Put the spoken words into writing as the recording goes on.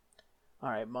All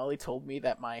right, Molly told me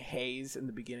that my haze in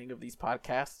the beginning of these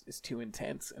podcasts is too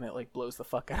intense, and it like blows the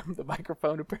fuck out of the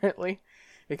microphone apparently,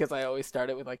 because I always start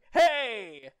it with like,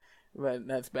 "Hey," but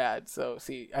that's bad. So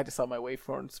see, I just saw my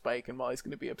waveform spike, and Molly's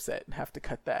gonna be upset and have to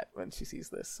cut that when she sees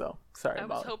this. So sorry,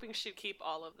 Molly. I was hoping she'd keep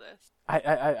all of this.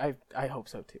 I hope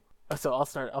so too. So I'll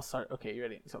start. Okay, you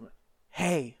ready? So,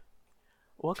 hey.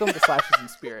 Welcome to Slashes and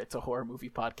Spirits, a horror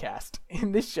movie podcast.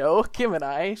 In this show, Kim and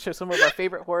I show some of our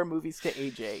favorite horror movies to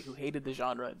AJ, who hated the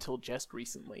genre until just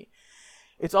recently.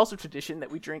 It's also tradition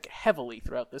that we drink heavily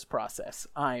throughout this process.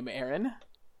 I'm Aaron.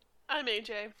 I'm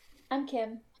AJ. I'm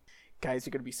Kim. Guys,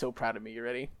 you're going to be so proud of me. You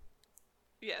ready?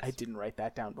 Yes. I didn't write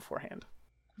that down beforehand.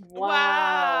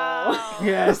 Wow.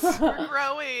 Yes. We're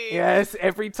growing. Yes,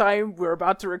 every time we're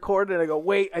about to record and I go,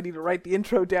 wait, I need to write the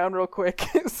intro down real quick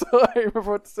so I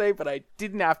remember what to say, but I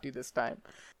didn't have to this time.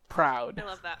 Proud. I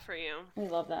love that for you. I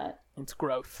love that. It's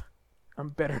growth. I'm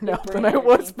better now than I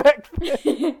was back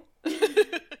then.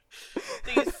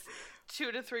 These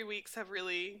 2 to 3 weeks have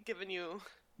really given you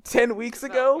 10 weeks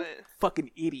ago? Fucking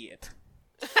idiot.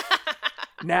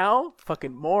 Now?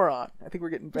 Fucking moron. I think we're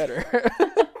getting better.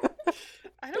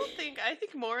 I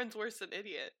think moron's worse than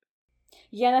idiot.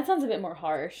 Yeah, that sounds a bit more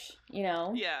harsh, you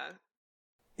know? Yeah.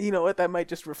 You know what? That might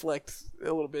just reflect a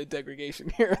little bit of degradation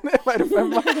here.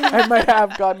 I might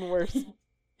have gotten worse.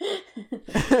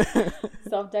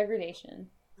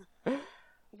 Self-degradation.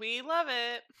 We love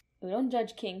it. We don't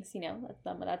judge kinks, you know?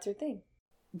 That's her thing.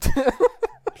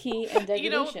 Pee and degradation. You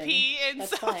don't pee and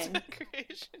that's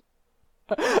self-degradation.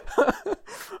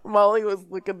 Molly was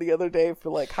looking the other day for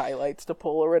like highlights to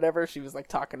pull or whatever. She was like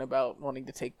talking about wanting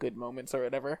to take good moments or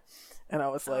whatever, and I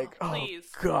was like, oh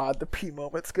god, the pee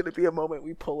moment's gonna be a moment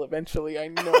we pull eventually. I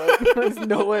know it. There's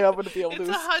no way I'm gonna be able to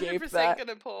escape that. It's 100%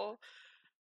 gonna pull.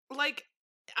 Like,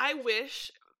 I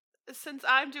wish, since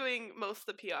I'm doing most of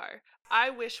the PR, I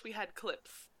wish we had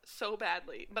clips so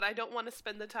badly, but I don't want to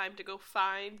spend the time to go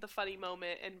find the funny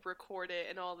moment and record it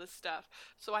and all this stuff,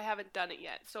 so I haven't done it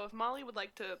yet. So if Molly would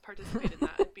like to participate in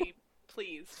that, I'd be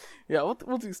pleased. Yeah,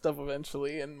 we'll do stuff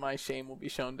eventually, and my shame will be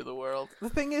shown to the world. The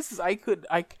thing is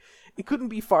it couldn't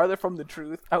be farther from the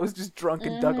truth. I was just drunk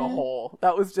and dug a hole.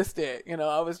 That was just it. You know,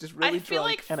 I was just really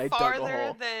drunk and I dug a hole.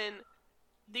 Farther than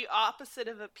the opposite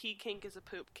of a pee kink is a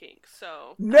poop kink,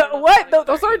 so... No, what? No,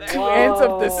 those aren't two ends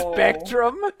of the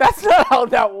spectrum. That's not how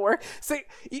that works. See,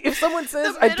 if someone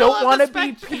says, I don't want to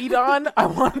be peed on,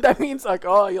 that means like,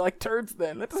 oh, you like turds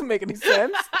then. That doesn't make any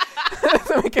sense. That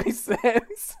doesn't make any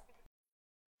sense.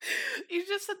 You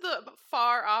just said the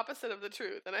far opposite of the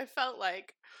truth, and I felt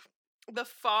like the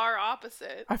far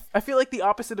opposite. I feel like the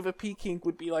opposite of a pee kink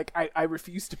would be like, I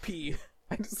refuse to pee.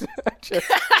 I just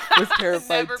was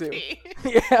terrified Never too. Pee.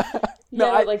 Yeah.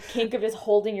 No, like kink of just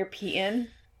holding your pee in.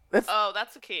 That's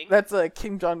a kink. That's a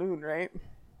Kim Jong-un, right?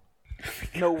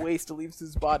 No waste leaves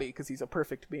his body because he's a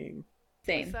perfect being.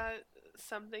 Same. Is that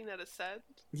something that is said?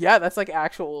 Yeah, that's like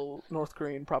actual North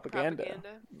Korean propaganda.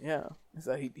 Yeah, is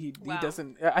that he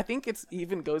doesn't. I think it's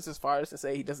even goes as far as to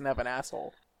say he doesn't have an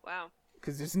asshole. Wow.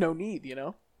 Because there's no need, you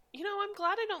know. You know, I'm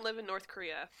glad I don't live in North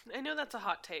Korea. I know that's a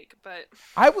hot take, but...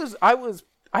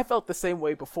 I felt the same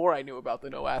way before I knew about the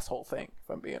no asshole thing, if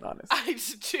I'm being honest. I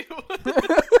did too.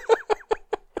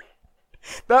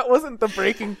 That wasn't the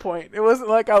breaking point. It wasn't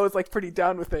like I was like pretty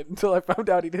down with it until I found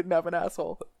out he didn't have an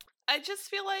asshole. I just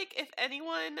feel like if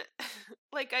anyone...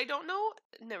 Like, I don't know...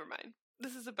 Never mind.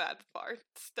 This is a bad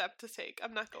step to take.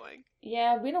 I'm not going.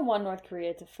 Yeah, we don't want North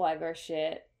Korea to flag our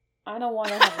shit. I don't want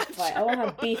to have a fight. I want to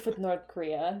have beef with North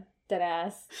Korea.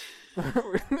 Deadass.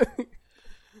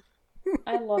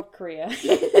 I love Korea.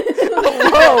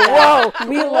 Whoa!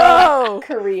 We love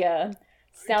Korea.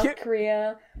 South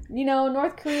Korea. You know,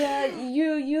 North Korea,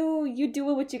 you do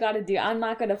what you gotta do. I'm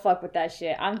not gonna fuck with that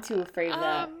shit. I'm too afraid of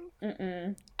that.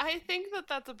 I think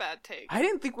that's a bad take. I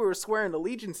didn't think we were swearing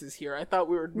allegiances here. I thought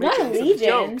we were Not making some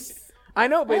allegiance. jokes. I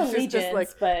know, but it's just like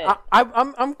but...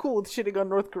 I'm cool with shitting on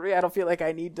North Korea. I don't feel like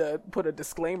I need to put a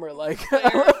disclaimer like.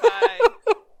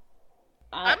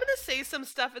 I'm gonna say some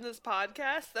stuff in this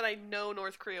podcast that I know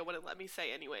North Korea wouldn't let me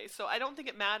say anyway, so I don't think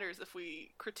it matters if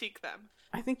we critique them.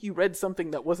 I think you read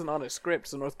something that wasn't on a script,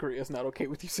 so North Korea is not okay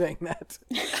with you saying that.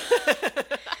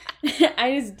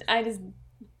 I just.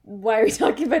 Why are we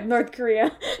talking about North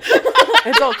Korea?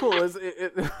 It's all cool.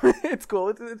 It's cool.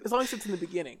 As long as it's in the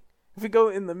beginning. If we go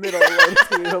in the middle, it's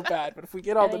going to be so bad. But if we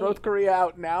get all the North Korea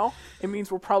out now, it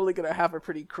means we're probably going to have a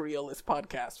pretty Korea-less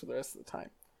podcast for the rest of the time.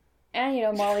 And, you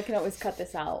know, Molly can always cut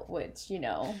this out, which, you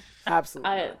know.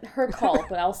 Absolutely. Her call,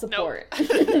 but I'll support.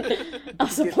 I'll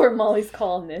support Molly's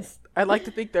call on this. I like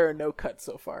to think there are no cuts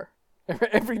so far.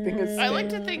 Everything is I like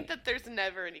to think that there's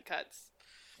never any cuts.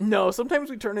 No,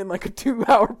 sometimes we turn in like a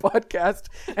 2-hour podcast,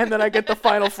 and then I get the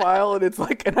final file, and it's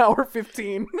like an hour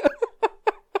 15.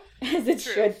 As it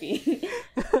should be.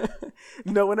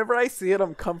 No, whenever I see it,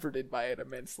 I'm comforted by it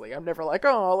immensely. I'm never like,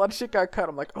 oh, a lot of shit got cut.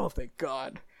 I'm like, oh, thank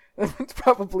God. It's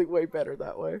probably way better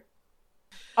that way.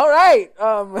 All right.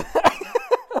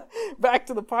 Back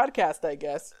to the podcast, I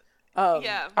guess.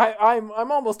 Yeah.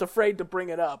 I'm almost afraid to bring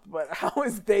it up, but how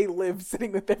is They Live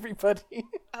sitting with everybody?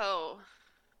 Oh.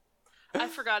 I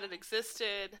forgot it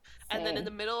existed. And then in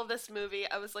the middle of this movie,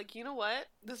 I was like, you know what?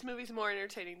 This movie's more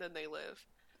entertaining than They Live.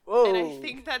 Whoa. And I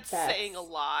think that's saying a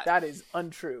lot. That is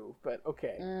untrue, but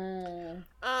okay.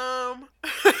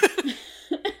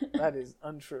 That is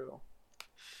untrue.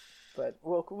 But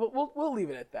we'll leave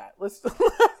it at that. Let's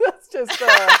just see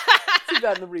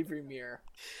that in the rearview mirror.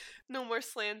 No more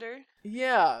slander.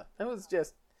 Yeah, it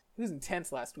was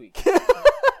intense last week.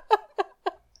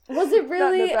 Was it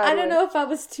really? I don't know if I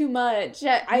was too much.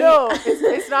 No,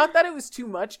 it's not that it was too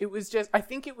much. It was just, I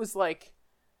think it was like,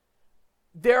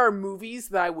 there are movies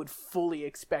that I would fully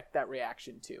expect that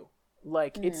reaction to.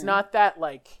 Like, it's not that,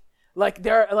 like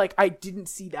I didn't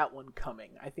see that one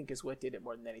coming, I think is what did it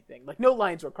more than anything. Like, no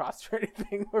lines were crossed or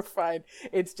anything. We're fine.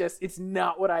 It's just, it's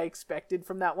not what I expected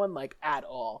from that one, like, at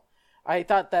all. I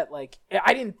thought that, like,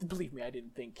 I didn't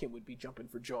think Kim would be jumping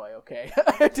for joy, okay?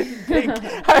 I didn't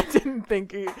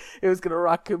think it was gonna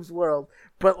rock Kim's world.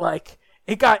 But, like,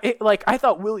 I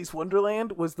thought Willy's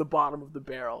Wonderland was the bottom of the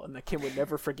barrel, and that Kim would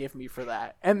never forgive me for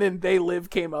that. And then They Live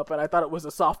came up, and I thought it was a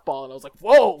softball, and I was like,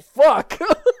 whoa, fuck!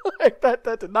 Like, that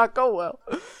did not go well.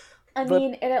 I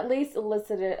mean, it at least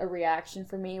elicited a reaction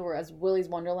for me, whereas Willy's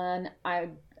Wonderland, I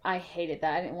hated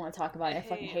that. I didn't want to talk about it. I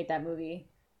fucking hate that movie.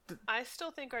 I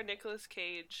still think our Nicolas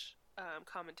Cage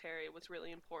commentary was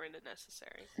really important and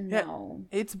necessary. No.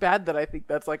 Yeah, it's bad that I think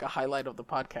that's like a highlight of the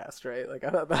podcast, right? Like,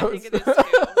 I thought that was... think it is too.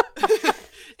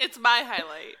 It's my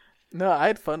highlight. No, I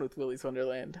had fun with Willy's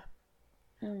Wonderland.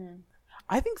 Mm.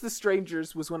 I think The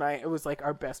Strangers was when it was like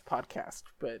our best podcast,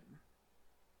 but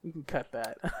we can cut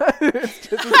that. It's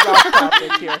just off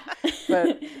topic here.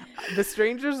 But The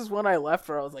Strangers is when I left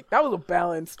where I was like, that was a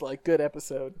balanced, like, good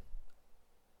episode.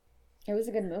 It was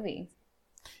a good movie.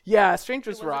 Yeah,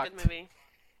 Strangers rocked. It was a good movie.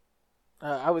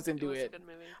 I was into it. It was a good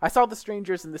movie. I saw The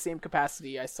Strangers in the same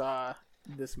capacity I saw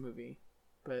this movie.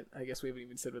 But I guess we haven't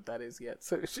even said what that is yet.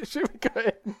 So should we go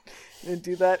ahead and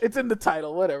do that? It's in the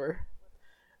title, whatever.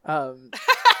 Kim,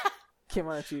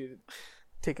 why don't you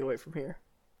take it away from here?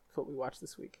 That's what we watched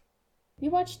this week. We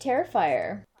watched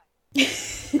Terrifier.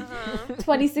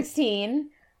 2016.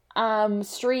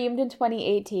 Streamed in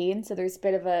 2018, so there's a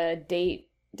bit of a date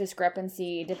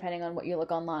discrepancy depending on what you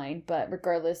look online, but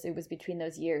regardless, it was between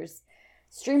those years.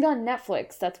 Streamed on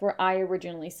Netflix, that's where I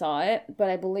originally saw it, but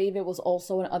I believe it was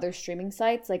also on other streaming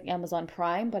sites like Amazon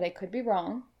Prime, but I could be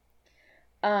wrong.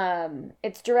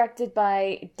 It's directed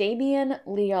by Damien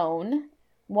Leone,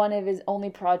 one of his only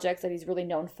projects that he's really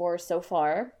known for so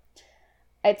far.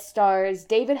 It stars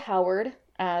David Howard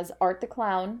as Art the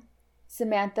Clown,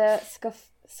 Samantha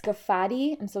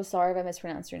Scafati, I'm so sorry if I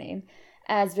mispronounced her name,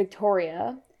 as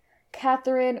Victoria,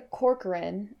 Catherine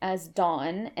Corcoran as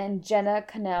Dawn, and Jenna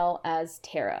Cannell as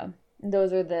Tara. And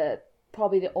those are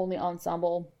probably the only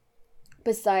ensemble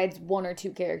besides one or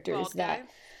two characters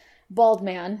Bald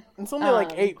man. It's only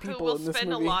like 8 people who we'll in this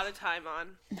spend movie. a lot of time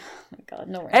on. Oh my god,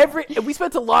 no way. We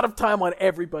spent a lot of time on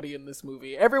everybody in this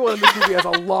movie. Everyone in this movie has a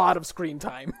lot of screen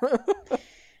time.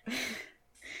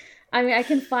 I mean, I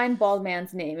can find Bald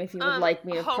Man's name if you would like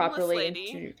me to properly.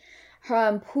 Lady.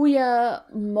 Puya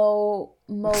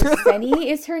Moseni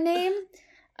is her name.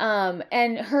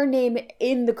 And her name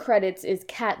in the credits is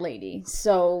Cat Lady.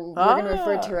 So we're going to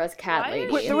refer to her as Cat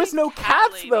Lady. Wait, there was no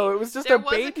cats, though. It was just a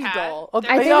baby doll.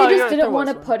 I think they just didn't want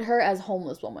to put her as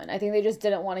homeless woman. I think they just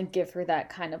didn't want to give her that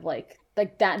kind of like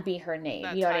that be her name.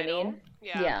 That you know title. what I mean?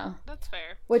 Yeah. That's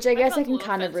fair. Which I guess I felt can a little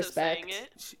kind of offensive saying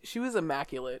respect. it. She was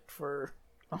immaculate for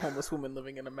a homeless woman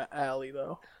living in an alley,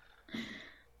 though.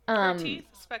 Her teeth,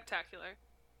 spectacular.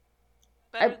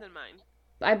 Better than mine.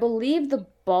 I believe the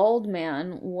bald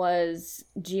man was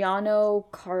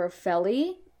Gianno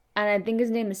Carafelli, and I think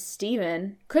his name is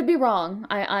Steven. Could be wrong.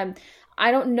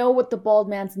 I don't know what the bald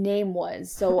man's name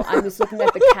was, so I was looking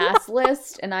at the cast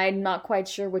list, and I'm not quite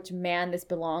sure which man this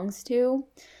belongs to.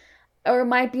 Or it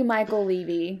might be Michael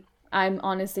Levy. I'm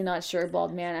honestly not sure,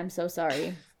 bald man. I'm so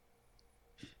sorry.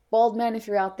 Bald man, if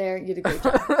you're out there, you did a great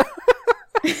job.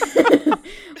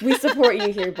 We support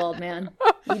you here, bald man.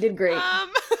 You did great.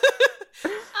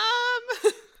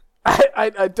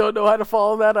 I don't know how to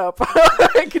follow that up.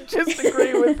 I can just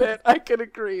agree with it. I can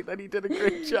agree that he did a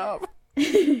great job.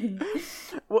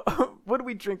 What are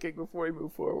we drinking before we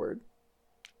move forward?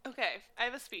 Okay, I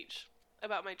have a speech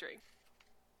about my drink.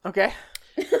 Okay.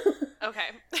 Okay.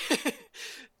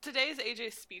 Today is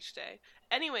AJ's speech day.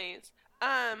 Anyways,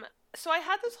 so I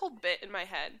had this whole bit in my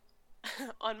head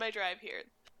on my drive here.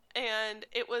 And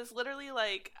it was literally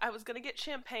like I was gonna get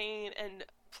champagne and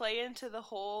play into the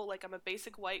whole like I'm a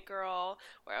basic white girl,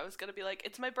 where I was gonna be like,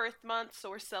 it's my birth month, so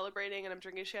we're celebrating and I'm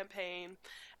drinking champagne.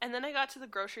 And then I got to the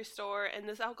grocery store and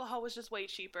this alcohol was just way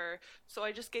cheaper, so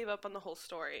I just gave up on the whole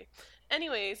story.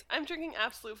 Anyways, I'm drinking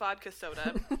Absolute vodka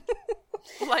soda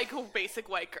like a basic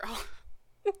white girl.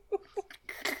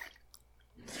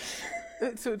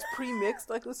 So it's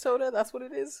pre-mixed like with soda? That's what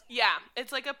it is? Yeah,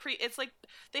 it's like it's like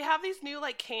they have these new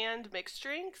like canned mixed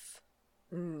drinks.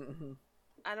 Mm-hmm.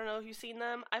 I don't know if you've seen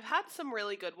them. I've had some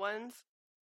really good ones.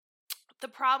 The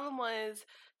problem was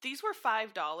these were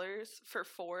 $5 for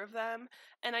 4 of them,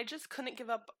 and I just couldn't give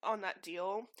up on that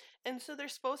deal. And so they're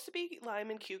supposed to be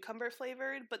lime and cucumber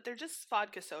flavored, but they're just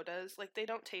vodka sodas. Like, they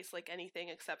don't taste like anything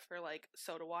except for like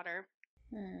soda water.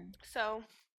 So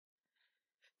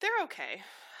they're okay.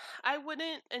 I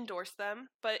wouldn't endorse them,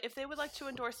 but if they would like to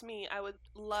endorse me, I would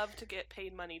love to get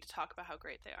paid money to talk about how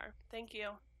great they are. Thank you.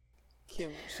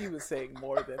 Kim, she was saying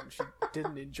more than she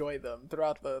didn't enjoy them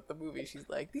throughout the movie. She's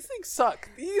like, these things suck.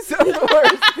 These are the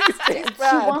worst. These taste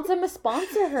bad. She wants them to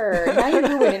sponsor her. Now you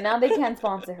ruined it. Now they can't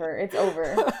sponsor her. It's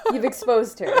over. You've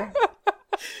exposed her.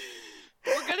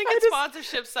 We're gonna get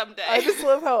sponsorship someday. I just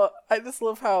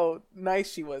love how nice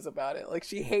she was about it. Like,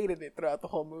 she hated it throughout the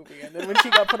whole movie, and then when she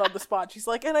got put on the spot, she's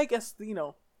like, and I guess, you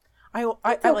know, I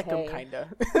like them kinda.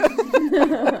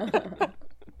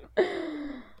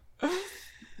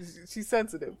 She's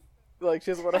sensitive. Like, she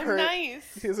doesn't want to hurt. Nice.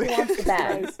 She wants the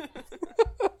bad.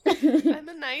 Nice. I'm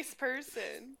a nice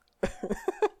person.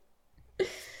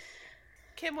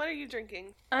 Kim, what are you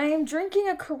drinking? I am drinking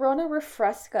a Corona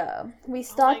Refresca. We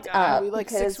stocked God. up Are we, like,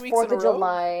 because 6 weeks 4th in a of row?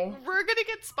 July. We're gonna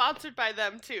get sponsored by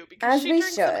them too, because As she we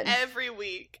drinks them should. every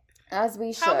week. As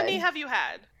we should. How many have you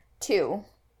had? 2.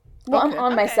 Well, Okay. I'm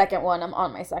on my Okay. second one. I'm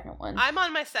on my second one. I'm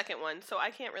on my second one, so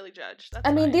I can't really judge. That's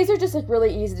I mean, fine. these are just like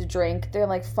really easy to drink. They're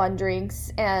like fun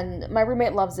drinks, and my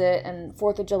roommate loves it. And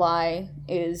 4th of July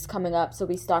is coming up, so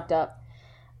we stocked up.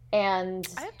 And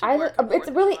I have to work on it's 4th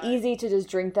of really July. easy to just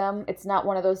drink them. It's not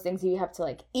one of those things you have to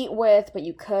like eat with, but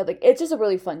you could. Like, it's just a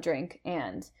really fun drink,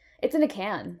 and it's in a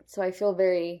can, so I feel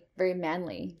very, very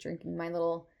manly drinking my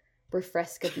little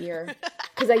Refresca beer.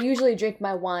 Because I usually drink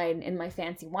my wine in my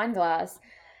fancy wine glass.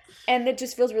 And it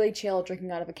just feels really chill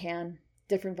drinking out of a can.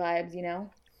 Different vibes, you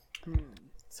know?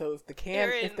 So if the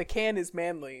Aaron. can is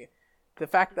manly, the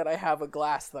fact that I have a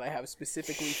glass that I have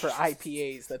specifically for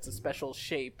IPAs that's a special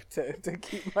shape to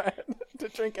keep to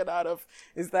drink it out of,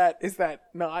 is that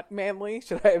not manly?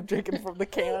 Should I have drinking from the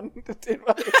can? Did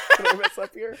I mess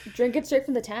up here? Drink it straight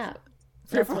from the tap.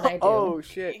 That's what I do. Oh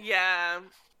shit. Yeah,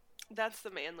 that's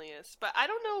the manliest. But I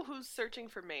don't know who's searching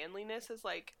for manliness as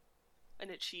like an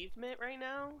achievement right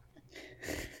now.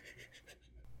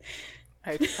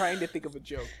 I was trying to think of a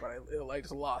joke, but I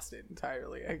just lost it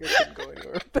entirely. I just couldn't go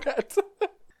anywhere with that.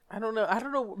 I don't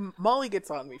know. Molly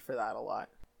gets on me for that a lot.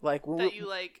 Like,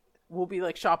 we'll be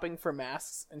like shopping for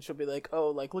masks, and she'll be like, "Oh,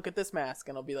 like look at this mask,"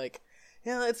 and I'll be like,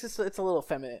 "Yeah, it's a little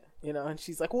effeminate, you know." And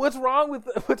she's like, "What's wrong with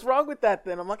that?"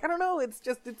 Then I'm like, "I don't know. It's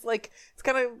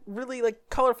kind of really like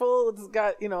colorful. It's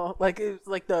got, you know, like it's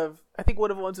like I think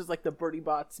one of the ones is like the Bertie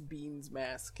Bott's beans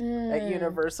mask at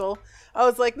Universal." I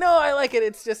was like, "No, I like it.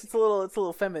 It's a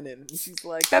little feminine." And she's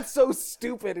like, "That's so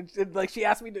stupid." And like she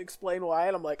asked me to explain why,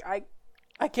 and I'm like,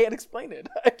 I can't explain it.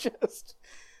 I just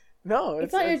no.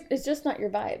 It's just not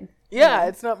your vibe. Yeah,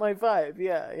 it's not my vibe.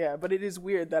 Yeah. But it is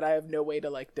weird that I have no way to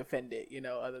like defend it, you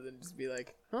know, other than just be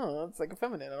like, "Oh, it's like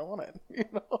effeminate. I don't want it," you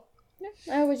know.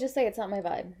 I always just say it's not my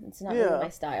vibe. It's not really my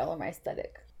style or my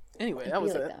aesthetic. Anyway, That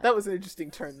was an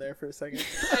interesting turn there for a second.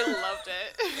 I loved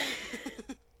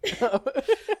it.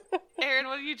 Aaron,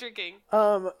 what are you drinking?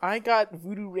 I got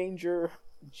Voodoo Ranger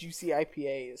Juicy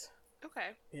IPAs. Okay.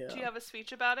 Yeah. Do you have a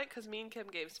speech about it? Because me and Kim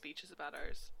gave speeches about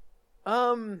ours.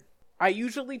 I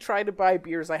usually try to buy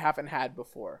beers I haven't had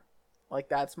before. Like,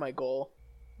 that's my goal.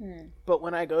 But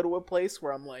when I go to a place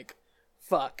where I'm like,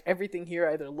 fuck, everything here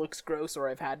either looks gross or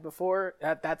I've had before,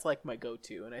 that's like my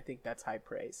go-to, and I think that's high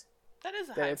praise. That is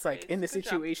a high That it's like, praise. in the Good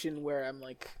situation where I'm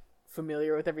like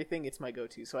familiar with everything, it's my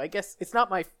go-to. So I guess it's not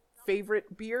my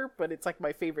favorite beer, but it's like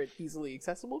my favorite easily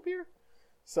accessible beer.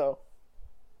 So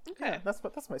job. Okay. yeah,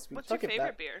 that's my speech. What's I'll your give favorite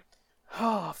that. beer?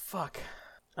 Oh fuck.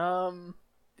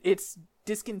 It's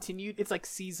discontinued. It's like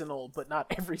seasonal, but not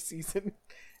every season.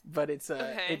 But it's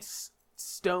Okay. it's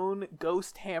Stone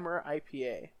Ghost Hammer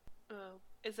IPA. Oh.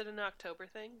 Is it an October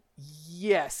thing?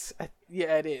 Yes.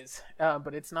 Yeah, it is.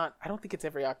 But it's not... I don't think it's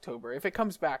every October. If it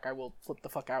comes back, I will flip the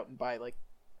fuck out and buy, like,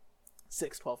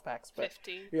 6 12-packs. But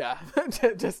 50. Yeah,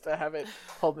 just to have it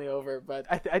hold me over. But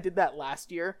I did that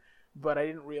last year, but I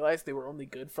didn't realize they were only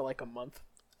good for, like, a month.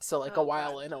 So, like, a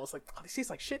while in, I was like, oh, this tastes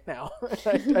like shit now.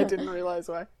 I didn't realize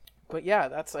why. But yeah,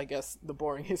 that's, I guess, the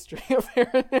boring history of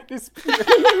Aaron and his beard.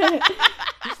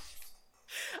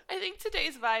 I think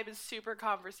today's vibe is super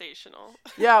conversational.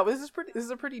 Yeah, this is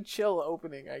a pretty chill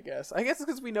opening, I guess. I guess it's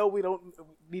because we know we don't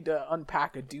need to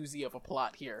unpack a doozy of a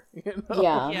plot here. You know?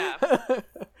 Yeah.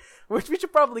 Which we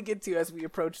should probably get to as we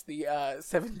approach the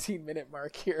 17-minute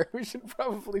mark here. We should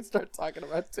probably start talking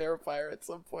about Terrifier at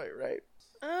some point, right?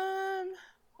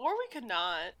 Or we could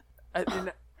not.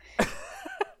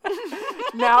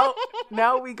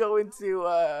 Now we go into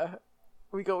I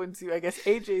guess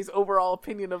AJ's overall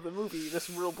opinion of the movie just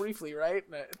real briefly, right?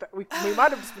 We might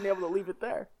have just been able to leave it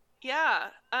there. Yeah.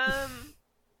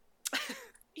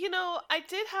 You know, I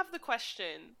did have the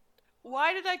question,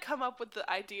 why did I come up with the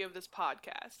idea of this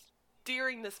podcast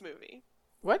during this movie?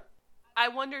 What? I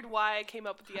wondered why I came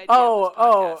up with the idea of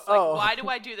this podcast. Why do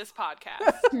I do this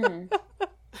podcast?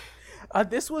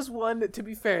 This was one, to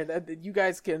be fair, that you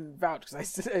guys can vouch,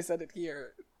 because I said it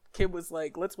here. Kim was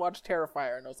like, let's watch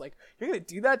Terrifier. And I was like, you're going to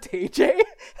do that to AJ?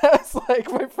 That's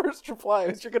like my first reply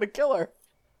was, you're going to kill her.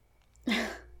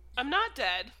 I'm not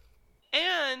dead.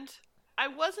 And I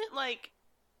wasn't, like,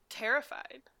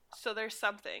 terrified. So there's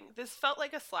something. This felt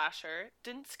like a slasher.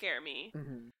 Didn't scare me.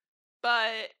 Mm-hmm.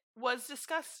 But was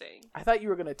disgusting. I thought you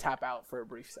were going to tap out for a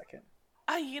brief second.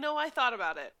 I thought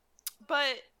about it.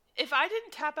 But if I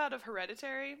didn't tap out of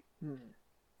Hereditary,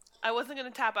 I wasn't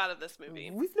going to tap out of this movie.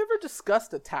 We've never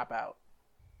discussed a tap out.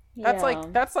 Yeah.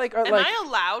 That's like Am I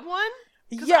allowed one?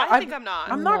 Yeah, I think I'm not.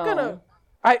 I'm not gonna.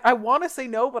 I want to say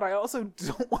no, but I also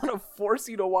don't want to force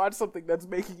you to watch something that's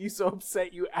making you so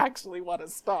upset you actually want to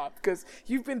stop, because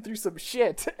you've been through some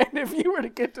shit. And if you were to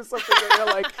get to something that you're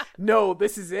like, no,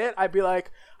 this is it, I'd be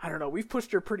like, I don't know, we've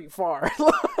pushed her pretty far.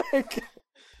 Like,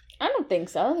 I don't think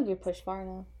so. I don't think we pushed far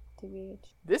enough.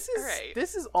 This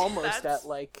is almost at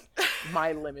like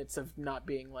my limits of not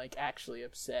being like actually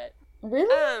upset.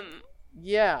 Really?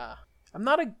 Yeah. I'm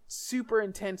not a super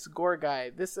intense gore guy.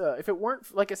 This if it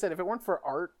weren't, like I said, if it weren't for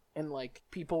art and like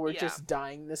people were just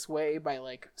dying this way by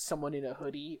like someone in a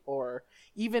hoodie, or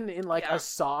even in like a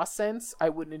Saw sense, I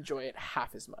wouldn't enjoy it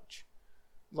half as much.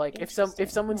 Like if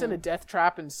someone's in a death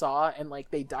trap in Saw and like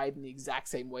they died in the exact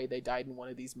same way they died in one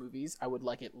of these movies, I would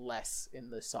like it less in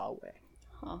the Saw way.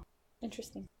 Huh.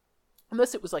 Interesting.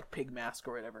 Unless it was like Pig Mask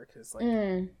or whatever, because like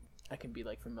I can be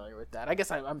like familiar with that. I guess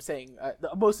I'm saying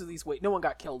most of these no one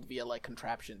got killed via like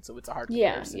contraption, so it's a hard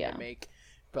comparison to make.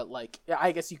 But like,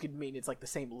 I guess you could mean it's like the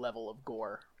same level of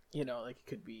gore, you know, like it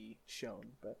could be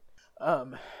shown. But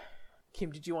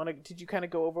Kim, did you kind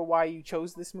of go over why you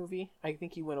chose this movie? I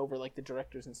think you went over like the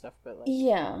directors and stuff, but like,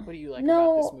 what do you like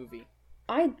about this movie?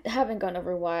 I haven't gone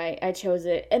over why I chose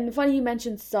it. And funny you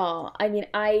mentioned Saw. I mean,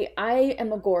 I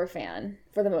am a gore fan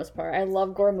for the most part. I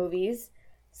love gore movies.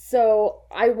 So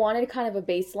I wanted kind of a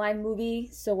baseline movie.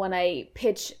 So when I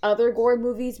pitch other gore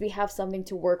movies, we have something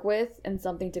to work with and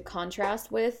something to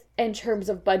contrast with in terms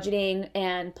of budgeting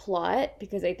and plot.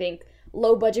 Because I think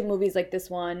low budget movies like this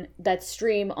one that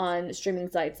stream on streaming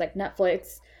sites like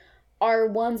Netflix are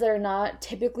ones that are not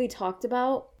typically talked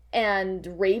about and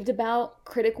raved about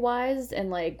critic-wise and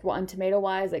like Rotten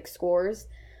Tomato-wise, like scores.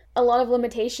 A lot of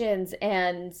limitations,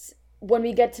 and when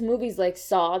we get to movies like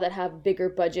Saw that have bigger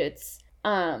budgets,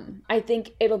 I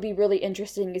think it'll be really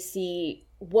interesting to see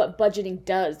what budgeting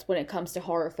does when it comes to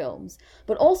horror films.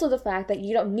 But also the fact that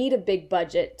you don't need a big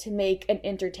budget to make an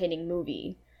entertaining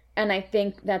movie. And I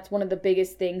think that's one of the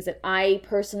biggest things that I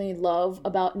personally love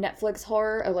about Netflix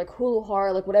horror, or like Hulu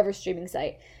horror, like whatever streaming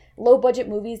site. Low budget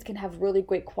movies can have really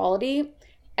great quality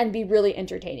and be really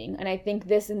entertaining. And I think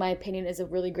this, in my opinion, is a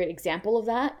really great example of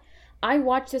that. I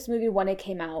watched this movie when it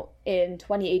came out in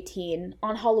 2018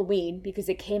 on Halloween because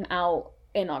it came out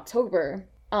in October.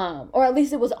 Or at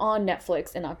least it was on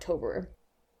Netflix in October.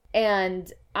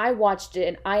 And I watched it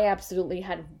and I absolutely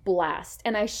had a blast.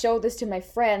 And I showed this to my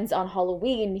friends on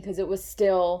Halloween because it was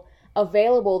still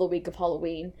available the week of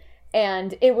Halloween.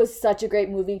 And it was such a great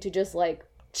movie to just like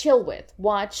chill with,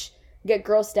 watch, get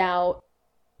grossed out,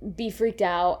 be freaked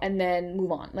out, and then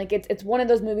move on. Like it's one of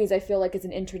those movies I feel like is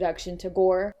an introduction to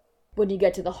gore when you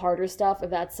get to the harder stuff, if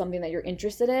that's something that you're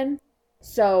interested in.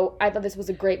 So I thought this was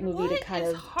a great movie to kind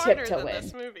of tiptoe in.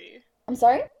 This movie? I'm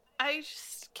sorry? I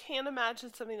just can't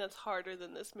imagine something that's harder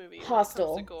than this movie.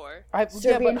 Hostel. When it comes to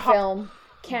gore. Serbian film.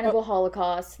 Cannibal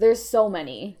Holocaust. There's so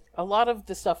many. A lot of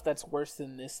the stuff that's worse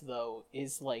than this, though,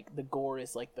 is like the gore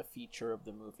is like the feature of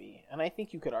the movie. And I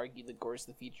think you could argue the gore is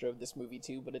the feature of this movie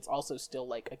too, but it's also still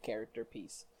like a character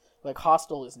piece. Like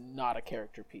Hostel is not a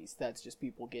character piece. That's just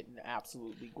people getting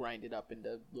absolutely grinded up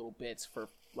into little bits for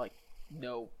like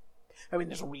no, I mean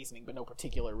there's reasoning, but no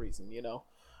particular reason, you know.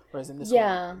 Whereas in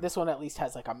this one at least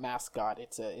has like a mascot.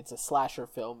 It's a slasher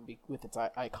film with its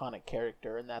iconic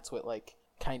character, and that's what like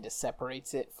kind of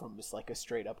separates it from just like a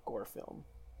straight up gore film.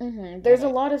 Mm-hmm. There's a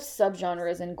lot of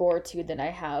subgenres in gore too that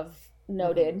I have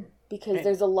noted because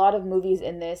there's a lot of movies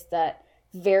in this that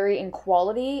vary in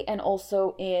quality and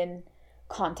also in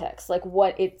context, like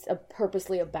what it's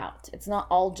purposely about. It's not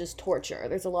all just torture.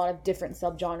 There's a lot of different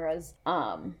subgenres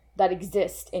that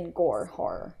exist in gore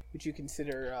horror. Would you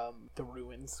consider The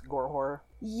Ruins gore horror?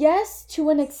 Yes, to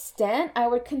an extent. I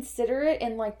would consider it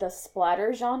in like the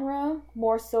splatter genre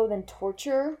more so than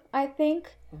torture, I think.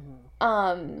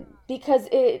 Because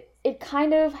it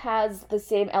kind of has the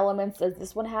same elements as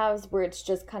this one has, where it's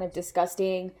just kind of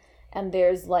disgusting, and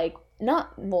there's like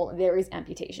there is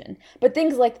amputation, but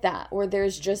things like that, where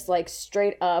there's just like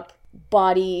straight up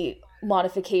body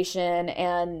modification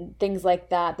and things like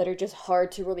that are just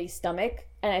hard to really stomach.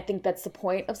 And I think that's the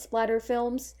point of splatter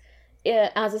films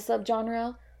as a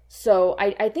subgenre. So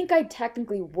I think I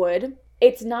technically would.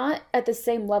 It's not at the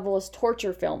same level as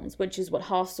torture films, which is what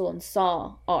Hostel and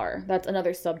Saw are. That's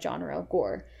another subgenre of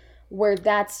gore, where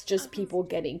that's just people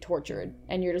getting tortured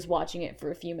and you're just watching it for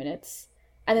a few minutes.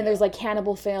 And then there's like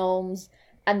cannibal films,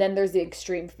 and then there's the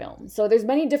extreme films. So there's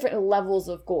many different levels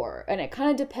of gore, and it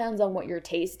kind of depends on what your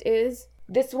taste is.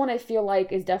 This one I feel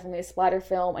like is definitely a splatter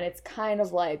film, and it's kind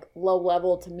of like low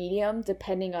level to medium,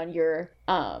 depending on your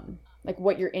like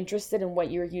what you're interested in,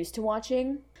 what you're used to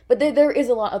watching. But there is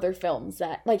a lot of other films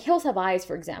that, like Hills Have Eyes,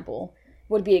 for example,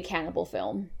 would be a cannibal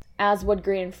film, as would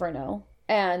Green Inferno.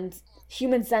 And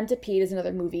Human Centipede is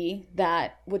another movie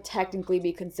that would technically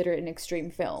be considered an extreme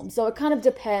film. So it kind of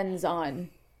depends on,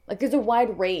 like, there's a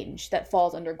wide range that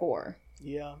falls under gore.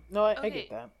 Yeah. No, I get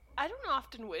that. I don't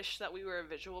often wish that we were a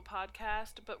visual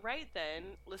podcast, but right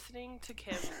then, listening to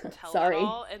Kim tell it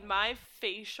all, and my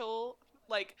facial,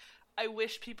 like, I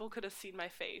wish people could have seen my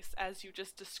face as you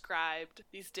just described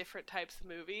these different types of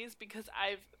movies, because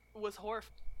I was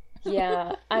horrified.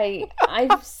 Yeah,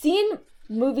 I've seen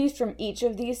movies from each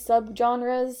of these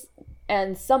subgenres,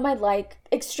 and some I like.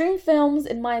 Extreme films,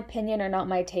 in my opinion, are not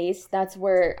my taste. That's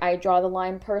where I draw the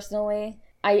line personally.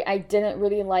 I didn't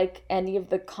really like any of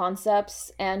the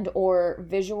concepts and or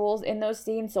visuals in those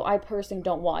scenes, so I personally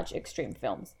don't watch extreme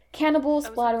films. Cannibal,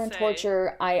 splatter, and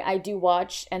torture, I do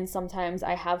watch, and sometimes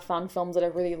I have found films that I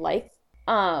really like.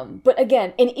 But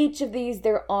again, in each of these,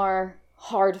 there are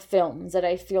hard films that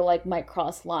I feel like might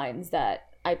cross lines that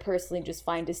I personally just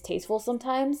find distasteful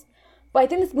sometimes. But I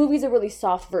think this movie's a really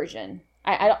soft version.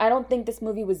 I don't think this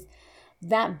movie was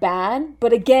that bad.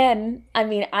 But again, I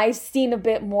mean, I've seen a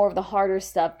bit more of the harder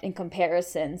stuff in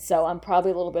comparison, so I'm probably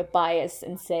a little bit biased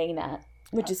in saying that,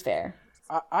 which is fair.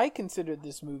 I considered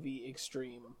this movie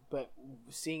extreme, but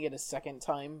seeing it a second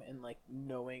time and like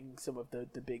knowing some of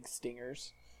the big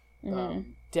stingers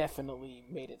definitely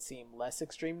made it seem less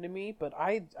extreme to me. But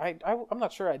I'm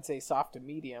not sure I'd say soft to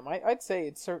medium. I'd say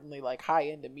it's certainly like high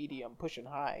end to medium, pushing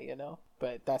high, you know.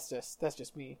 But that's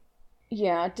just me.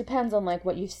 Yeah, it depends on like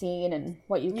what you've seen and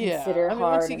what you consider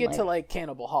hard. Once you get to like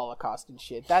Cannibal Holocaust and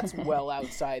shit, that's well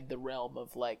outside the realm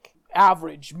of like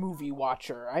average movie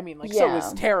watcher. I mean, like so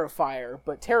is Terrifier,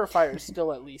 but Terrifier is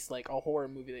still at least like a horror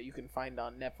movie that you can find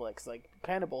on Netflix. Like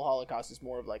Cannibal Holocaust is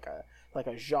more of like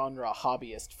a genre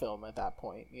hobbyist film at that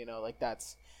point. You know, like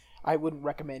that's. I wouldn't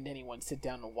recommend anyone sit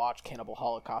down and watch Cannibal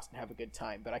Holocaust and have a good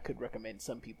time, but I could recommend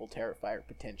some people Terrifier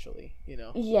potentially, you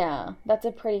know? Yeah, that's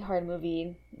a pretty hard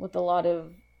movie with a lot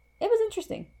of... It was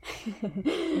interesting.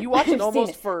 You watch it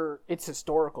almost for its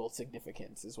historical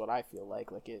significance is what I feel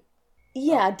like it...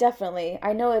 Yeah, definitely.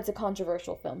 I know it's a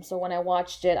controversial film, so when I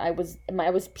watched it, I was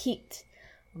piqued.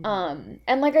 And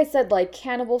like I said, like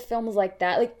cannibal films like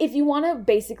that, like if you want to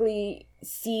basically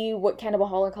see what Cannibal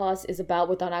Holocaust is about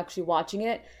without actually watching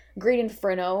it, Green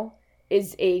Inferno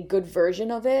is a good version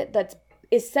of it that's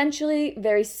essentially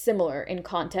very similar in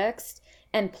context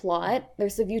and plot.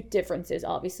 There's a few differences,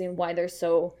 obviously, in why they're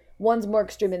so... One's more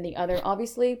extreme than the other,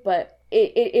 obviously, but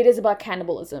it is about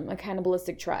cannibalism, a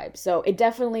cannibalistic tribe. So it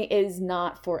definitely is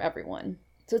not for everyone.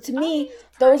 So to me,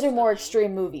 those are more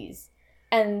extreme movies.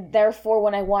 And therefore,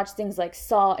 when I watch things like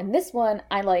Saw and this one,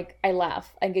 I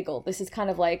laugh, I giggle. This is kind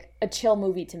of like a chill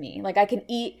movie to me. Like I can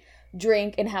eat,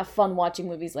 drink, and have fun watching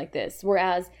movies like this.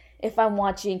 Whereas if I'm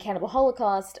watching Cannibal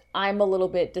Holocaust, I'm a little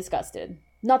bit disgusted.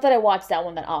 Not that I watch that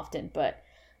one that often, but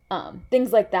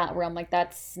Things like that where I'm like,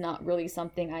 that's not really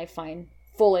something I find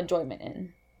full enjoyment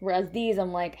in. Whereas these,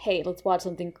 I'm like, hey, let's watch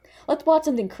something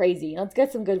crazy. Let's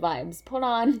get some good vibes. Put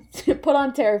on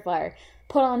Terrifier,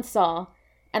 put on Saw,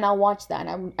 and I'll watch that,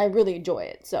 and I really enjoy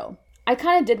it. So I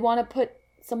kind of did want to put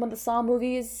some of the Saw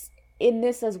movies in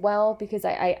this as well because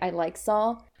I like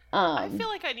Saw. I feel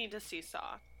like I need to see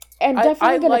Saw. I'm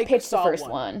definitely going like to pitch Saw the first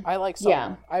one. I like Saw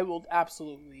 1. I will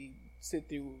absolutely sit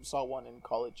through Saw 1 and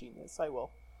call it genius. I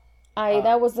will.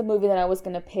 That was the movie that I was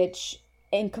going to pitch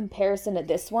in comparison to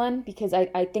this one because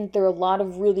I think there are a lot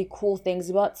of really cool things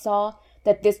about Saw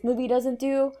that this movie doesn't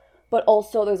do, but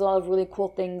also there's a lot of really cool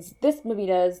things this movie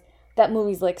does that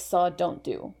movies like Saw don't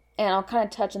do. And I'll kind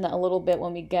of touch on that a little bit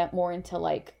when we get more into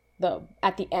like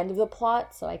at the end of the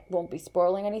plot, so I won't be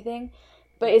spoiling anything.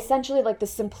 But essentially, like, the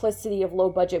simplicity of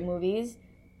low-budget movies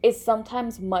is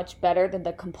sometimes much better than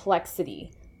the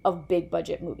complexity of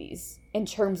big-budget movies in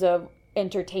terms of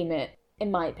entertainment,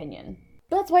 in my opinion.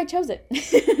 But that's why I chose it.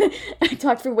 I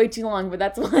talked for way too long, but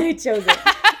that's why I chose it.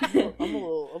 I'm a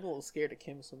little scared of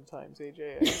Kim sometimes,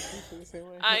 AJ.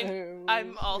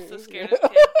 I'm also scared of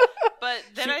Kim. But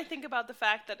then I think about the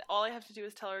fact that all I have to do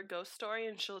is tell her a ghost story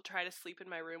and she'll try to sleep in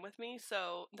my room with me,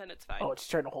 so then it's fine. Oh, she's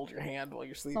trying to hold your hand while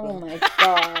you're sleeping. Oh my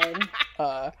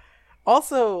god.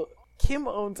 Also, Kim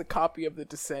owns a copy of The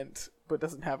Descent, but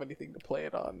doesn't have anything to play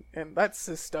it on, and that's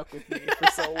just stuck with me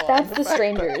for so long. That's The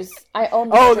Strangers. I own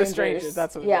The Strangers.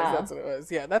 That's what it was. That's what it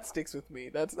was. Yeah, that sticks with me.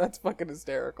 That's fucking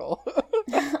hysterical.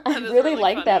 I really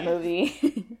like that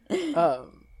movie.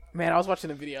 Man, I was watching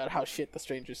a video on how shit The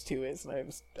Strangers 2 is,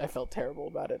 and I felt terrible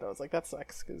about it. I was like, that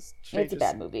sucks, because it's a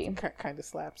bad movie. Kind of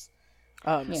slaps.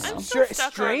 I'm still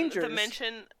stuck on the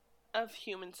mention of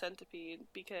Human Centipede,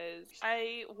 because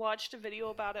I watched a video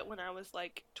about it when I was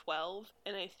like 12,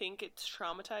 and I think it's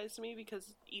traumatized me,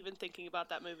 because even thinking about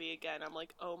that movie again, I'm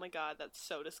like, oh my god, that's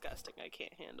so disgusting, I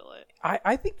can't handle it.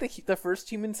 I think the first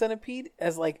Human Centipede,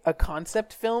 as like a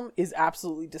concept film, is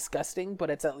absolutely disgusting, but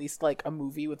it's at least like a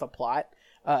movie with a plot.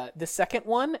 The second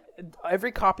one,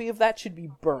 every copy of that should be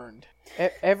burned.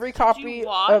 Every copy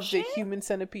of the Human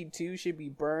Centipede 2 should be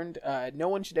burned. No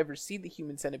one should ever see the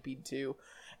Human Centipede 2.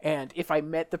 And if I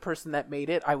met the person that made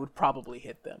it, I would probably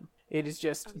hit them. It is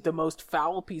just the most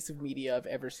foul piece of media I've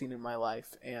ever seen in my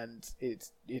life, and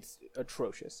it's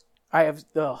atrocious. I have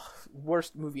the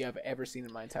worst movie I've ever seen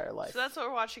in my entire life. So that's what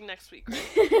we're watching next week,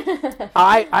 right?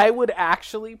 I would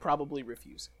actually probably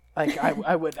refuse. Like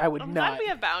I would I'm not. glad we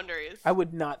have boundaries. I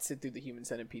would not sit through the Human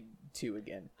Centipede 2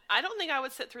 again. I don't think I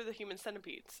would sit through the Human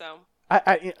Centipede. So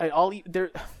I'll there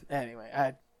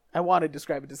anyway. I want to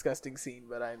describe a disgusting scene,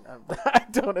 but I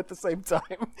don't at the same time.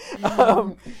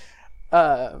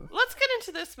 Let's get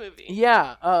into this movie.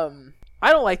 Yeah.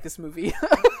 I don't like this movie.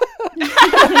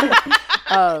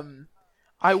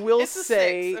 I will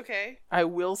say. 6, okay. I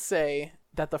will say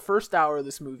that the first hour of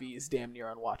this movie is damn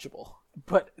near unwatchable.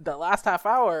 But the last half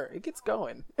hour, it gets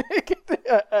going.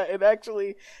 It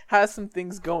actually has some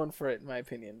things going for it, in my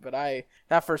opinion. But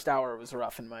that first hour was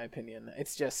rough, in my opinion.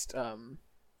 It's just,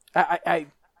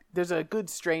 there's a good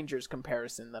Strangers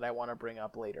comparison that I want to bring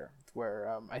up later,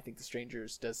 where I think the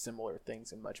Strangers does similar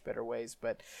things in much better ways.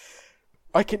 But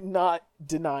I cannot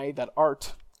deny that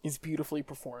art is beautifully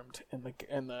performed, and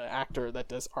the actor that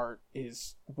does art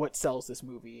is what sells this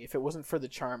movie. If it wasn't for the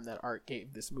charm that art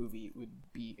gave this movie, it would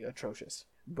be atrocious.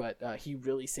 But he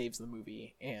really saves the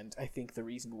movie, and I think the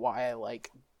reason why I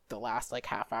like the last like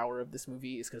half hour of this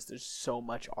movie is because there's so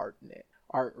much art in it.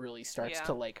 Art really starts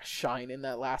to like shine in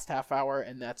that last half hour,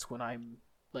 and that's when I'm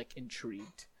like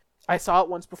intrigued. I saw it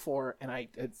once before, and I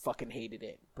fucking hated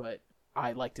it, but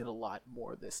I liked it a lot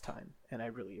more this time, and I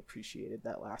really appreciated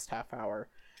that last half hour.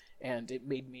 And it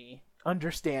made me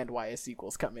understand why a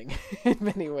sequel's coming in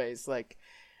many ways. Like,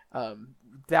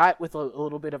 that with a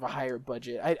little bit of a higher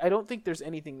budget. I don't think there's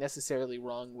anything necessarily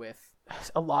wrong with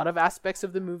a lot of aspects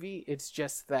of the movie. It's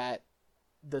just that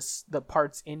the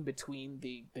parts in between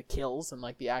the kills and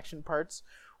like the action parts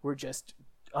were just,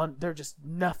 they're just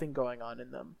nothing going on in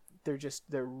them.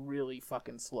 They're really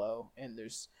fucking slow, and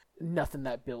there's nothing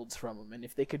that builds from them. And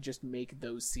if they could just make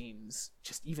those scenes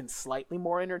just even slightly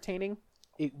more entertaining,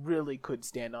 it really could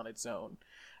stand on its own.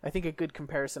 I think a good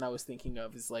comparison I was thinking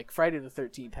of is like Friday the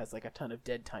 13th has like a ton of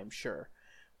dead time, sure.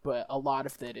 But a lot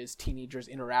of that is teenagers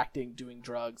interacting, doing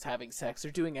drugs, having sex.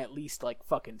 They're doing at least like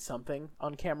fucking something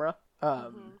on camera.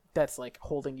 That's like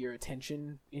holding your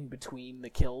attention in between the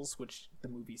kills, which the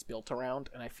movie's built around.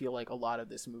 And I feel like a lot of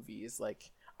this movie is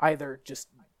like either just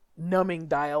numbing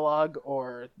dialogue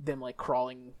or them like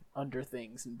crawling under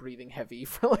things and breathing heavy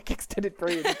for like extended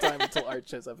periods of time until art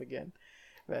shows up again.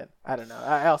 But I don't know.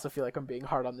 I also feel like I'm being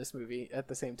hard on this movie at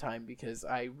the same time because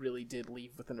I really did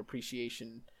leave with an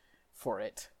appreciation for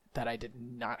it that I did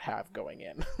not have going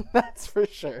in. That's for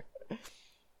sure.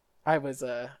 I was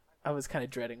kind of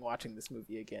dreading watching this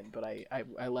movie again, but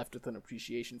I left with an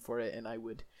appreciation for it, and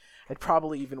I'd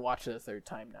probably even watch it a third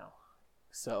time now.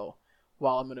 So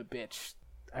while I'm gonna bitch,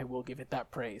 I will give it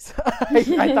that praise.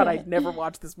 I thought I'd never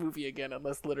watch this movie again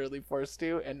unless literally forced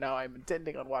to, and now I'm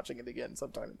intending on watching it again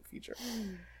sometime in the future.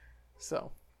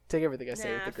 So take everything I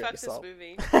say with a grain of salt. Fuck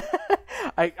this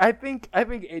movie. I think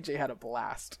AJ had a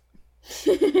blast.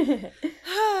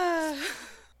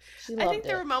 I think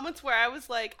there were moments where I was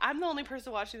like, I'm the only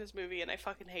person watching this movie and I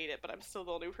fucking hate it, but I'm still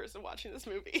the only person watching this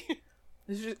movie.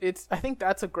 I think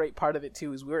that's a great part of it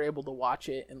too, is we were able to watch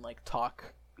it and like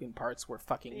talk in parts where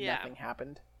fucking nothing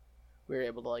happened. We were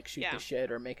able to like shoot the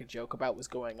shit or make a joke about what's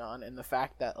going on, and the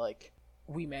fact that like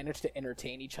we managed to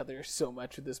entertain each other so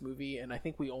much with this movie, and I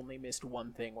think we only missed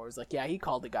one thing where it was like, yeah, he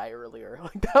called the guy earlier.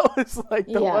 Like that was like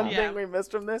the one thing we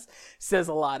missed from this. Says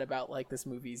a lot about like this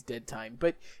movie's dead time.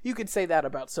 But you could say that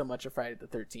about so much of Friday the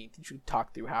 13th. You should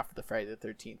talk through half of the Friday the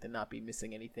 13th and not be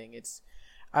missing anything.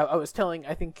 I was telling,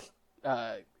 I think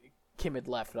Kim had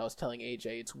left, but I was telling AJ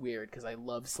it's weird because I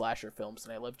love slasher films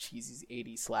and I love cheesy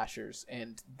 80s slashers,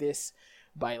 and this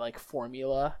by like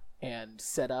formula and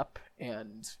setup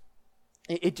and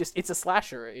it's a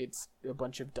slasher. It's a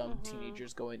bunch of dumb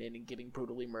teenagers going in and getting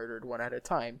brutally murdered one at a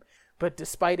time. But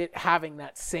despite it having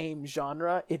that same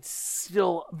genre, it's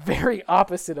still very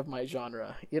opposite of my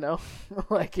genre, you know?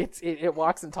 Like it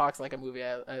walks and talks like a movie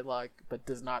I like, but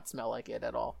does not smell like it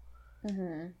at all.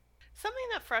 Mm-hmm. Something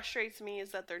that frustrates me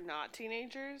is that they're not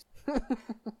teenagers.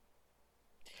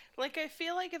 Like, I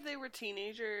feel like if they were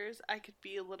teenagers, I could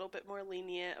be a little bit more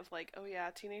lenient of like, oh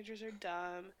yeah, teenagers are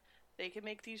dumb. They can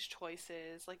make these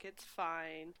choices. Like, it's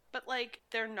fine. But, like,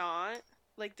 they're not.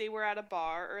 Like, they were at a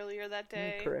bar earlier that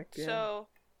day. Correct, yeah. So,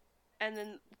 and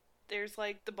then there's,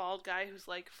 like, the bald guy who's,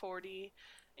 like, 40,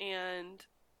 and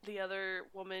the other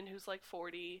woman who's, like,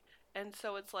 40. And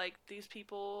so it's, like, these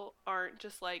people aren't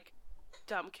just, like,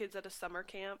 dumb kids at a summer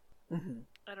camp. Mm-hmm.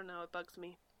 I don't know. It bugs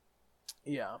me.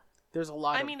 Yeah. There's a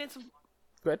lot I mean, it's...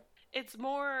 Good. It's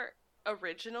more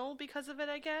original because of it,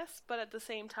 I guess, but at the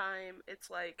same time it's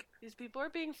like these people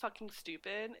are being fucking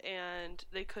stupid and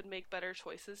they could make better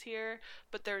choices here,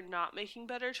 but they're not making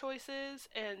better choices,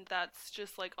 and that's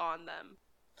just like on them.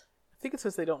 I think it's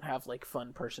because they don't have like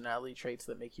fun personality traits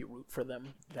that make you root for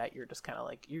them, that you're just kind of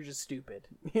like, you're just stupid.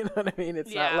 You know what I mean?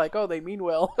 It's not like, oh, they mean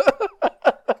well.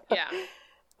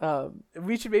 Yeah.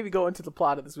 We should maybe go into the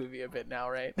plot of this movie a bit now,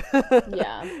 right?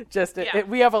 Yeah.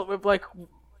 We have like,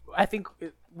 I think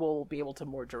we'll be able to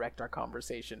more direct our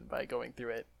conversation by going through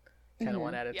it kind of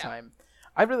one at a time.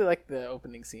 I really like the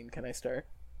opening scene. Can I start?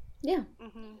 Yeah.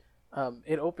 Mm-hmm.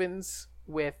 It opens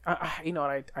with, you know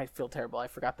what, I feel terrible. I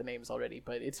forgot the names already,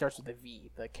 but it starts with a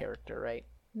V, the character, right?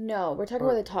 No, we're talking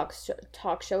about the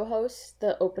talk show host,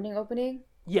 the opening.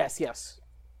 Yes.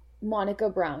 Monica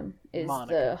Brown is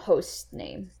the host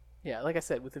name. Yeah, like I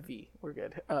said, with a V, we're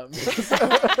good.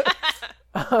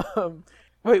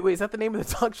 Wait, is that the name of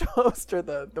the talk show host or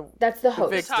the That's the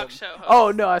host. The talk show host.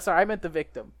 Oh, no, sorry, I meant the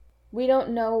victim. We don't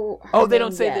know her Oh, they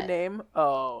don't say yet. the name?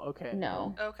 Oh, okay.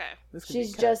 No. Okay.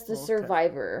 She's just the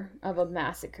survivor of a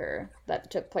massacre that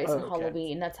took place on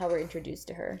Halloween. That's how we're introduced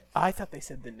to her. I thought they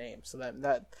said the name, so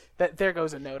that there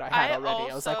goes a note I had already.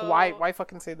 I was like, why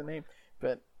fucking say the name?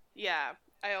 But yeah,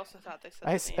 I also thought they said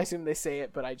I the name. assume they say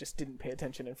it, but I just didn't pay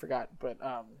attention and forgot. But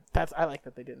I like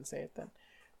that they didn't say it then.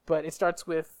 But it starts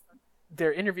with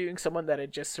they're interviewing someone that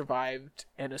had just survived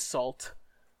an assault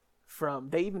from,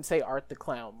 they even say Art the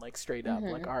clown, like straight up,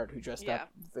 like Art who dressed up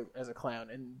as a clown,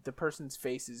 and the person's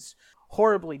face is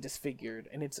horribly disfigured,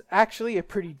 and it's actually a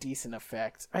pretty decent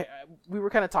effect. We were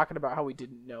kind of talking about how we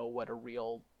didn't know what a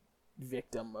real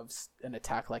victim of an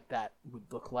attack like that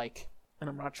would look like, and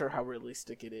I'm not sure how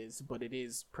realistic it is, but it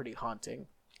is pretty haunting.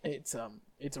 It's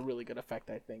a really good effect,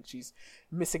 I think. She's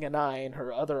missing an eye, and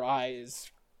her other eye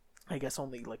is, I guess,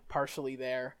 only like partially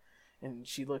there, and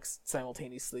she looks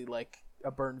simultaneously like a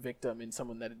burn victim and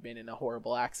someone that had been in a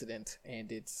horrible accident,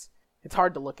 and it's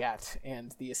hard to look at.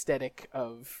 And the aesthetic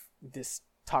of this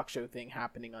talk show thing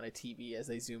happening on a TV as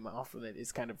they zoom off of it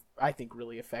is kind of, I think,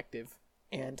 really effective.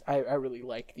 And I really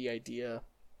like the idea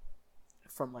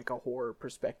from like a horror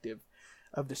perspective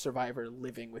of the survivor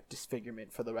living with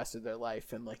disfigurement for the rest of their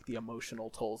life, and like the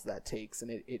emotional tolls that takes, and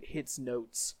it hits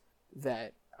notes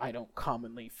that I don't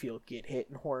commonly feel get hit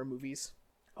in horror movies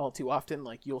all too often.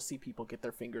 Like, you'll see people get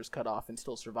their fingers cut off and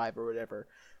still survive or whatever,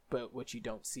 but what you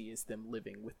don't see is them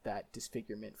living with that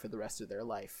disfigurement for the rest of their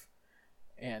life.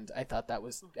 and I thought that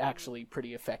was actually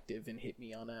pretty effective and hit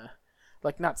me on a,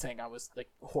 like, not saying I was like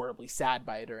horribly sad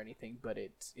by it or anything, but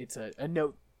it's a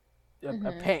note,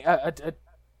 a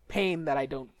pain that I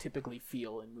don't typically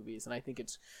feel in movies, and I think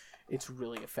it's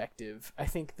really effective. I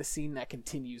think the scene that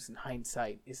continues in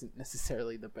hindsight isn't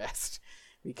necessarily the best,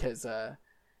 because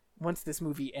once this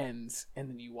movie ends and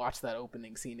then you watch that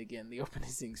opening scene again, the opening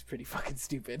scene's pretty fucking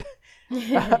stupid.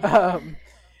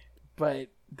 But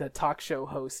the talk show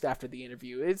host after the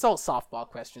interview, it's all softball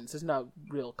questions. There's no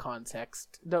real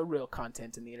context, no real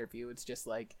content in the interview. It's just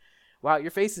like, wow,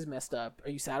 your face is messed up. Are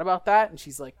you sad about that? And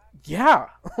she's like, yeah,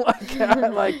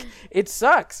 like it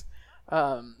sucks.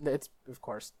 It's of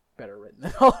course better written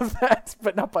than all of that,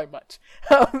 but not by much.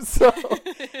 So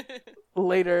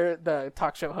later, the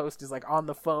talk show host is like on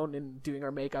the phone and doing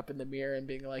her makeup in the mirror and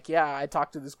being like, yeah, I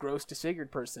talked to this gross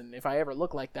disfigured person. If I ever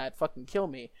look like that, fucking kill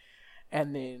me.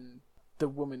 And then the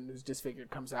woman who's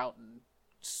disfigured comes out and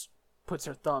puts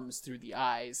her thumbs through the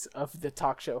eyes of the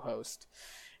talk show host.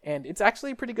 And it's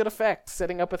actually a pretty good effect,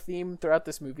 setting up a theme throughout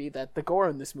this movie that the gore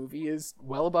in this movie is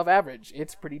well above average.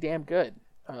 It's pretty damn good.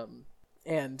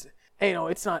 And, you know,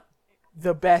 it's not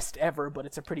the best ever, but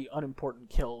it's a pretty unimportant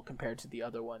kill compared to the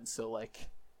other ones. So, like,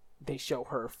 they show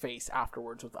her face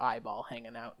afterwards with the eyeball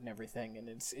hanging out and everything, and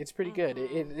it's pretty good.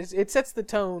 It sets the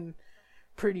tone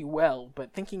pretty well,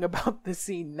 but thinking about the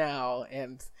scene now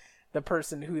and the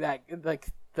person who that, like,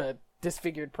 the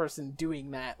disfigured person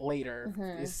doing that later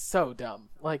is so dumb.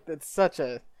 Like, that's such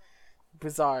a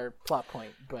bizarre plot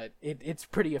point, but it's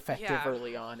pretty effective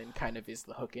early on and kind of is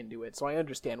the hook into it, so I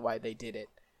understand why they did it.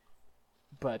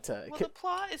 But well, the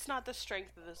plot is not the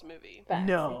strength of this movie. Facts,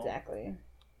 no, exactly.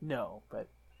 No, but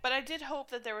I did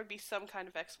hope that there would be some kind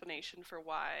of explanation for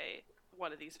why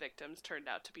one of these victims turned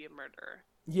out to be a murderer.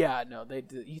 Yeah, no,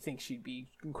 you think she'd be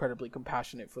incredibly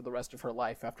compassionate for the rest of her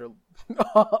life after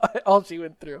all she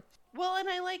went through. Well, and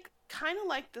I kind of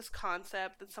like this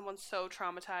concept that someone's so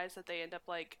traumatized that they end up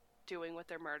like doing what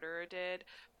their murderer did.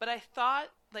 But I thought,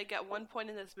 like, at one point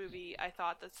in this movie, I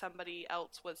thought that somebody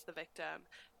else was the victim,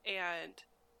 and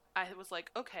I was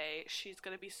like, okay, she's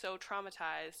gonna be so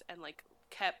traumatized and like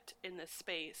kept in this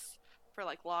space for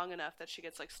like long enough that she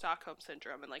gets like Stockholm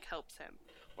syndrome and like helps him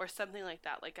or something like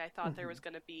that. Like, I thought there was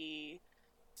gonna be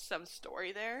some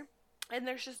story there, and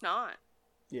there's just not.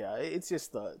 Yeah, it's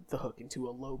just the hook into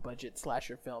a low budget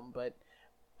slasher film, but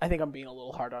I think I'm being a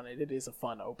little hard on it. It is a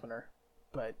fun opener,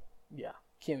 but yeah.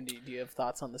 Kim, do you have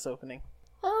thoughts on this opening?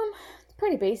 It's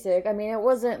pretty basic. I mean, it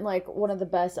wasn't like one of the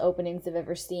best openings I've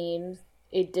ever seen.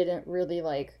 It didn't really,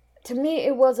 like, to me,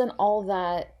 it wasn't all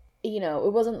that, you know,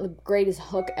 it wasn't the greatest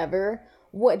hook ever.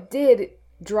 What did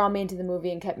draw me into the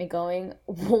movie and kept me going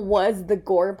was the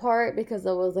gore part, because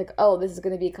I was like, oh, this is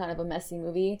going to be kind of a messy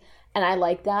movie, and I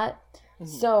like that.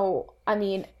 So, I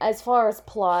mean, as far as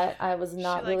plot, I was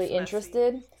not really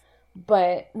interested.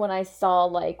 But when I saw,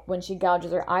 like, when she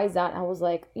gouges her eyes out, I was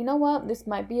like, you know what? This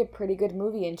might be a pretty good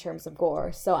movie in terms of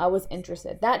gore. So I was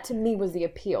interested. That, to me, was the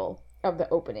appeal of the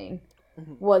opening.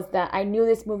 Was that I knew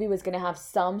this movie was going to have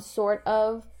some sort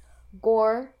of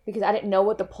gore, because I didn't know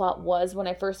what the plot was when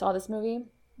I first saw this movie.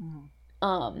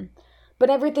 But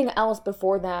everything else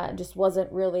before that just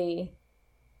wasn't really...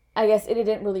 I guess it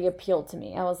didn't really appeal to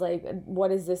me. I was like, what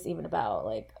is this even about?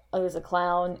 Like, oh, there's a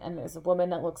clown and there's a woman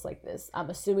that looks like this. I'm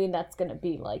assuming that's going to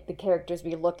be like the characters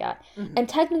we look at. And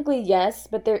technically, yes,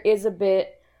 but there is a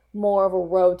bit more of a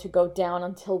road to go down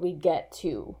until we get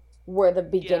to where the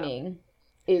beginning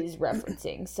is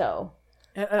referencing. So,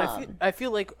 and I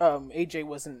feel like AJ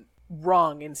wasn't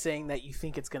wrong in saying that you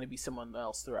think it's going to be someone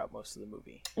else throughout most of the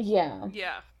movie.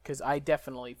 Yeah. Because I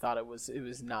definitely thought it was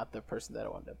not the person that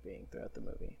it wound up being throughout the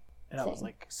movie. And I was,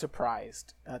 like,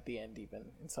 surprised at the end, even,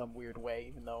 in some weird way,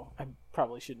 even though I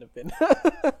probably shouldn't have been.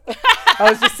 I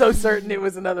was just so certain it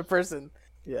was another person.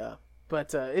 Yeah.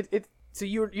 But, so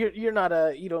you're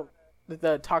not you don't,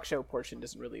 the talk show portion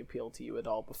doesn't really appeal to you at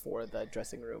all before the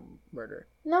dressing room murder.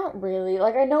 Not really.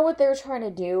 Like, I know what they were trying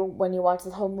to do when you watch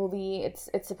this whole movie. It's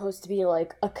supposed to be,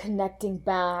 like, a connecting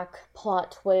back,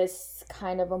 plot twist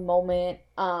kind of a moment.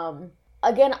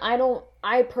 Again,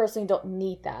 I personally don't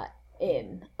need that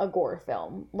in a gore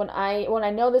film. When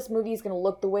I know this movie is going to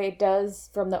look the way it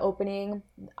does from the opening,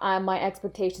 my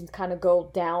expectations kind of go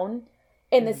down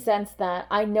in the sense that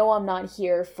I know I'm not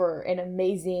here for an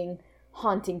amazing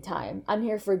haunting time. I'm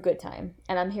here for a good time,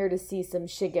 and I'm here to see some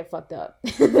shit get fucked up.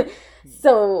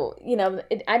 So, you know,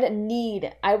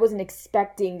 I wasn't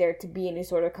expecting there to be any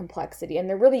sort of complexity, and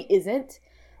there really isn't,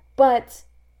 but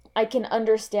I can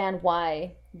understand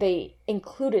why they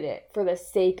included it for the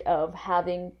sake of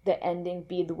having the ending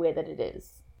be the way that it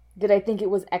is. Did I think it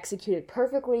was executed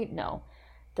perfectly? No.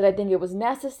 that I think it was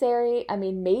necessary. I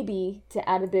mean, maybe to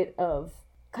add a bit of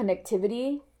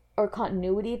connectivity or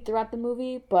continuity throughout the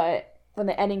movie, but from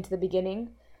the ending to the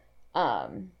beginning.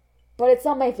 But it's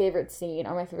not my favorite scene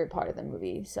or my favorite part of the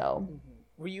movie, so.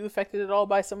 Were you affected at all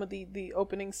by some of the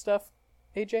opening stuff,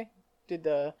 AJ? Did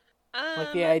the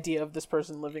idea of this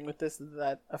person living with this, did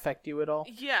that affect you at all?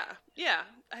 Yeah.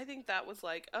 I think that was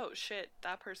like, oh shit,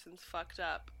 that person's fucked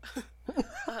up.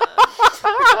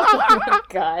 Oh my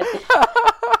god.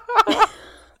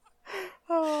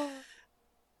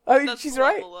 I mean, she's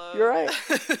right. You're right.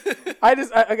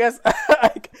 I guess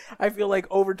I feel like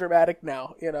over dramatic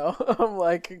now, you know? I'm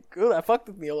like, ooh, that fucked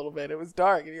with me a little bit. It was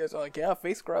dark. And you guys are like, yeah,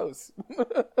 face gross.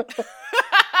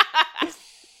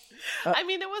 I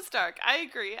mean, it was dark. I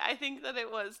agree. I think that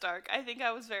it was dark. I think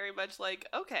I was very much like,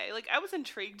 okay, like I was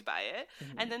intrigued by it.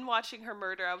 Mm-hmm. And then watching her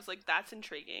murder, I was like, that's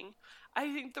intriguing.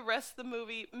 I think the rest of the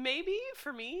movie, maybe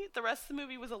for me, the rest of the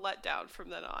movie was a letdown from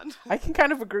then on. I can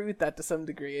kind of agree with that to some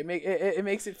degree. It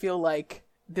makes it feel like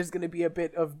there's going to be a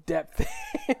bit of depth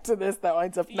to this that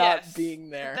winds up not being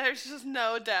there. There's just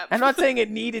no depth. I'm not saying it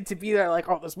needed to be there, like,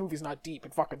 oh, this movie's not deep,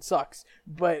 it fucking sucks.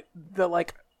 But the,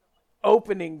 like,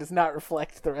 opening does not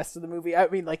reflect the rest of the movie. I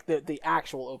mean, like, the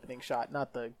actual opening shot,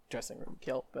 not the dressing room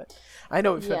kill. But I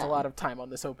know we've spent a lot of time on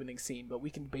this opening scene, but we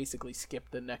can basically skip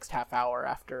the next half hour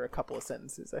after a couple of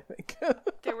sentences, I think.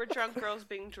 There were drunk girls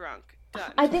being drunk.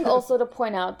 Done. I think also to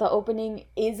point out, the opening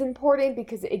is important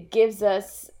because it gives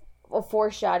us a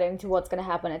foreshadowing to what's going to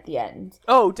happen at the end.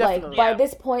 Oh, definitely. Like, by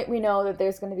this point, we know that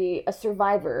there's going to be a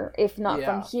survivor. If not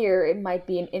from here, it might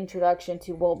be an introduction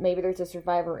to, well, maybe there's a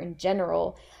survivor in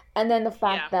general. And then the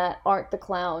fact that Art the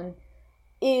Clown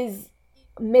is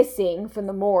missing from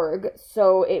the morgue,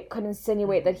 so it could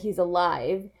insinuate that he's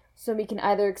alive. So we can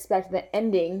either expect the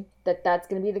ending that that's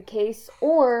going to be the case,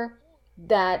 or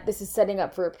that this is setting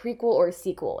up for a prequel or a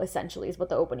sequel, essentially, is what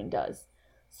the opening does.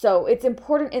 So it's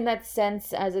important in that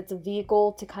sense, as it's a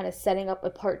vehicle to kind of setting up a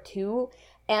part 2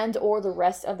 and or the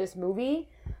rest of this movie.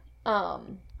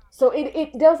 So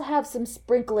it does have some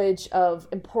sprinklage of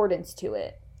importance to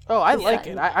it. Oh, I like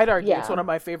it. I'd argue it's one of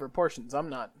my favorite portions. I'm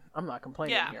not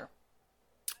complaining here.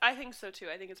 I think so too.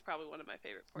 I think it's probably one of my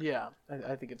favorite portions. Yeah,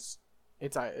 I think it's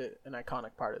an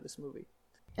iconic part of this movie.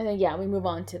 And then we move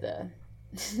on to the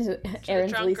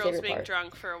Aaron's drunk least girls favorite being part.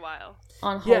 drunk for a while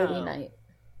On Halloween night.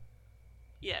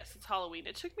 Yes, it's Halloween.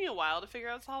 It took me a while to figure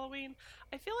out it's Halloween.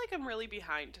 I feel like I'm really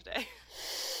behind today.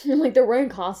 Like, they're wearing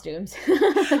costumes.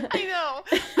 I know.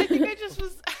 I think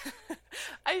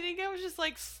I was just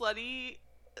like slutty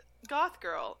goth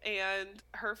girl and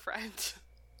her friend.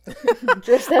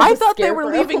 I thought they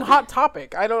were leaving Hot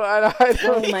Topic. I don't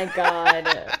Oh my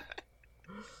god.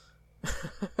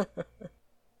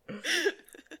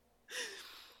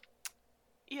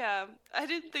 Yeah, I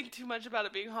didn't think too much about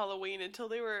it being Halloween until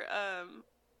they were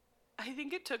I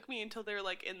think it took me until they were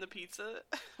like in the pizza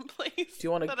place. Do you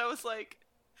want to? That I was like,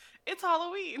 it's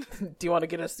Halloween. Do you want to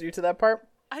get us through to that part?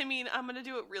 I mean, I'm gonna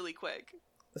do it really quick.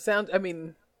 I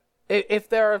mean, if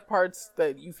there are parts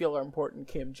that you feel are important,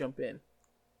 Kim, jump in.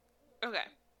 Okay,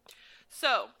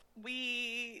 so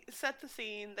we set the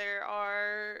scene. There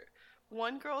are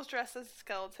one girl's dressed as a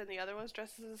skeleton, the other one's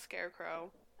dressed as a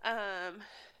scarecrow.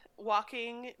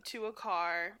 Walking to a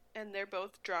car, and they're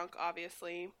both drunk,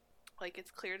 obviously. Like,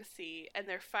 it's clear to see, and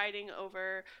they're fighting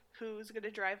over who's gonna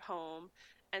drive home,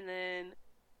 and then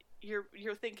you're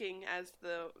thinking as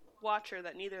the watcher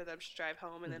that neither of them should drive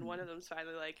home, and then one of them's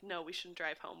finally like, no, we shouldn't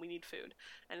drive home, we need food.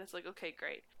 And it's like, okay,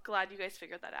 great, glad you guys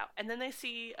figured that out. And then they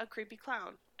see a creepy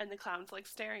clown, and the clown's like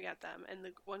staring at them, and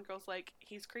the one girl's like,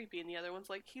 he's creepy, and the other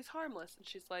one's like, he's harmless, and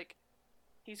she's like,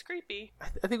 he's creepy.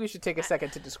 I think we should take a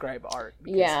second to describe Art,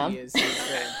 because he's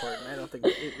very important. I don't think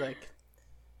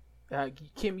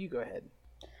Kim, you go ahead.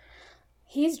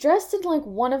 He's dressed in like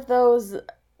one of those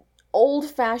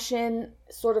old-fashioned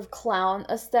sort of clown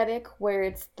aesthetic where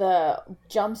it's the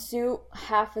jumpsuit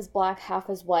half as black, half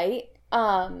as white.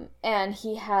 And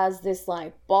he has this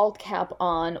like bald cap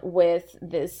on with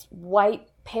this white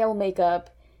pale makeup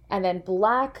and then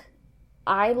black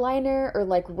eyeliner or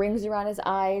like rings around his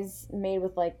eyes made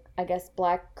with like, I guess,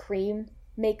 black cream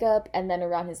makeup and then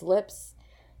around his lips.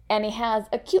 And he has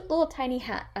a cute little tiny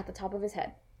hat at the top of his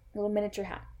head. A little miniature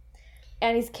hat.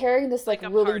 And he's carrying this like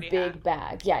really big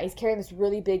bag. Yeah, he's carrying this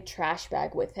really big trash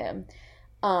bag with him.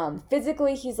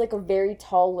 Physically, he's like a very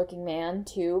tall looking man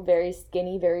too. Very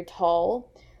skinny, very tall.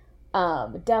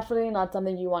 Definitely not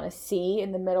something you want to see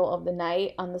in the middle of the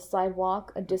night on the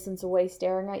sidewalk, a distance away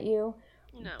staring at you.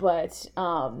 No. But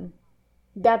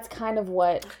that's kind of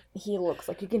what he looks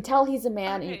like. You can tell he's a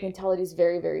man, and you can tell that he's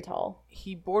very, very tall.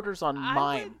 He borders on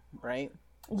mime, right?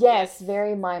 Yes,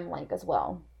 very mime-like as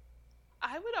well.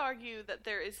 I would argue that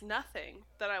there is nothing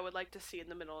that I would like to see in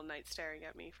the middle of the night staring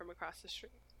at me from across the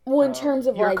street. Well, in terms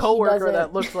of your like coworker he doesn't...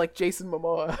 that looks like Jason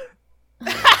Momoa.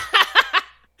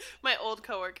 My old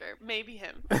coworker, maybe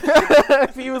him.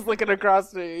 If he was looking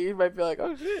across to you, he might be like,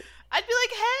 "Oh shit!" I'd be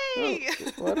like, "Hey,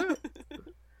 Oh, what up?"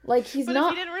 Like he's but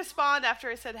not. if he didn't respond after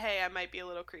I said, "Hey," I might be a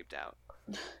little creeped out.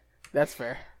 That's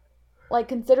fair. Like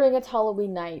considering it's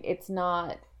Halloween night, it's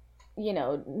not, you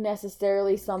know,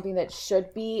 necessarily something that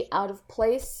should be out of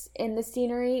place in the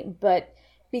scenery, but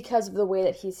because of the way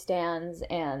that he stands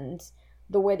and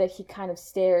the way that he kind of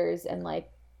stares and like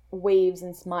waves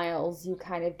and smiles, you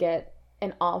kind of get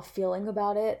an off feeling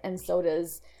about it, and so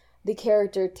does the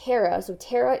character Tara. So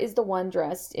Tara is the one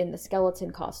dressed in the skeleton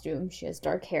costume. She has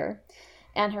dark hair,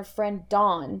 and her friend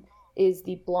Dawn is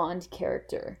the blonde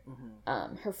character.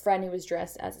 Her friend who was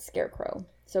dressed as a scarecrow.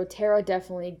 So Tara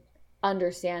definitely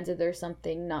understands that there's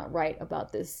something not right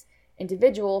about this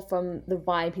individual from the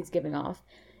vibe he's giving off,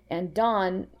 and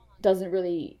Dawn doesn't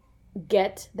really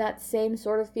get that same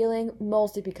sort of feeling,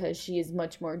 mostly because she is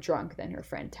much more drunk than her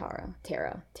friend Tara,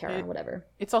 whatever.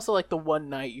 It's also like the one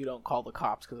night you don't call the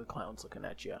cops because a clown's looking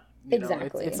at you. You know,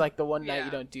 Exactly. It's like the one night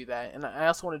you don't do that. And I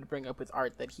also wanted to bring up with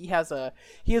Art that he has a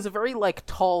very like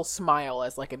tall smile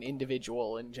as like an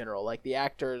individual in general. Like the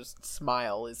actor's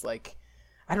smile is like,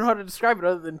 I don't know how to describe it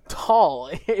other than tall.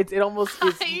 It almost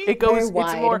is. It goes.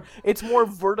 It's more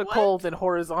vertical than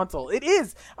horizontal. It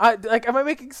is. Like, am I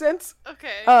making sense?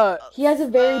 Okay. He has a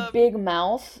very big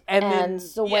mouth, and then,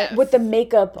 so with the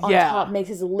makeup on top makes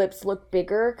his lips look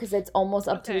bigger because it's almost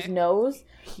up to his nose.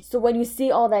 So when you see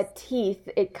all that teeth,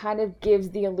 it kind of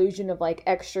gives the illusion of like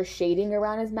extra shading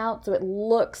around his mouth, so it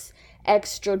looks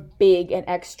extra big and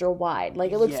extra wide.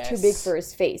 Like it looks too big for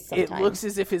his face sometimes. It looks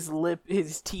as if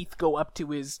his teeth go up to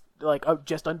his like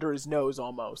just under his nose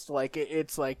almost. Like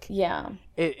it's like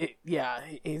it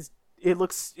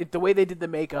looks the way they did the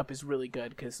makeup is really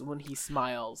good because when he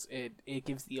smiles, it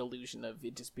gives the illusion of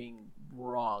it just being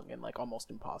wrong and like almost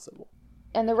impossible.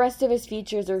 And the rest of his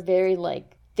features are very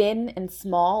like thin and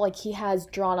small. Like he has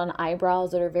drawn on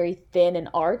eyebrows that are very thin and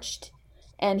arched.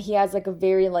 And he has like a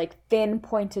very like thin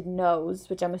pointed nose,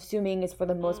 which I'm assuming is for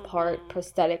the most part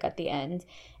prosthetic at the end.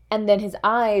 And then his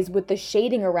eyes with the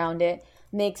shading around it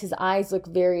makes his eyes look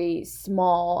very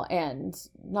small and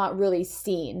not really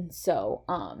seen. So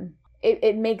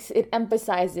it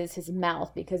emphasizes his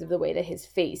mouth because of the way that his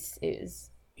face is.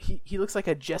 He looks like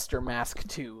a jester mask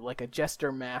too, like a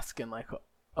jester mask and like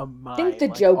a mind. Think the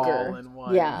like Joker. All in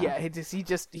one. Yeah.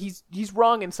 He's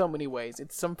wrong in so many ways.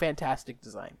 It's some fantastic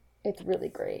design. It's really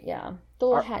great, yeah. The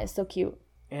little hat is so cute.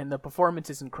 And the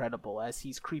performance is incredible as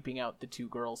he's creeping out the two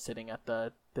girls sitting at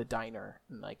the diner.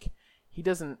 And, like, he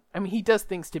does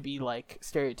things to be, like,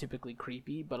 stereotypically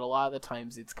creepy, but a lot of the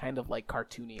times it's kind of, like,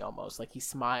 cartoony almost. Like, he's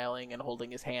smiling and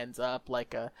holding his hands up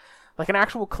like an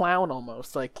actual clown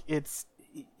almost. Like,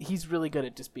 he's really good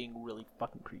at just being really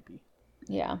fucking creepy.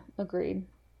 Yeah, agreed.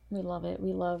 We love it.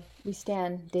 We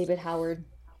stan David Howard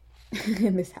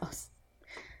in this house.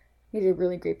 He did a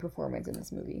really great performance in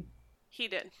this movie. He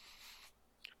did.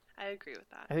 I agree with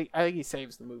that. I think he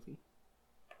saves the movie.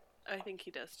 I think he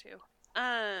does too.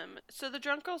 So the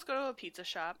drunk girls go to a pizza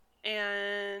shop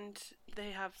and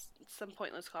they have some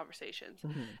pointless conversations.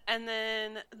 Mm-hmm. And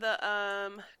then the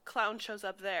clown shows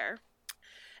up there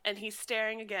and he's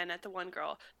staring again at the one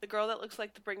girl. The girl that looks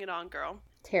like the Bring It On girl.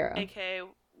 Tara. AKA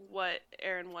what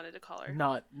Aaron wanted to call her.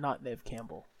 Not Neve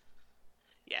Campbell.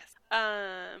 Yes.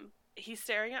 He's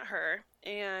staring at her,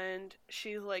 and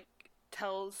she, like,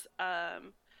 tells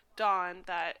Dawn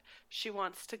that she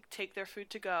wants to take their food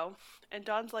to go. And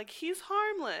Dawn's like, he's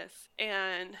harmless.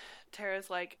 And Tara's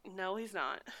like, no, he's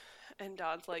not. And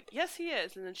Dawn's like, yes, he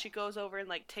is. And then she goes over and,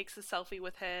 like, takes a selfie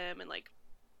with him, and, like,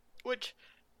 which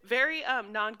very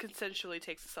non-consensually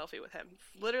takes a selfie with him.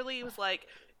 Literally was like,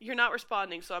 you're not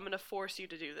responding, so I'm going to force you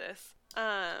to do this.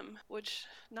 Which,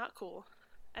 not cool.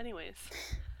 Anyways.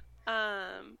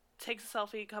 Takes a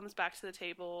selfie, comes back to the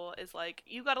table, is like,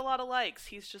 you got a lot of likes.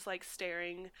 He's just like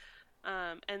staring.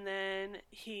 And then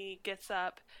he gets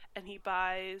up and he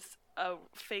buys a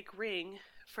fake ring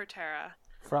for Tara.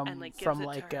 From a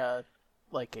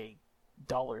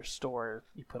dollar store.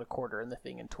 You put a quarter in the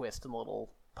thing and twist and a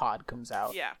little pod comes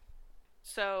out. Yeah.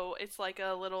 So it's like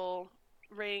a little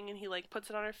ring and he like puts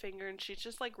it on her finger and she's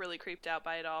just like really creeped out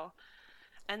by it all.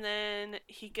 And then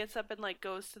he gets up and, like,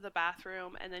 goes to the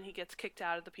bathroom, and then he gets kicked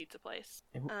out of the pizza place.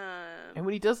 And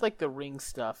when he does, like, the ring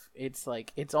stuff, it's,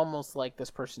 like, it's almost like this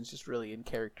person's just really in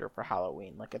character for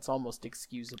Halloween. Like, it's almost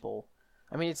excusable.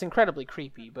 I mean, it's incredibly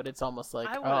creepy, but it's almost like,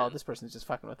 oh, this person's just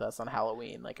fucking with us on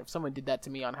Halloween. Like, if someone did that to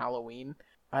me on Halloween,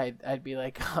 I'd be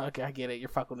like, okay, I get it. You're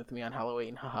fucking with me on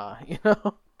Halloween, haha. You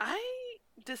know. I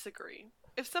disagree.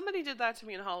 If somebody did that to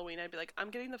me on Halloween, I'd be like, I'm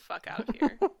getting the fuck out of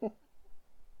here.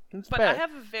 It's But fair. I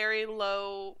have a very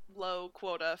low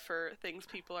quota for things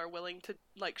people are willing to,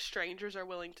 like, strangers are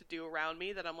willing to do around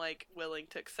me that I'm, like, willing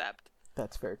to accept.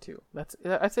 That's fair too.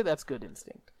 I'd say that's good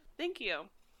instinct. Thank you.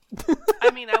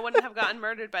 I mean, I wouldn't have gotten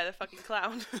murdered by the fucking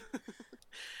clown.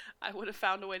 I would have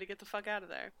found a way to get the fuck out of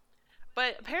there.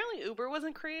 But apparently Uber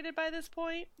wasn't created by this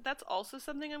point. That's also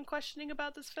something I'm questioning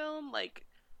about this film. Like,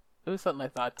 It was something I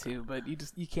thought too, but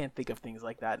you can't think of things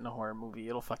like that in a horror movie.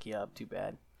 It'll fuck you up too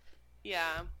bad.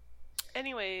 yeah.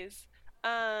 Anyways,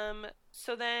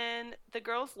 so then the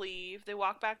girls leave. They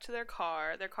walk back to their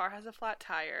car. Their car has a flat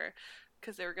tire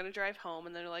because they were going to drive home,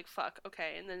 and they're like, fuck,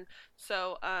 okay. And then,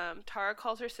 so, Tara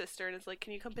calls her sister and is like,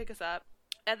 can you come pick us up?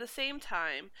 At the same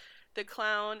time, the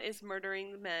clown is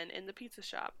murdering the men in the pizza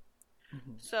shop.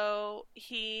 Mm-hmm. So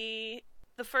the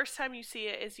first time you see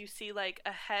it is you see like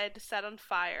a head set on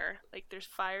fire. Like there's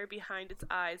fire behind its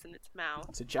eyes and its mouth.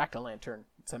 It's a jack-o'-lantern.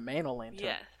 It's a man-o'-lantern.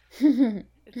 Yeah.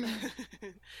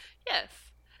 Yes.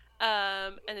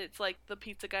 And it's like the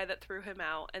pizza guy that threw him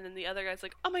out, and then the other guy's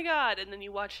like, oh my god, and then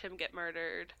you watch him get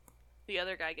murdered. The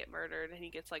other guy get murdered, and he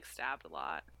gets like stabbed a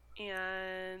lot.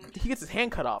 And He gets his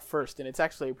hand cut off first, and it's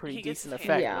actually a pretty He gets decent his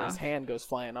hand effect. cut Where off. his hand goes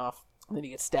flying off, and then he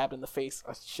gets stabbed in the face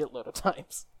a shitload of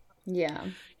times. Yeah.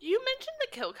 you mentioned the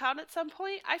kill count at some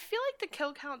point. I feel like the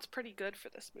kill count's pretty good for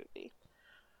this movie.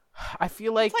 I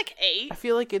feel like It's like 8. I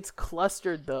feel like it's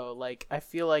clustered though. Like I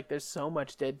feel like there's so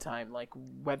much dead time. Like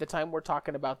by the time we're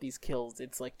talking about these kills,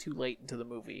 it's like too late into the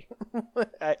movie.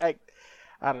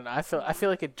 I don't know. I feel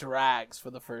like it drags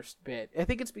for the first bit. I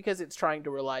think it's because it's trying to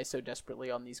rely so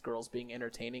desperately on these girls being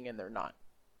entertaining, and they're not.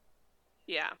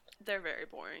 Yeah, they're very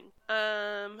boring.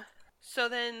 So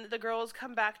then the girls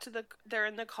come back they're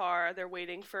in the car, they're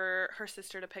waiting for her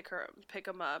sister to pick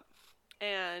them up,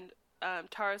 and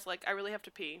Tara's like, I really have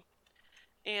to pee.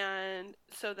 And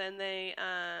so then they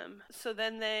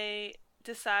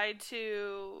decide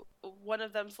to, one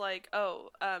of them's like,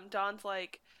 Dawn's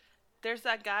like, there's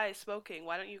that guy smoking,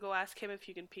 why don't you go ask him if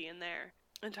you can pee in there?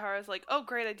 And Tara's like, oh,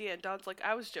 great idea. And Dawn's like,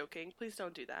 I was joking, please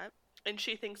don't do that. And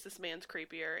she thinks this man's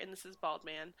creepier, and this is Bald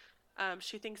Man.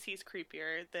 She thinks he's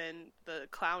creepier than the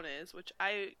clown is, which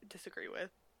I disagree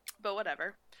with, but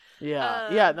whatever.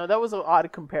 Yeah, no, that was an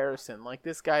odd comparison. Like,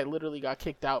 this guy literally got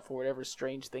kicked out for whatever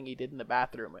strange thing he did in the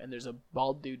bathroom, and there's a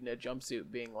bald dude in a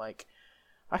jumpsuit being like,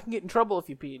 I can get in trouble if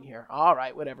you pee in here. All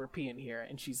right, whatever, pee in here.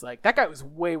 And she's like, that guy was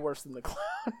way worse than the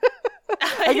clown.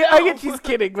 I get she's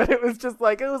kidding, but it was just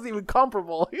like, it wasn't even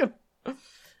comparable.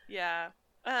 Yeah.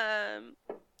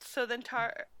 So then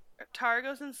Tara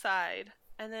goes inside,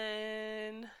 and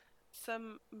then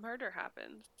some murder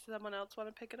happens. Does someone else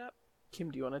want to pick it up? Kim,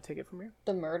 do you want to take it from here?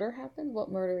 The murder happened? What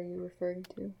murder are you referring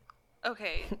to?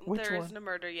 Okay, Which there one? isn't a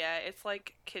murder yet. It's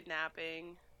like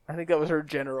kidnapping. I think that was her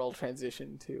general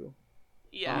transition to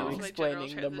Yeah, it was my general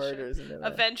explaining the transition. murders. And then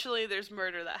Eventually, there's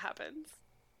murder that happens.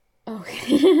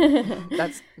 Okay.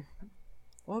 that's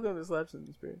welcome to Slaps in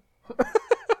the Spirit.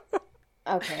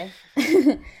 Okay.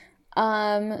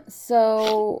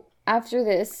 So after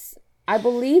this, I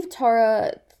believe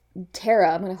Tara,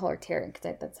 I'm gonna call her Tara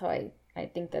because that's how I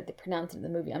think that they pronounce it in the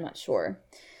movie. I'm not sure.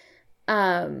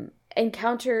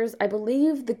 Encounters, I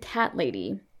believe, the cat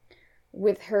lady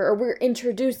with her, or we're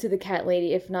introduced to the cat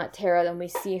lady. If not Tara, then we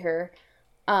see her.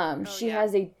 She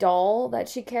has a doll that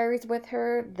she carries with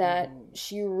her that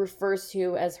she refers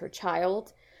to as her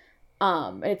child.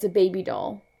 And it's a baby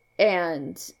doll.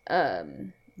 And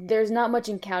there's not much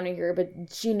encounter here, but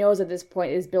she knows at this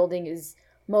point this building is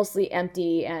mostly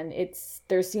empty and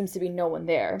there seems to be no one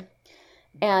there.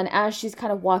 And as she's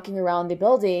kind of walking around the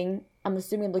building, I'm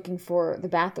assuming looking for the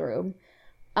bathroom,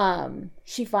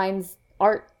 she finds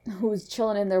Art, who's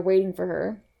chilling in there waiting for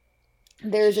her.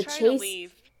 There's She's a trying chase. to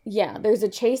leave. Yeah, there's a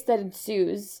chase that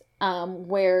ensues,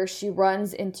 where she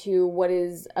runs into what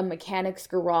is a mechanic's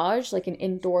garage, like an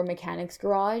indoor mechanic's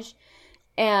garage,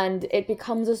 and it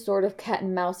becomes a sort of cat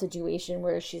and mouse situation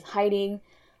where she's hiding,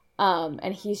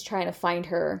 and he's trying to find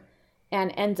her,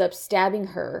 and ends up stabbing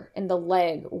her in the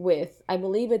leg with, I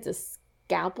believe it's a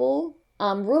scalpel.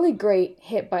 Really great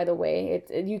hit, by the way.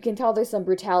 You can tell there's some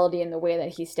brutality in the way that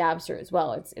he stabs her as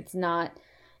well. It's not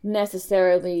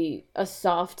necessarily a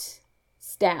soft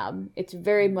stab. It's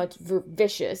very much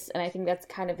vicious, and I think that's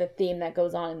kind of the theme that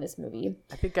goes on in this movie.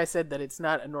 I think I said that it's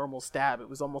not a normal stab. It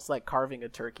was almost like carving a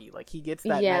turkey. Like, he gets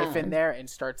that knife in there and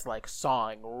starts, like,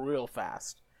 sawing real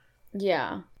fast.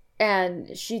 Yeah.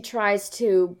 And she tries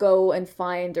to go and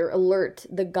find or alert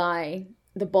the guy,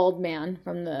 the bald man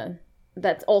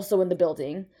that's also in the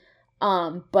building.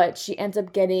 But she ends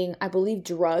up getting, I believe,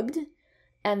 drugged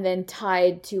and then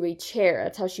tied to a chair.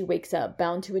 That's how she wakes up,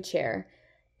 bound to a chair.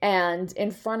 And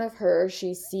in front of her,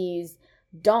 she sees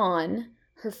Dawn,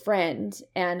 her friend,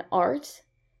 and Art.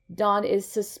 Dawn is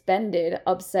suspended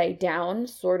upside down,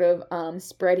 sort of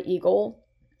spread eagle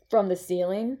from the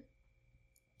ceiling.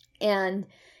 And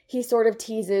he sort of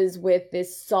teases with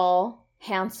this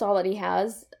hand saw that he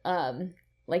has,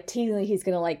 like teasing he's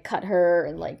gonna like cut her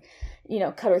and like,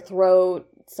 cut her throat,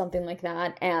 something like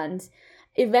that. And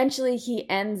eventually he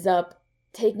ends up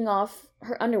taking off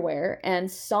her underwear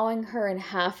and sawing her in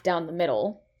half down the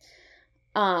middle,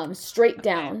 straight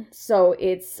down. So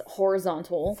it's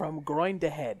horizontal. From groin to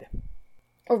head.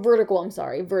 Or vertical, I'm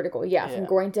sorry. Vertical, yeah. From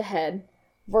groin to head,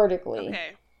 vertically.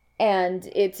 Okay. And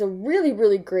it's a really,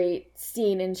 really great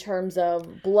scene in terms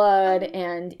of blood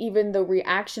and even the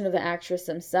reaction of the actress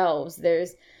themselves.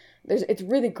 It's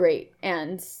really great.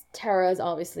 And Tara is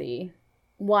obviously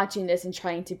watching this and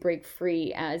trying to break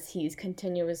free as he's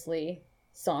continuously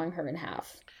sawing her in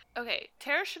half. Okay,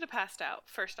 Tara should have passed out,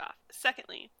 first off.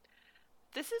 Secondly,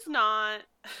 this is not...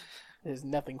 There's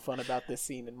nothing fun about this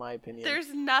scene, in my opinion.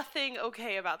 There's nothing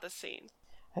okay about this scene.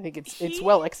 I think it's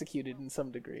well executed in some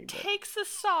degree. But... takes a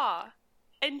saw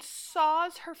and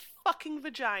saws her fucking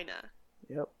vagina.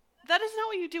 Yep. That is not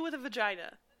what you do with a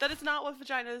vagina. That is not what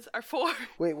vaginas are for.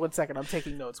 Wait, 1 second. I'm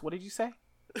taking notes. What did you say?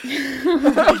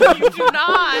 You do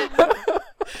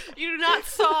not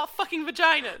saw fucking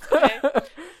vaginas, okay?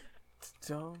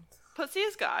 Don't. Pussy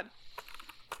is God.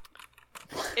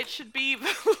 It should be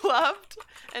loved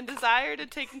and desired and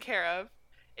taken care of.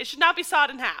 It should not be sawed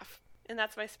in half. And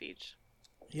that's my speech.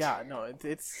 Yeah, no,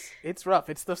 it's rough.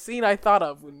 It's the scene I thought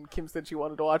of when Kim said she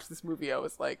wanted to watch this movie. I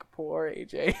was like, poor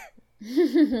AJ.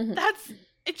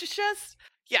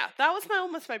 That was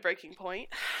almost my breaking point.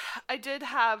 I did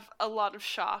have a lot of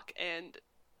shock, and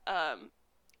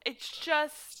it's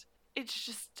just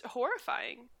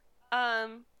horrifying.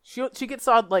 She gets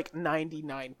sawed like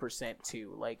 99%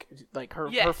 too. Like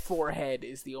her forehead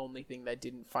is the only thing that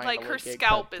didn't finally like her get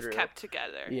scalp cut is through. kept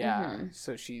together. Yeah,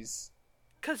 so she's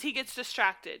because he gets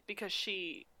distracted because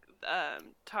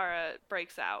Tara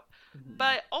breaks out. Mm-hmm.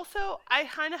 But also, I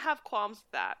kind of have qualms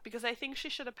with that because I think she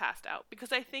should have passed out.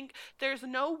 Because I think there's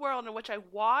no world in which I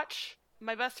watch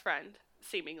my best friend,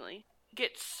 seemingly,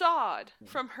 get sawed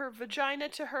from her vagina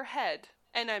to her head,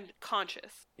 and I'm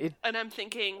conscious. And I'm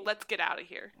thinking, let's get out of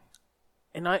here.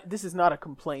 And this is not a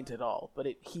complaint at all, but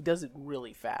he does it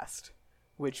really fast.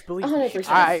 Which, believe me, 100%.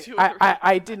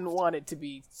 I didn't want it to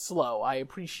be slow. I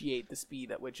appreciate the speed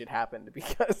at which it happened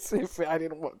because if I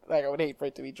would hate for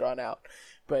it to be drawn out.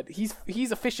 But he's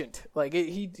efficient. Like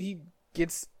he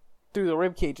gets through the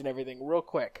ribcage and everything real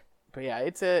quick. But yeah,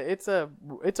 it's a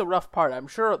rough part. I'm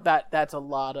sure that's a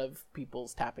lot of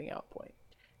people's tapping out point.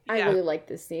 I really like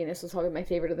this scene. This was probably my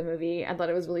favorite of the movie. I thought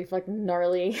it was really fucking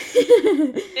gnarly.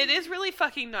 It is really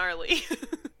fucking gnarly.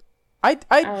 I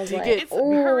dig like, it. It's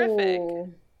horrific.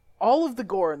 All of the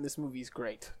gore in this movie is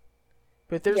great.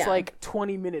 But there's like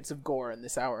 20 minutes of gore in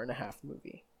this hour and a half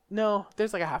movie. No,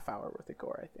 there's like a half hour worth of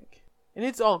gore, I think. And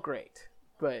it's all great.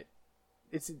 But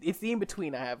it's the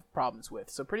in-between I have problems with.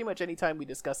 So pretty much anytime we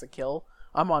discuss a kill,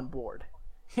 I'm on board.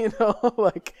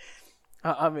 Like,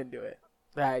 I'm into it.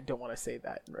 I don't want to say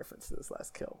that in reference to this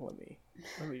last kill. Let me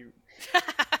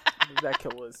that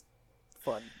kill was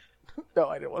fun. No,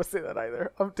 I didn't want to say that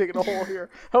either. I'm taking a hole here.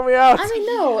 Help me out. I mean,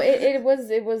 no, it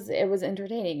was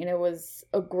entertaining, and it was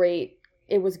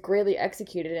greatly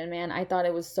executed, and man, I thought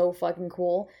it was so fucking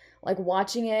cool. Like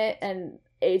watching it, and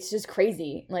it's just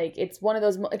crazy. Like it's one of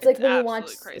those. It's like when you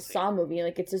watch a Saw movie.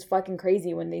 Like it's just fucking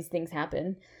crazy when these things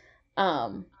happen.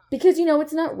 Because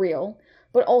it's not real,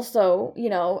 but also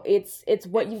it's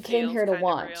what you came here to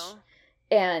watch,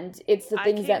 and it's the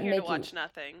things that make you watch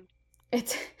nothing.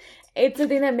 It's the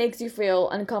thing that makes you feel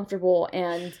uncomfortable,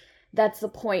 and that's the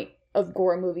point of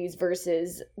gore movies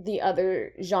versus the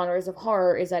other genres of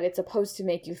horror, is that it's supposed to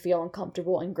make you feel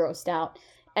uncomfortable and grossed out.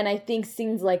 And I think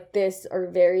scenes like this are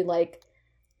very, like,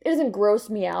 it doesn't gross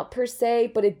me out per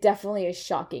se, but it definitely is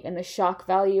shocking. And the shock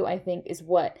value, I think, is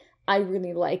what I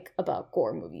really like about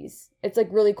gore movies. It's, like,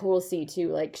 really cool to see, too.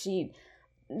 Like,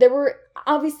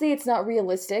 obviously it's not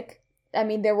realistic. I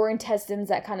mean, there were intestines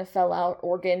that kind of fell out,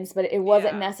 organs, but it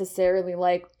wasn't necessarily,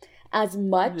 like, as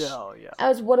much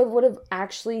as what it would have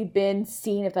actually been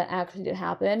seen if that actually did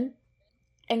happen.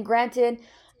 And granted,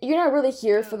 you're not really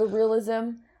here for the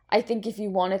realism. I think if you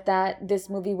wanted that, this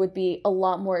movie would be a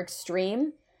lot more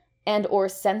extreme and or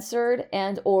censored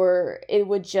and or it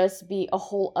would just be a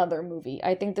whole other movie.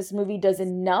 I think this movie does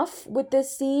enough with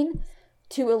this scene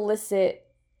to elicit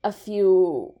a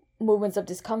few movements of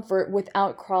discomfort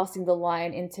without crossing the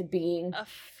line into being, A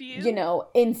few. you know,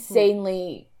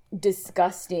 insanely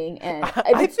disgusting. And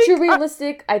if it's too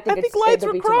realistic, I think lines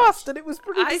were crossed and it was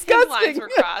pretty disgusting. I think lines were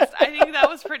crossed. I think that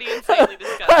was pretty insanely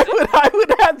disgusting. I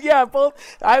would have, yeah, both.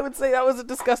 I would say that was a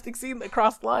disgusting scene that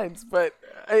crossed lines, but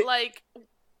like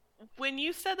when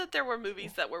you said that there were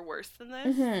movies that were worse than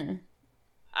this, Mm-hmm.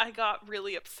 I got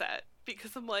really upset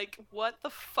because I'm like, what the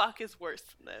fuck is worse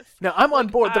than this? No, I'm on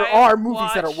board. There are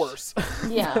movies that are worse.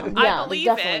 Yeah, I they believe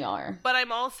definitely it, are. but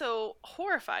I'm also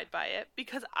horrified by it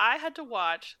because I had to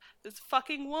watch this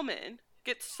fucking woman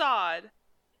get sawed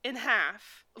in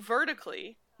half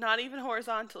vertically, not even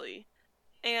horizontally,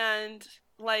 and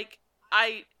like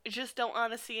I just don't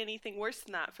want to see anything worse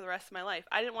than that for the rest of my life.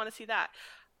 I didn't want to see that.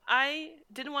 I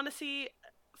didn't want to see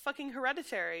fucking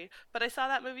Hereditary, but I saw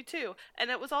that movie too,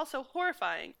 and it was also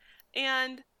horrifying.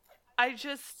 And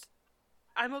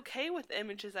I'm okay with the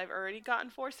images I've already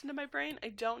gotten forced into my brain. I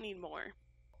don't need more.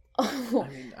 I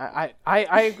mean,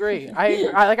 I agree. I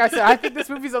like I said, I think this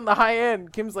movie's on the high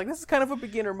end. Kim's like, this is kind of a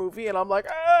beginner movie, and I'm like,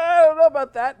 I don't know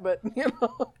about that, but you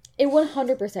know. It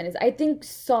 100% is. I think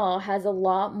Saw has a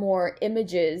lot more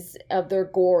images of their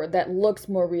gore that looks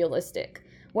more realistic.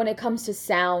 When it comes to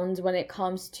sounds, when it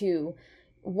comes to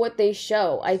what they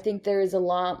show, I think there is a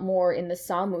lot more in the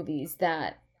Saw movies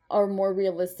that are more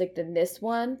realistic than this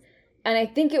one. And I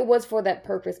think it was for that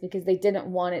purpose because they didn't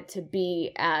want it to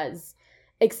be as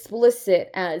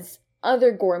explicit as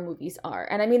other gore movies are.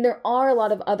 And I mean, there are a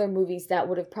lot of other movies that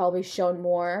would have probably shown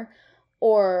more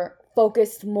or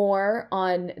focused more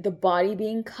on the body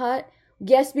being cut.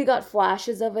 Yes, we got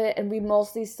flashes of it and we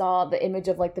mostly saw the image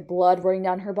of like the blood running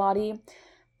down her body.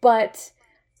 But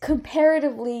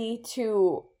comparatively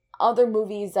to other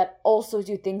movies that also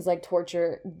do things like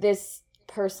torture, this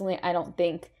personally I don't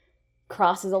think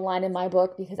crosses a line in my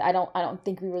book because I don't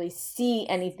think we really see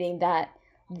anything that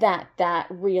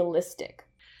realistic.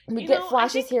 We get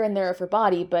flashes here and there of her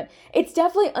body, but it's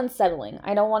definitely unsettling.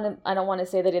 I don't want to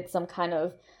say that it's some kind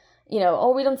of, you know,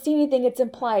 oh, we don't see anything, it's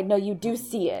implied. No, you do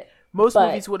see it. Most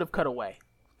movies would have cut away.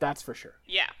 That's for sure.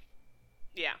 Yeah.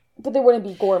 Yeah. But there wouldn't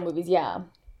be gore movies, yeah.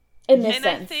 In this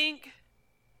sense.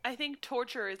 I think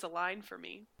torture is a line for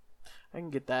me. I can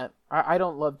get that. I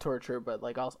don't love torture, but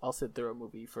like I'll sit through a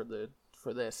movie for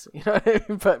this, you know what I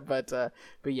mean?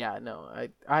 But yeah, no,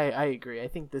 I agree. I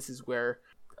think this is where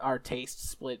our tastes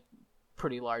split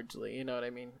pretty largely, you know what I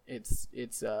mean? It's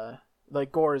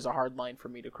like gore is a hard line for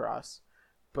me to cross.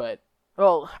 But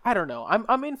well, I don't know.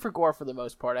 I'm in for gore for the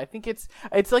most part. I think it's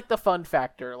like the fun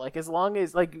factor. Like as long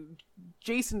as like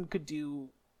Jason could do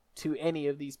to any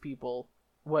of these people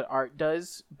what Art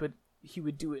does, but he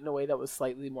would do it in a way that was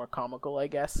slightly more comical, I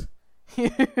guess. You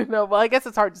know, well, I guess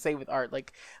it's hard to say with Art.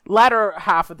 Like latter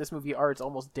half of this movie, Art's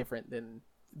almost different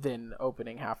than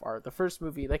opening half Art. The first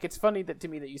movie, like it's funny that to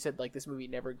me that you said like this movie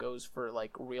never goes for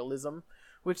like realism,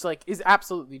 which like is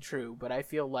absolutely true. But I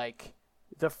feel like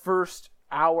the first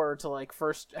hour to like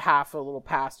first half a little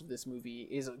past of this movie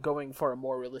is going for a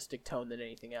more realistic tone than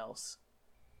anything else.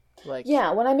 Like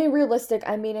yeah, when I mean realistic,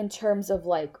 I mean in terms of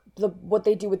like what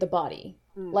they do with the body,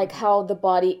 like how the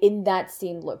body in that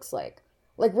scene looks like.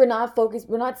 Like we're not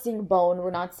seeing bone,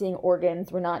 we're not seeing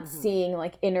organs, we're not seeing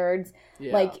like innards,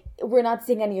 like we're not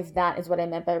seeing any of that is what I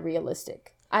meant by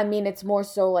realistic. I mean it's more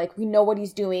so like we know what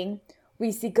he's doing,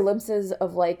 we see glimpses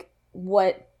of like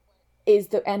what is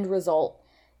the end result,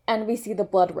 and we see the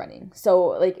blood running. So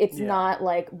like it's not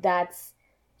like that's,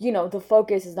 you know, the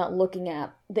focus is not looking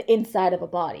at the inside of a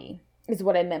body, is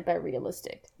what I meant by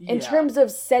realistic. In terms of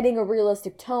setting a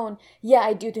realistic tone, yeah,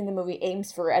 I do think the movie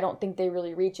aims for it. I don't think they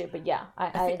really reach it, but yeah,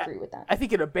 I agree with that. I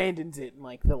think it abandons it in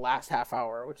like the last half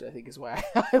hour, which I think is why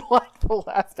I like the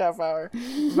last half hour.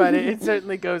 But it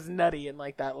certainly goes nutty in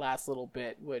like that last little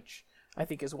bit, which I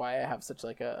think is why I have such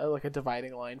like a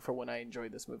dividing line for when I enjoy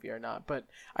this movie or not. But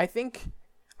I think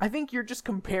you're just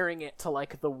comparing it to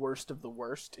like the worst of the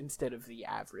worst instead of the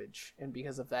average, and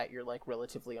because of that you're like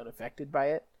relatively unaffected by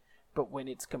it. But when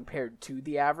it's compared to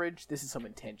the average, this is some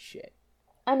intense shit.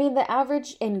 I mean, the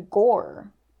average in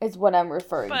gore is what I'm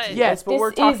referring to. Yes, but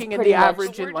we're talking in the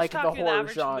average in like the horror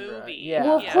genre. Movie. Yeah,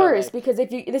 well, of course, like, because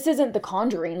this isn't The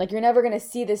Conjuring. Like, you're never gonna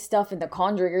see this stuff in The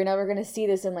Conjuring. You're never gonna see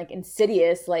this in like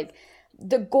Insidious. Like,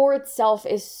 the gore itself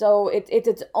is so it's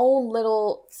its own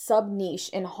little sub niche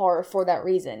in horror for that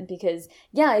reason. Because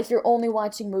yeah, if you're only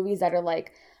watching movies that are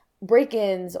like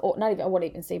break-ins, or not even, I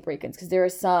wouldn't even say break-ins because there are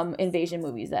some invasion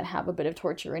movies that have a bit of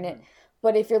torture in it,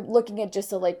 but if you're looking at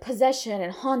just like possession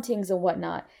and hauntings and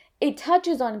whatnot, it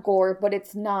touches on gore, but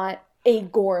it's not a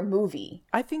gore movie.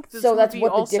 I think this so that's movie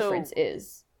what also, the difference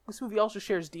is. this movie also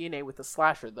shares DNA with the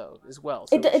slasher though as well.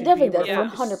 So it definitely does, Yeah.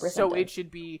 100%. So it should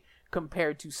be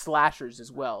compared to slashers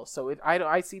as well. So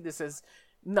I see this as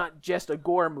not just a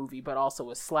gore movie, but also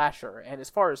a slasher. And as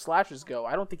far as slashers go,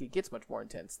 I don't think it gets much more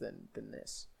intense than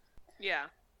this. Yeah.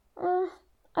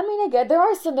 I mean, I get there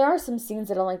are some scenes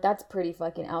that I'm like, that's pretty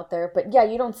fucking out there. But yeah,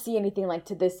 you don't see anything like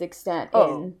to this extent.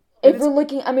 If we're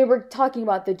looking, I mean, we're talking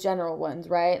about the general ones,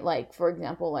 right? Like, for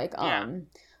example, like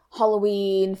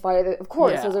Halloween, Friday. Of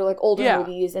course, those are like older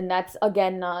movies, and that's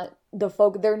again not the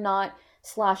folk. They're not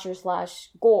slasher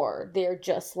 / gore. They're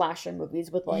just slasher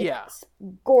movies with like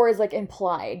gore is like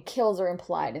implied, kills are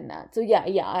implied in that. So yeah,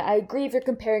 I agree if you're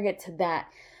comparing it to that.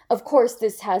 Of course,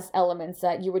 this has elements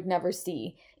that you would never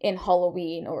see in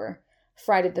Halloween or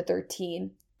Friday the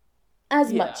 13th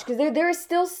as much, because there are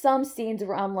still some scenes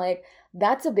where I'm like,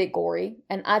 that's a bit gory,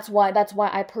 and that's why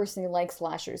I personally like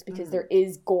slashers, because there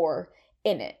is gore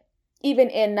in it. Even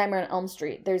in Nightmare on Elm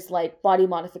Street, there's like body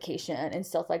modification and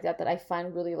stuff like that I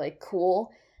find really like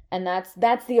cool, and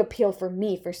that's the appeal for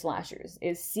me for slashers,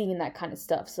 is seeing that kind of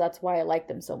stuff. So that's why I like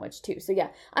them so much too. So yeah,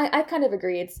 I kind of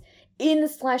agree. It's in the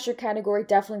slasher category.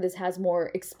 Definitely, this has more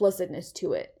explicitness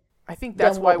to it. I think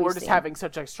that's why we're just having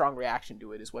such a strong reaction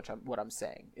to it, is what I'm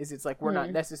saying. Is it's like we're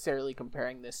not necessarily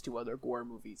comparing this to other gore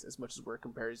movies as much as we're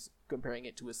comparing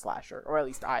it to a slasher, or at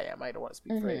least I am. I don't want to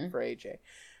speak for AJ,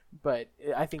 but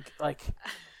I think like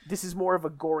this is more of a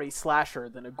gory slasher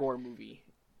than a gore movie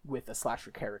with a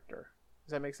slasher character.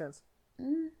 Does that make sense?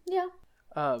 Yeah,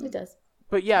 it does.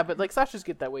 But yeah, but like slashers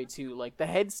get that way too. Like the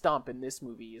head stomp in this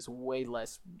movie is way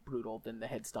less brutal than the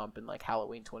head stomp in like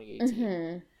Halloween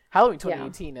 2018. Halloween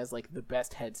 2018 has like the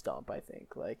best head stomp, I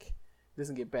think. Like, it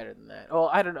doesn't get better than that. Oh,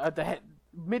 I don't know.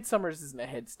 Midsummer's isn't a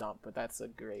head stomp, but that's a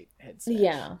great head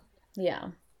stomp. Yeah.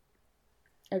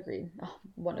 Agreed. Oh,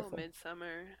 wonderful. Oh,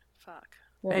 Midsummer. Fuck.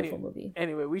 Wonderful movie.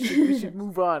 Anyway, we should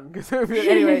move on.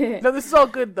 Anyway, no, this is all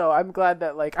good though. I'm glad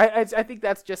that like I think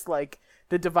that's just like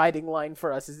the dividing line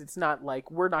for us, is it's not like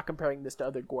we're not comparing this to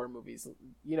other gore movies.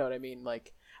 You know what I mean?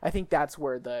 Like, I think that's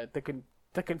where the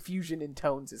confusion in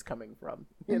tones is coming from,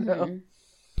 you know?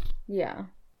 Yeah.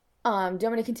 Do you want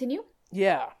me to continue?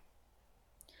 Yeah.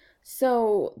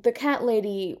 So the cat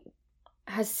lady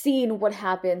has seen what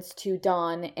happens to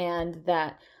Dawn, and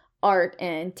that Art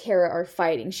and Tara are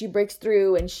fighting. She breaks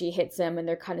through and she hits him, and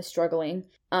they're kind of struggling.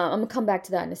 I'm gonna come back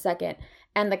to that in a second.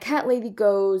 And the cat lady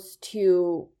goes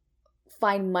to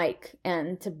find Mike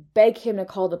and to beg him to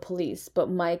call the police, but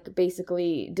Mike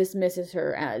basically dismisses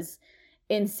her as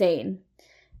insane.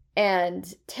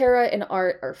 And Tara and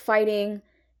Art are fighting,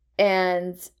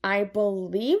 and I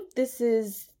believe this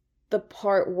is the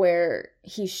part where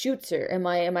he shoots her. Am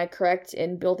I correct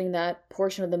in building that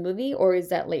portion of the movie, or is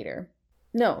that later?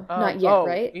 No, not yet,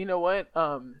 right? You know what?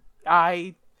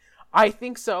 I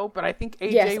think so, but I think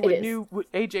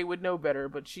AJ would know better.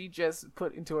 But she just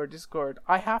put into our Discord,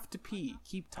 "I have to pee.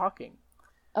 Keep talking."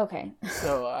 Okay.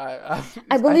 So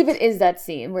I believe it is that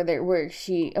scene where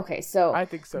she. Okay, so I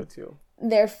think so too.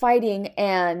 They're fighting,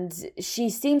 and she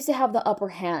seems to have the upper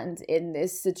hand in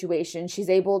this situation.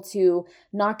 She's able to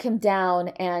knock him down,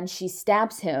 and she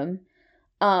stabs him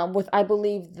with, I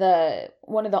believe,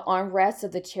 one of the armrests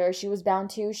of the chair she was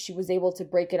bound to. She was able to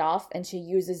break it off, and she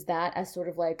uses that as sort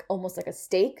of like almost like a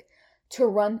stake to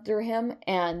run through him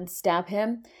and stab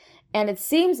him. And it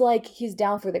seems like he's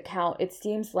down for the count. It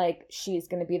seems like she's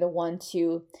going to be the one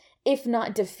to, if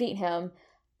not defeat him,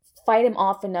 fight him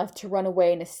off enough to run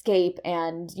away and escape,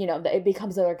 and, you know, it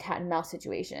becomes another cat and mouse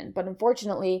situation. But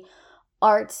unfortunately,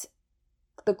 Art,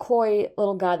 the coy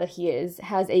little guy that he is,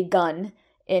 has a gun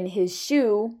in his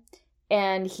shoe,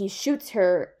 and he shoots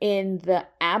her in the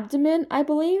abdomen, I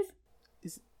believe.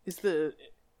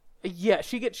 Yeah,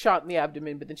 she gets shot in the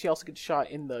abdomen, but then she also gets shot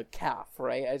in the calf,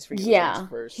 right? I just forget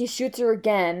first. He shoots her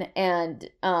again, and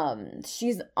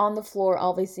she's on the floor,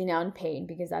 obviously now in pain,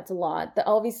 because that's a lot.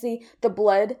 Obviously, the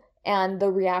blood and the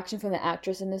reaction from the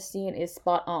actress in this scene is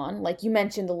spot on. Like, you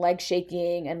mentioned the leg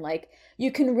shaking, and like,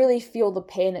 you can really feel the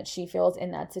pain that she feels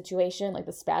in that situation. Like,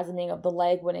 the spasming of the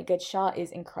leg when it gets shot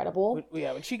is incredible.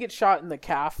 Yeah, when she gets shot in the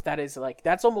calf,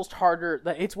 that's almost harder.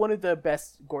 It's one of the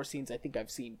best gore scenes I think I've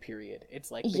seen, period.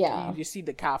 It's like, you just see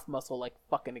the calf muscle like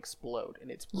fucking explode, and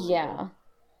it's brutal. Yeah.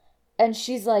 And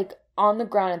she's like on the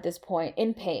ground at this point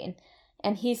in pain,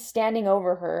 and he's standing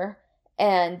over her,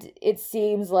 and it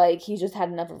seems like he just had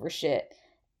enough of her shit.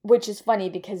 Which is funny,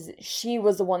 because she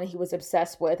was the one that he was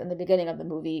obsessed with in the beginning of the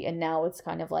movie, and now it's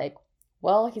kind of like,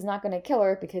 well, he's not going to kill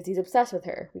her because he's obsessed with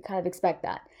her. We kind of expect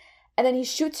that. And then he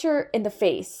shoots her in the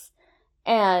face,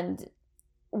 and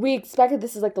we expected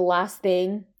this is like the last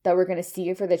thing that we're going to see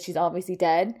of her, that she's obviously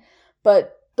dead.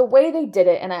 But the way they did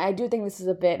it, and I do think this is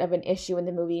a bit of an issue in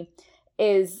the movie,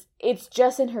 is it's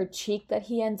just in her cheek that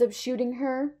he ends up shooting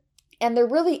her. And there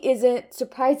really isn't,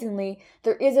 surprisingly,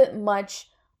 there isn't much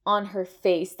on her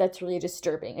face that's really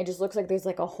disturbing. It just looks like there's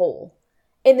like a hole.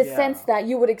 In the sense that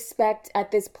you would expect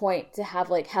at this point to have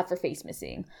like half her face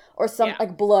missing. Or some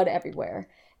like blood everywhere.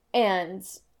 And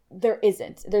there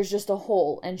isn't. There's just a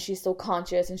hole. And she's still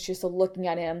conscious and she's still looking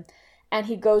at him. And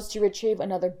he goes to retrieve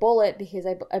another bullet because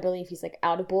I believe he's like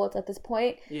out of bullets at this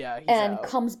point. Yeah, he's and out.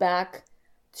 Comes back.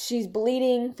 She's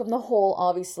bleeding from the hole,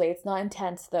 obviously. It's not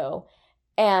intense, though.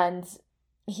 And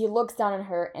he looks down at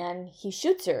her and he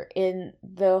shoots her in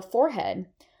the forehead,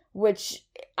 which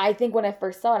I think when I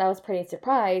first saw it, I was pretty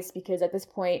surprised because at this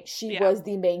point, she was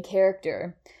the main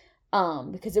character.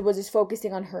 Because it was just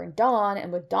focusing on her and Dawn.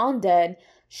 And with Dawn dead,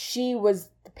 she was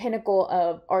the pinnacle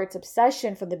of Art's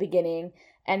obsession from the beginning.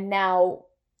 And now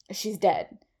she's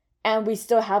dead. And we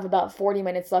still have about 40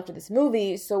 minutes left of this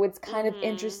movie. So it's kind of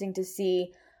interesting to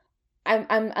see.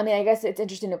 I mean, I guess it's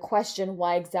interesting to question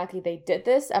why exactly they did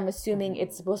this. I'm assuming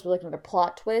it's supposed to be like another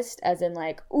plot twist, as in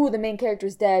like, ooh, the main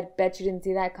character's dead. Bet you didn't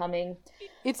see that coming.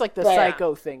 It's like the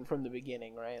Psycho thing from the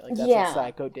beginning, right? Like that's what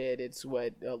Psycho did. It's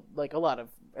what like a lot of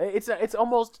it's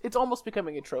almost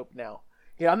becoming a trope now.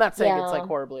 You know, I'm not saying it's like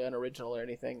horribly unoriginal or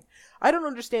anything. I don't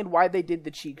understand why they did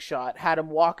the cheek shot, had him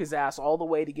walk his ass all the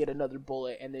way to get another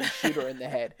bullet, and then shoot her in the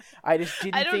head. I just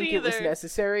didn't think it was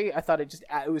necessary. I thought it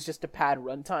was just to pad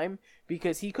runtime,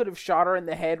 because he could have shot her in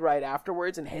the head right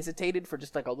afterwards and hesitated for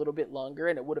just like a little bit longer,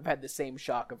 and it would have had the same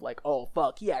shock of like, oh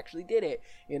fuck, he actually did it.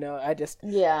 You know, I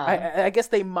guess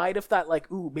they might have thought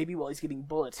like, ooh, maybe while he's getting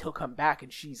bullets, he'll come back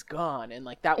and she's gone, and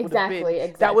like that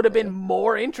would have been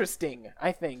more interesting,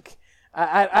 I think.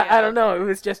 I don't know. It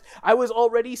was just, I was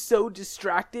already so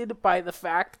distracted by the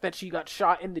fact that she got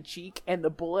shot in the cheek, and the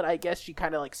bullet, I guess she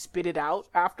kind of like spit it out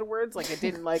afterwards. Like it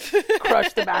didn't like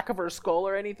crush the back of her skull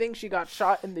or anything. She got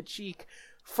shot in the cheek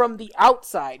from the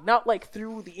outside, not like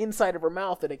through the inside of her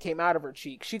mouth and it came out of her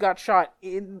cheek. She got shot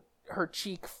in her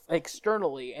cheek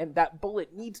externally, and that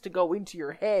bullet needs to go into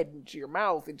your head, into your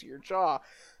mouth, into your jaw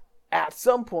at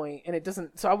some point, and it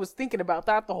doesn't. So I was thinking about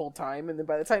that the whole time, and then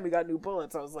by the time we got new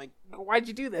bullets, I was like, "Why'd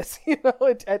you do this?" You know,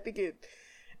 I think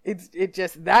it's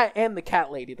just that, and the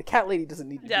cat lady. The cat lady doesn't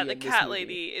need to be in this movie. Yeah, the cat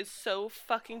lady is so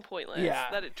fucking pointless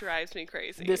that it drives me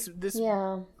crazy.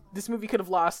 This movie could have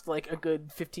lost like a good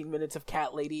 15 minutes of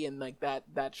cat lady and like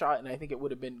that shot, and I think it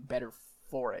would have been better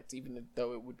for it, even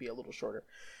though it would be a little shorter.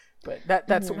 But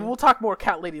that's we'll talk more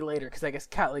cat lady later, because I guess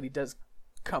cat lady does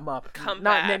come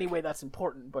not in any way that's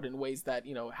important, but in ways that,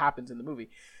 you know, happens in the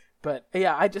movie. But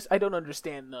yeah, I don't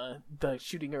understand the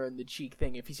shooting her in the cheek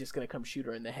thing if he's just gonna come shoot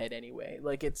her in the head anyway.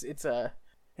 Like it's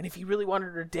and if he really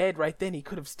wanted her dead right then, he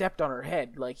could have stepped on her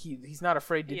head. Like he's not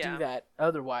afraid to do that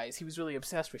otherwise. He was really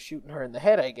obsessed with shooting her in the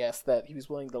head, I guess, that he was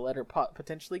willing to let her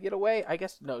potentially get away. I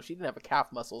guess no, she didn't have a calf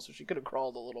muscle, so she could have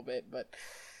crawled a little bit, but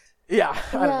I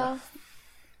don't know.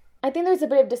 I think there's a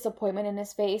bit of disappointment in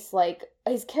his face. Like,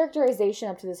 his characterization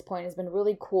up to this point has been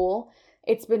really cool.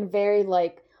 It's been very,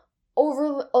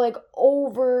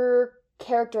 over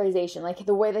characterization. Like,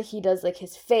 the way that he does, like,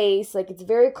 his face. Like, it's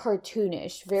very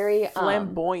cartoonish. Very,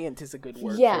 flamboyant is a good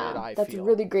word for it, I feel. That's a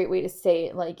really great way to say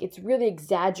it. Like, it's really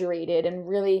exaggerated and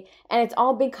really... And it's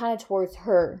all been kind of towards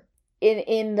her.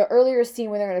 In the earlier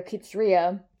scene when they're in a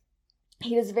pizzeria,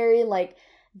 he does very, like,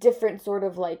 different sort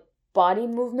of, like, body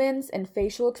movements and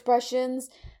facial expressions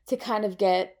to kind of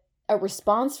get a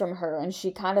response from her, and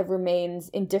she kind of remains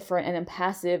indifferent and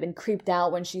impassive and creeped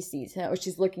out when she sees him or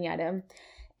she's looking at him.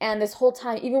 And this whole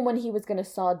time, even when he was gonna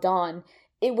saw Dawn,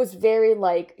 it was very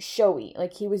like showy.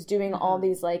 Like he was doing all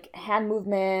these like hand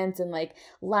movements and like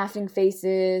laughing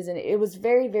faces, and it was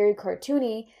very, very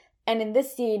cartoony. And in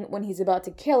this scene, when he's about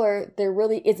to kill her, there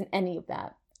really isn't any of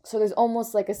that. So there's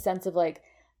almost like a sense of like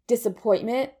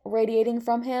disappointment radiating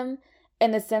from him,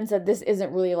 in the sense that this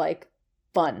isn't really like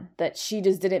fun, that she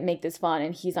just didn't make this fun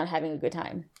and he's not having a good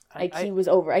time. Like he was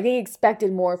over. I think he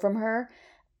expected more from her,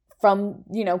 from,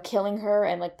 you know, killing her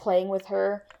and like playing with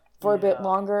her for a bit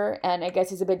longer, and I guess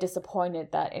he's a bit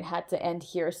disappointed that it had to end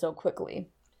here so quickly.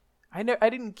 I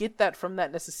didn't get that from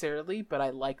that necessarily, but I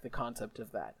like the concept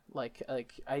of that. Like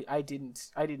I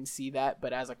didn't see that,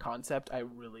 but as a concept, I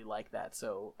really like that.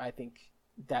 So I think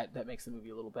that makes the movie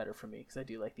a little better for me, because I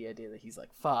do like the idea that he's like,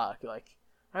 fuck, like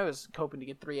I was hoping to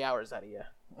get 3 hours out of you.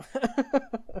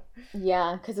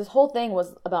 Yeah, because this whole thing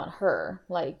was about her,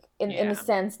 like in a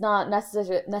sense, not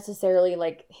necessarily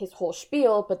like his whole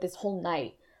spiel, but this whole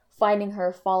night, finding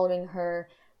her, following her,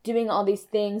 doing all these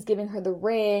things, giving her the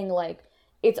ring, like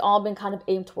it's all been kind of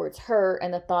aimed towards her,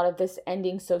 and the thought of this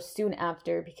ending so soon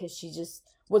after, because she just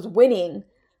was winning,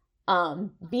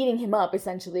 beating him up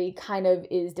essentially kind of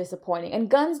is disappointing. And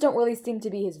guns don't really seem to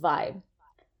be his vibe.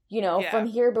 You know, from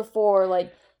here before,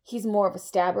 like, he's more of a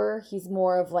stabber. He's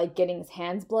more of, like, getting his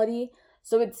hands bloody.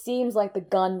 So it seems like the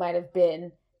gun might have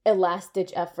been a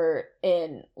last-ditch effort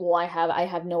in, well, I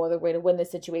have no other way to win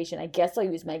this situation. I guess I'll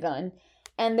use my gun.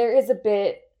 And there is a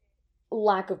bit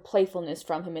lack of playfulness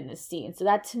from him in this scene. So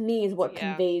that, to me, is what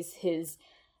conveys his,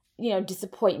 you know,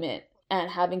 disappointment at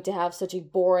having to have such a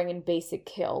boring and basic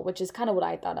kill, which is kind of what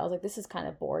I thought. I was like, this is kind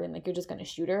of boring. Like, you're just going to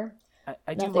shoot her.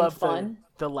 I do love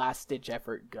the last ditch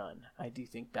effort gun. I do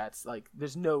think that's like,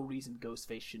 there's no reason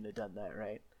Ghostface shouldn't have done that,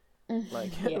 right?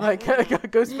 Like, like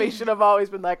Ghostface should have always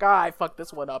been like, I fucked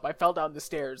this one up. I fell down the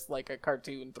stairs like a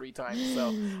cartoon 3 times,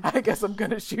 so I guess I'm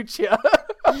gonna shoot you.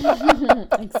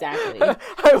 Exactly.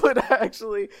 I would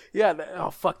actually, oh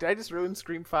fuck! Did I just ruin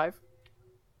Scream 5?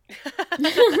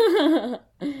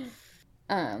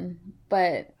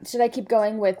 But should I keep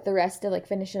going with the rest to like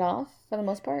finish it off for the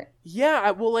most part?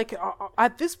 Yeah, well, like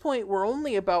at this point we're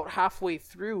only about halfway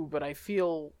through, but I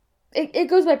feel it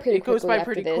goes by pretty. It goes by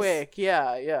pretty quick.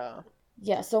 Yeah.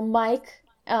 Yeah. So Mike,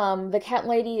 the cat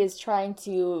lady is trying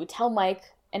to tell Mike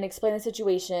and explain the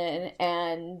situation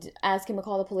and ask him to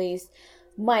call the police.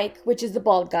 Mike, which is the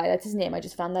bald guy, that's his name. I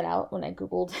just found that out when I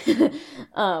googled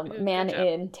man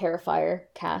in Terrifier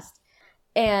cast.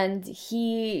 And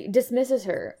he dismisses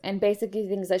her and basically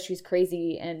thinks that she's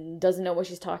crazy and doesn't know what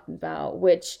she's talking about,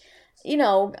 which, you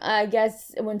know, I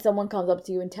guess when someone comes up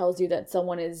to you and tells you that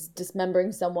someone is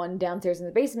dismembering someone downstairs in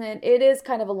the basement, it is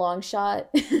kind of a long shot.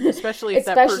 Especially if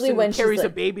that person when carries like,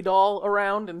 a baby doll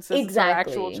around and says it's our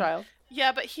actual child.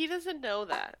 Yeah, but he doesn't know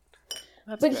that.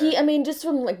 That's but fair. I mean, just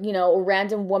from, like, you know, a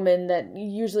random woman that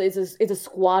usually is a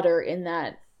squatter in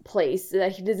that place,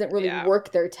 that he doesn't really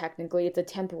work there technically. It's a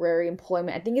temporary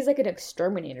employment. I think he's like an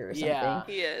exterminator or something. Yeah,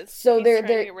 he is. So he's trying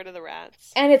to get rid of the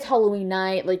rats. And it's Halloween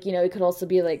night. Like, you know, it could also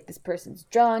be like, this person's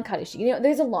drunk. How does she? You know,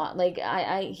 there's a lot. Like,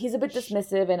 he's a bit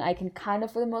dismissive, and I can kind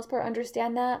of, for the most part,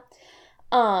 understand that.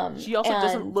 She also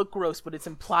doesn't look gross, but it's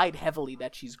implied heavily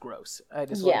that she's gross. I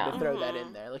just wanted to throw that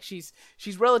in there. Like, she's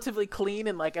relatively clean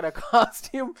and like in a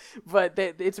costume, but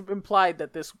it's implied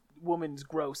that this woman's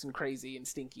gross and crazy and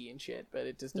stinky and shit, but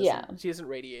it just doesn't, she doesn't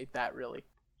radiate that really.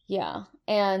 Yeah.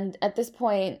 And at this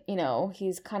point, you know,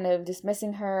 he's kind of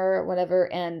dismissing her,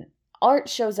 whatever, and Art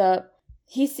shows up.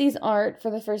 He sees Art for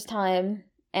the first time,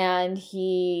 and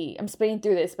I'm spinning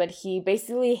through this, but he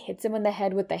basically hits him in the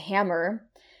head with the hammer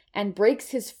and breaks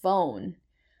his phone,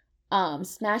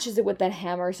 smashes it with that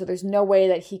hammer, so there's no way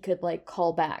that he could, like,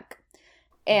 call back.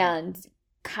 And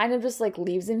kind of just, like,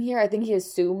 leaves him here. I think he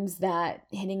assumes that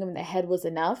hitting him in the head was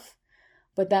enough,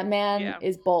 but that man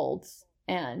is bald,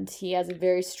 and he has a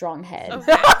very strong head.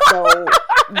 Okay. So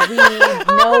we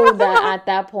know that at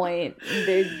that point,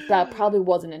 that probably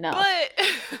wasn't enough.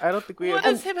 But I don't think what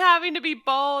does him having to be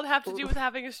bald have to do with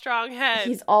having a strong head?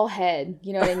 He's all head,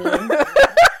 you know what I mean?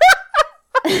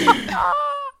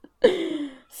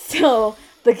 So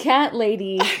the cat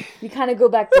lady, we kind of go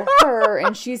back to her,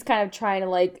 and she's kind of trying to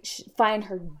like find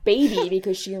her baby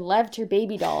because she left her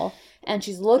baby doll, and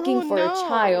she's looking for a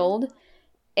child,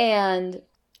 and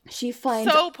she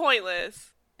finds so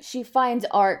pointless. She finds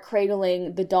Art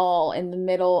cradling the doll in the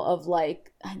middle of,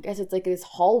 like, I guess it's like this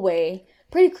hallway,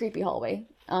 pretty creepy hallway,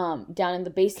 down in the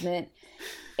basement,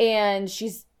 and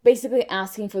she's basically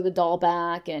asking for the doll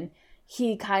back, and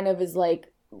he kind of is like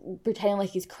pretending like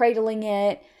he's cradling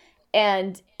it,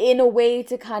 and in a way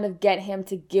to kind of get him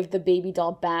to give the baby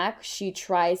doll back, she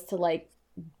tries to like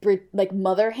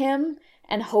mother him,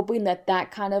 and hoping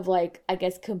that kind of, like, I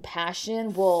guess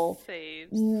compassion will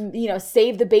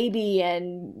save the baby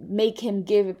and make him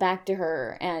give it back to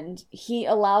her. And he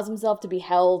allows himself to be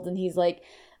held, and he's like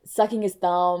sucking his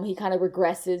thumb. He kind of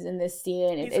regresses in this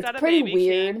scene. It's pretty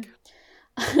weird.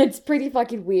 It's pretty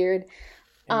fucking weird.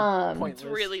 It's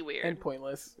really weird and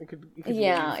pointless. It could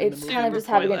it's kind of just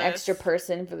having an extra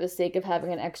person for the sake of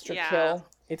having an extra kill.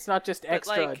 It's not just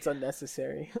extra; it's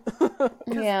unnecessary.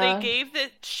 They gave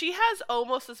that she has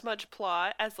almost as much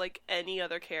plot as like any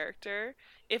other character,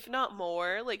 if not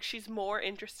more. Like, she's more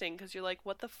interesting because you're like,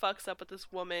 what the fuck's up with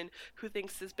this woman who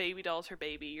thinks this baby doll's her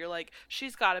baby? You're like,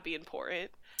 she's got to be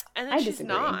important, and then she's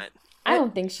not. I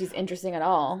don't think she's interesting at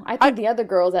all. I think the other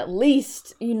girls, at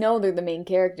least, they're the main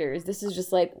characters. This is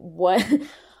just like, what?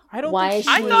 I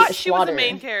thought she was the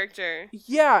main character.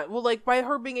 Yeah, well, like, by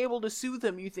her being able to soothe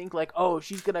him, you think, like, oh,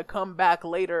 she's gonna come back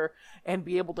later and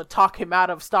be able to talk him out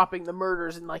of stopping the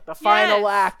murders in, like, the final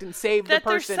act and save the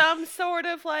person. That there's some sort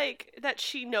of, like, that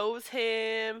she knows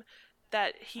him,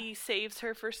 that he saves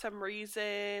her for some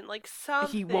reason, like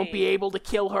something. He won't be able to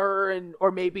kill her,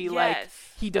 or maybe like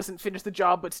Yes. he doesn't finish the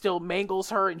job but still mangles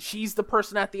her, and she's the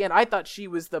person at the end. I thought she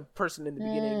was the person in the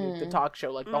beginning of the talk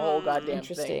show, like the whole goddamn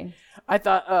Interesting. thing. I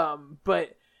thought,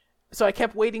 but so I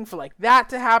kept waiting for like that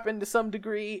to happen to some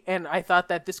degree, and I thought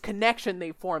that this connection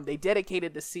they formed, they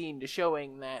dedicated the scene to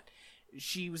showing that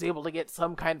she was able to get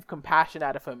some kind of compassion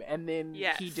out of him, and then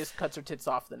he just cuts her tits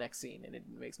off the next scene, and it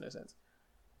makes no sense.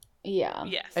 Yeah.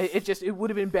 Yes. It would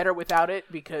have been better without it,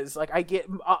 because like I get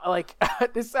like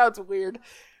this sounds weird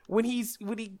when he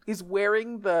is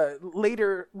wearing the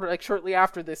later, like shortly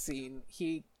after this scene,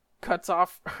 he cuts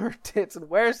off her tits and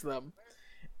wears them,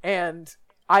 and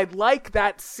I like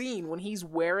that scene when he's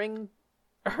wearing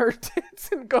her tits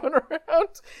and going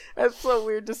around. That's so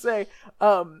weird to say.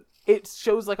 It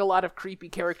shows like a lot of creepy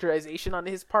characterization on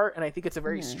his part, and I think it's a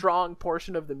very strong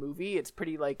portion of the movie. It's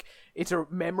pretty like, it's a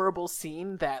memorable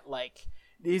scene that like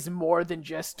is more than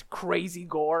just crazy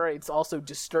gore. It's also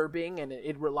disturbing, and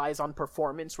it relies on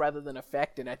performance rather than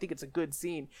effect, and I think it's a good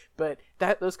scene. But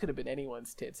those could have been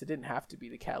anyone's tits. It didn't have to be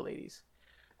the cat lady's.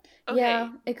 Okay, yeah,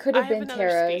 it could have been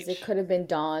Tara's. speech. It could have been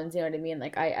Dawn's. You know what I mean?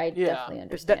 Like, I definitely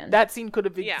understand. That scene could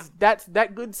have been.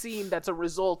 That good scene that's a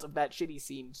result of that shitty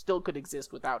scene still could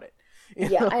exist without it.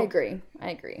 You know? I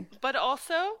agree. But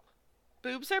also,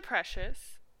 boobs are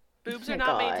precious. Boobs Oh are my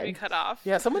not made God. to be cut off.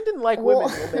 Yeah, someone didn't like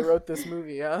women when they wrote this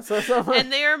movie, yeah?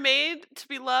 And they are made to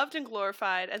be loved and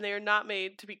glorified, and they are not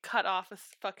made to be cut off as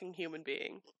fucking human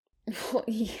being.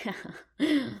 Yeah.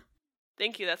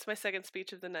 Thank you. That's my second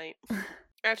speech of the night.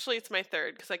 Actually, it's my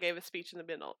third, because I gave a speech in the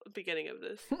beginning of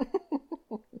this.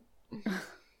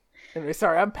 Anyway,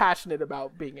 sorry, I'm passionate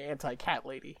about being anti-cat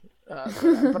lady,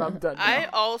 but I'm done now. I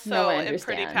also I am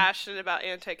pretty understand. passionate about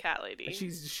anti-cat lady. She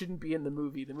shouldn't be in the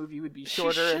movie. The movie would be She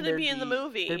shorter, and shouldn't there'd be in the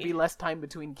movie. There'd be less time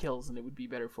between kills, and it would be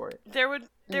better for it. There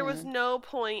was no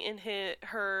point in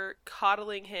her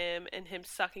coddling him and him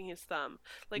sucking his thumb.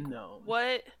 Like, No.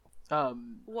 what?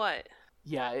 What?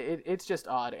 Yeah, it's just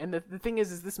odd. And the thing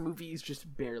is this movie is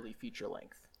just barely feature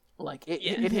length. Like,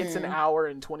 it hits an hour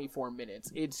and 24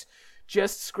 minutes. It's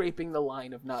just scraping the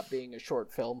line of not being a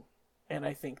short film. And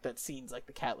I think that scenes like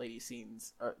the cat lady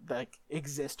scenes like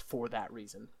exist for that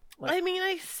reason. Like, I mean,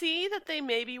 I see that they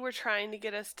maybe were trying to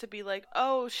get us to be like,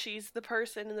 oh, she's the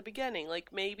person in the beginning.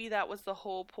 Like, maybe that was the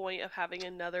whole point of having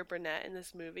another brunette in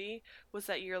this movie, was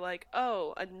that you're like,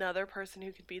 oh, another person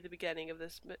who could be the beginning of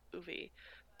this movie.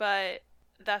 But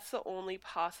that's the only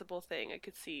possible thing I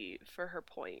could see for her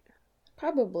point.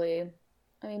 Probably.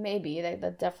 I mean, maybe.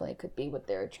 That definitely could be what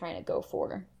they're trying to go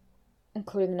for.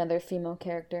 Including another female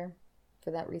character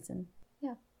for that reason.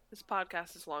 Yeah. This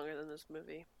podcast is longer than this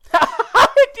movie.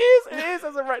 it is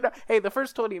as of right now. Hey, the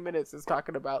first 20 minutes is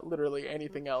talking about literally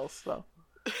anything else, so.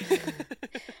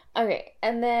 Okay,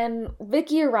 and then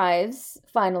Vicky arrives,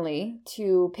 finally,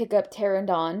 to pick up Tara and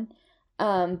Dawn.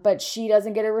 But she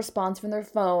doesn't get a response from their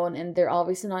phone, and they're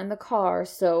obviously not in the car,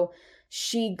 so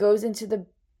she goes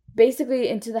basically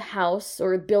into the house,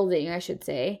 or building, I should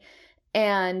say,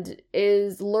 and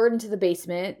is lured into the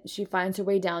basement. She finds her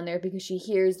way down there because she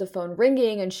hears the phone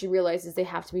ringing, and she realizes they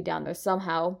have to be down there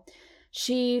somehow.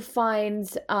 She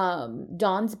finds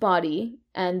Dawn's body,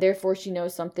 and therefore she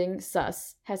knows something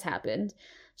sus has happened.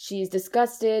 She's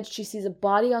disgusted. She sees a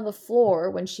body on the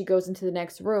floor when she goes into the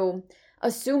next room,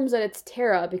 assumes that it's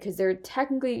Tara because they're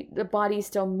technically, the body's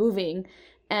still moving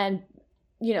and,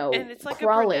 and it's like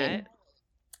crawling,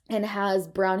 and has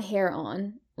brown hair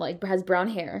on, has brown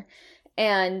hair.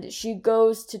 And she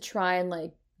goes to try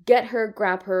and get her,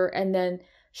 grab her, and then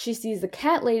she sees the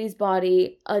cat lady's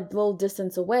body a little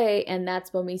distance away, and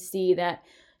that's when we see that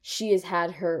she has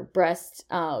had her breast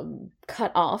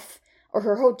cut off. Or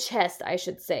her whole chest, I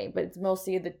should say, but it's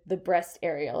mostly the breast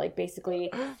area, basically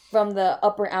from the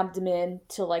upper abdomen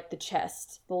to the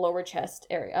chest, the lower chest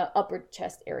area, upper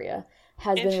chest area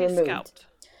has been removed. Scalped.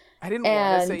 I didn't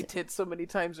want to say tits so many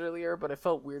times earlier, but I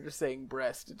felt weirder saying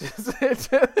breast.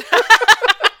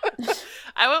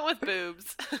 I went with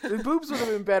boobs. The boobs would have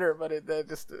been better, but it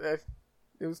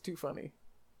was too funny.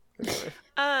 Anyway.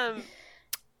 I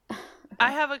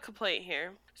have a complaint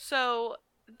here. So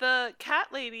the cat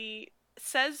lady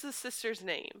says the sister's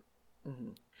name,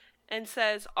 and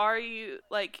says, "Are you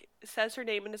says her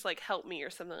name and is help me," or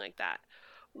something like that.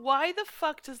 Why the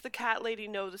fuck does the cat lady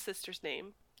know the sister's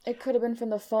name? It could have been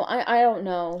from the phone. I don't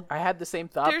know. I had the same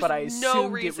thought, but I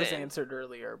assumed it was reason. answered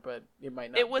earlier, but it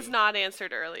might not. It was not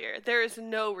answered earlier. There is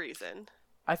no reason.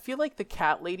 I feel like the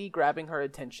cat lady grabbing her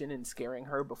attention and scaring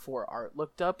her before Art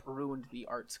looked up ruined the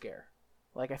Art scare.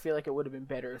 Like, I feel like it would have been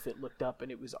better if it looked up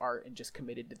and it was Art and just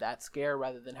committed to that scare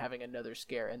rather than having another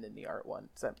scare and then the Art one.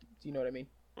 Do you know what I mean?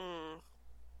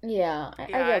 Yeah, I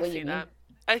Yeah, get what see you mean. that.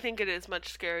 I think it is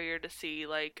much scarier to see,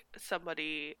 like,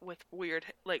 somebody with weird,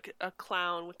 like, a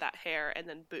clown with that hair and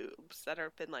then boobs that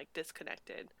have been, like,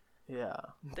 disconnected. Yeah.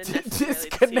 Than necessarily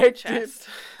to see a chest.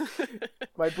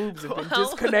 My boobs have been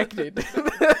disconnected.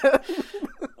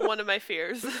 One of my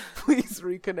fears. Please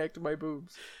reconnect my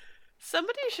boobs.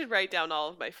 Somebody should write down all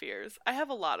of my fears. I have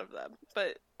a lot of them,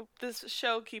 but this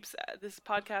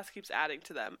podcast keeps adding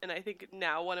to them, and I think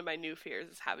now one of my new fears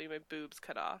is having my boobs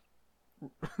cut off.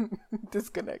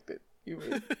 Disconnected. You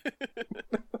mean?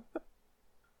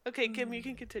 Okay, Kim, you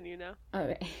can continue now.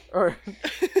 Okay. Or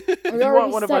we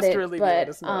want one already of us said to it, really but let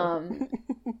us know.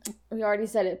 we already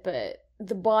said it, but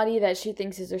the body that she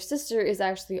thinks is her sister is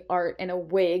actually Art in a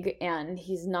wig, and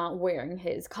he's not wearing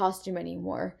his costume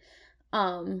anymore.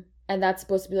 And that's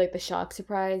supposed to be like the shock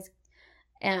surprise.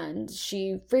 And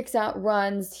she freaks out,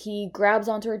 runs. He grabs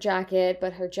onto her jacket,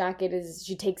 but her jacket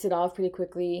she takes it off pretty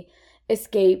quickly,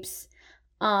 escapes.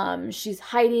 She's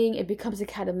hiding. It becomes a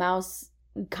cat and mouse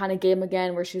kind of game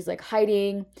again where she's like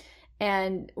hiding.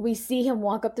 And we see him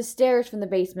walk up the stairs from the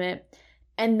basement.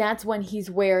 And that's when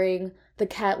he's wearing the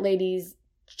cat lady's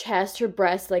chest, her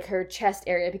breast, like her chest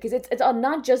area. Because it's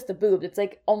not just the boobs. It's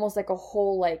like almost like a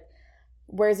whole like,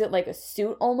 wears it like a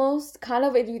suit almost. Kind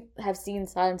of, if you have seen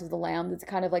Silence of the Lambs, it's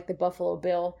kind of like the Buffalo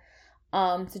Bill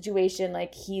situation.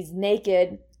 Like he's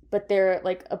naked, but they're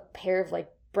like a pair of like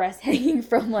breasts hanging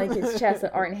from like his chest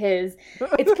that aren't his.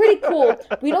 It's pretty cool.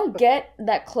 We don't get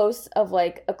that close of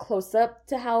like a close up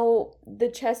to how the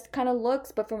chest kind of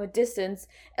looks, but from a distance,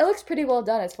 it looks pretty well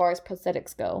done as far as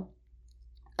prosthetics go.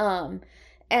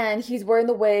 And he's wearing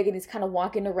the wig and he's kind of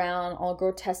walking around all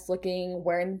grotesque looking,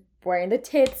 wearing the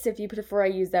tits, if you prefer I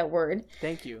use that word.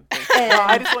 Thank you. No,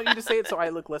 I just want you to say it so I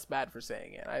look less bad for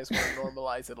saying it. I just want to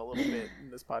normalize it a little bit in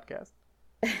this podcast.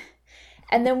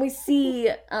 And then we see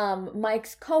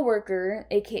Mike's coworker,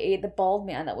 aka the bald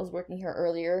man that was working here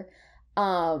earlier,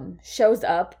 shows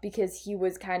up because he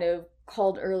was kind of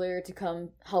called earlier to come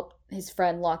help his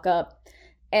friend lock up.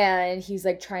 And he's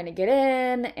like trying to get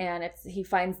in, and he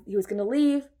was gonna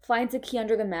leave, finds a key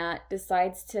under the mat,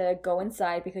 decides to go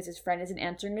inside because his friend isn't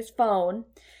answering his phone.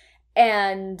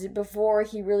 And before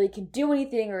he really can do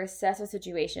anything or assess the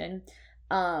situation,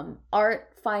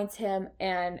 Art finds him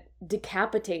and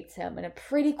decapitates him in a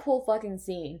pretty cool fucking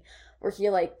scene where he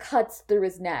like cuts through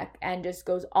his neck and just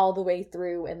goes all the way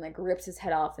through and like rips his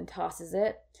head off and tosses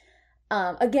it.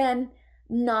 Again,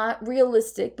 not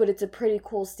realistic, but it's a pretty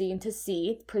cool scene to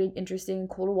see. It's pretty interesting and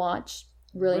cool to watch.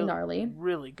 Really gnarly.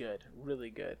 Really good. Really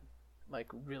good. Like,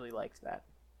 really liked that.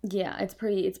 Yeah, it's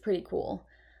pretty cool.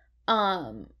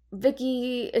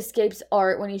 Vicky escapes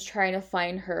Art when he's trying to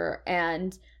find her,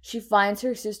 and she finds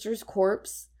her sister's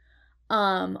corpse.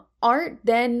 Art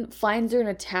then finds her and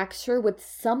attacks her with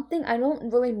something. I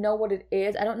don't really know what it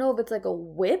is. I don't know if it's like a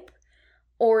whip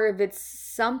or if it's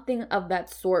something of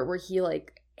that sort where he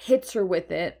like hits her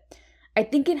with it. I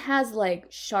think it has like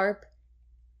sharp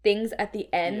things at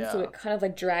the end, so it kind of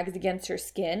like drags against her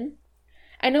skin.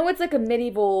 I know it's like a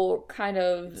medieval kind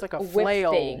of it's like a whip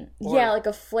flail thing. Yeah, like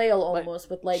a flail almost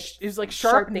with like it's like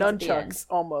sharp nunchucks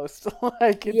almost.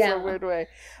 Like in a weird way.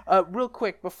 Real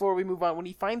quick before we move on, when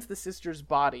he finds the sister's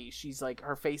body, she's like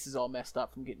her face is all messed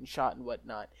up from getting shot and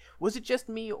whatnot. Was it just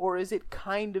me, or is it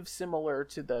kind of similar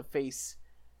to the face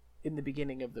in the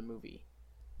beginning of the movie?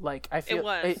 Like I feel it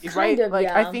was. Right. Kind of, like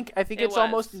yeah. I think it's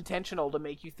almost intentional to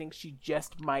make you think she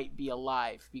just might be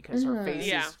alive because her face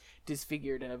is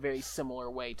disfigured in a very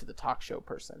similar way to the talk show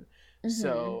person.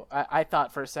 So I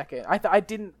thought for a second, I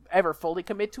didn't ever fully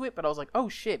commit to it, but I was like, oh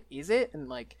shit, is it? And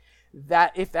like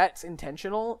that, if that's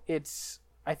intentional,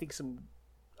 I think it's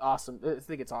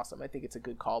awesome. I think it's a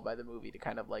good call by the movie to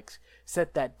kind of like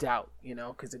set that doubt, you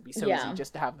know, because it'd be so easy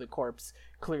just to have the corpse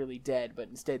clearly dead, but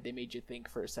instead they made you think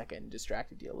for a second and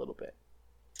distracted you a little bit.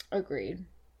 Agreed.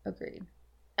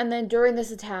 And then during this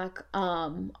attack,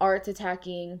 Art's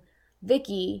attacking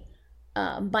Vicky.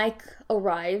 Mike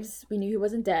arrives. We knew he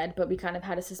wasn't dead, but we kind of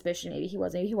had a suspicion maybe he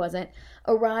was, maybe he wasn't.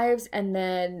 Arrives and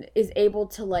then is able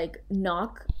to like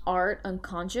knock Art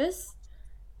unconscious.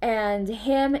 And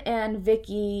him and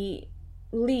Vicky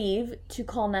leave to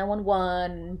call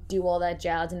 911, do all that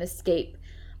jazz, and escape.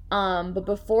 But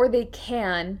before they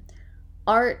can,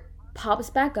 Art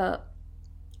pops back up,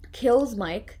 kills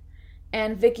Mike,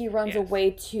 and Vicky runs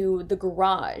away to the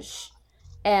garage.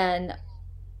 And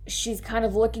she's kind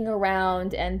of looking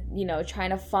around and, you know,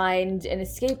 trying to find an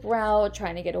escape route,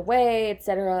 trying to get away,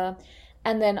 etc.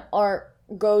 And then Art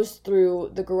goes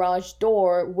through the garage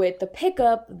door with the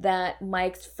pickup that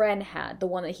Mike's friend had, the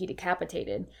one that he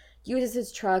decapitated. Uses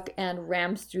his truck and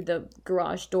rams through the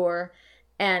garage door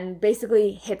and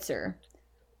basically hits her.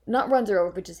 Not runs her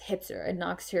over, but just hits her and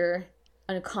knocks her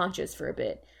unconscious for a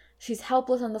bit. She's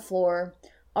helpless on the floor.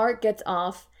 Art gets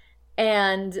off,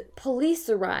 and police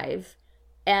arrive,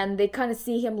 and they kind of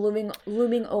see him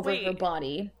looming over her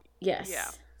body. Yes. Yeah.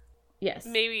 Yes.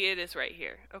 Maybe it is right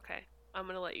here. Okay. I'm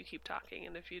going to let you keep talking,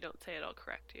 and if you don't say it, I'll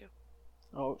correct you.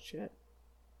 Oh, shit.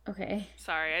 Okay.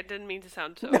 Sorry, I didn't mean to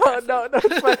sound so No,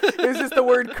 it's fine. It was just the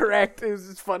word correct. It was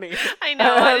just funny. I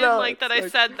know, I didn't like that I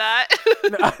said that.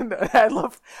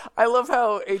 No, I love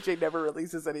how AJ never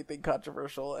releases anything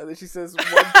controversial, and then she says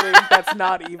one thing that's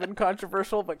not even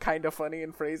controversial, but kind of funny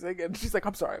in phrasing, and she's like,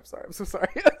 I'm so sorry.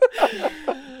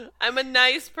 I'm a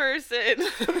nice person.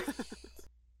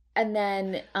 And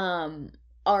then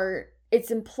Art,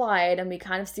 it's implied, and we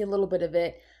kind of see a little bit of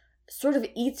it, sort of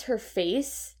eats her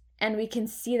face. And we can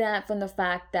see that from the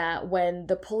fact that when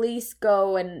the police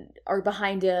go and are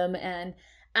behind him and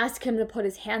ask him to put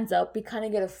his hands up, we kind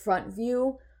of get a front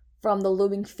view from the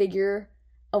looming figure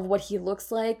of what he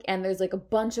looks like. And there's like a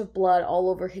bunch of blood all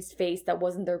over his face that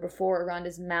wasn't there before, around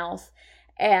his mouth.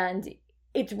 And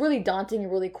it's really daunting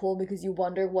and really cool because you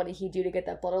wonder what did he do to get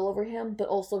that blood all over him. But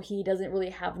also he doesn't really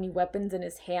have any weapons in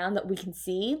his hand that we can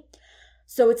see.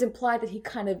 So it's implied that he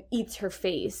kind of eats her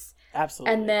face.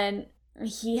 Absolutely. And then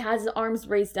he has his arms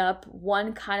raised up.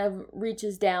 One kind of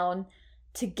reaches down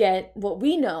to get what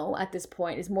we know at this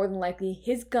point is more than likely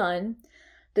his gun.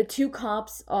 The two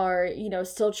cops are,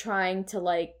 still trying to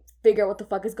like figure out what the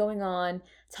fuck is going on,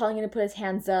 telling him to put his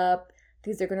hands up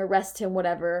because they're going to arrest him,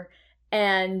 whatever.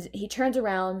 And he turns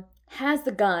around, has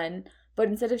the gun, but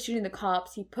instead of shooting the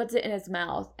cops, he puts it in his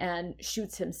mouth and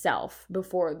shoots himself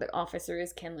before the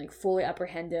officers can like fully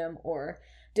apprehend him or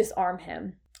disarm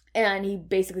him. And he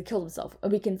basically killed himself.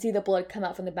 We can see the blood come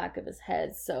out from the back of his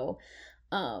head. So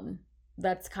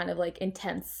that's kind of like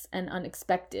intense and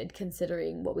unexpected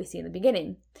considering what we see in the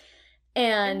beginning.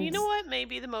 And you know what may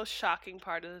be the most shocking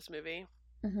part of this movie?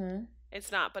 Mm-hmm. It's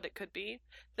not, but it could be.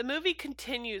 The movie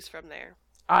continues from there.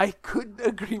 I couldn't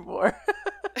agree more.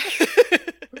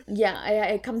 Yeah,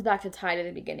 it comes back to tie to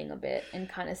the beginning a bit and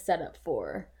kind of set up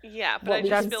for but what I we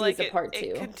just can feel see like as a part two.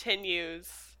 it continues.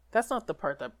 That's not the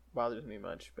part that bothers me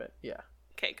much, but yeah.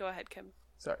 Okay, go ahead, Kim.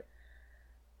 Sorry.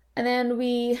 And then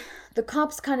the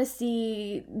cops kind of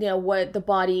see, what the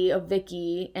body of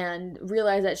Vicky and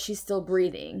realize that she's still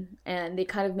breathing. And they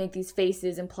kind of make these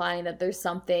faces implying that there's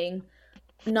something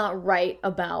not right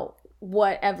about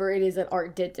whatever it is that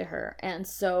Art did to her. And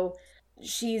so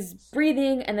she's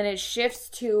breathing, and then it shifts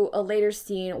to a later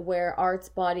scene where Art's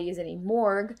body is in a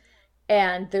morgue.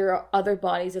 And there are other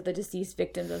bodies of the deceased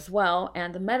victims as well.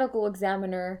 And the medical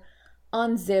examiner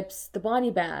unzips the body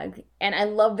bag. And I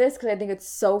love this because I think it's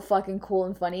so fucking cool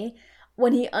and funny.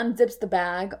 When he unzips the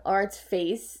bag, Art's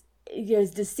face,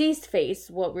 his deceased face,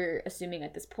 what we're assuming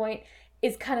at this point,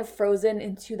 is kind of frozen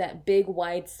into that big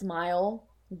wide smile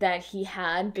that he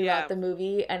had throughout the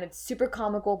movie. And it's super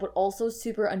comical, but also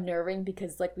super unnerving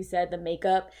because, like we said, the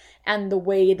makeup and the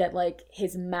way that like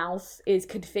his mouth is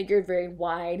configured very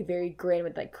wide, very grin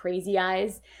with like crazy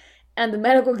eyes. And the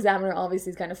medical examiner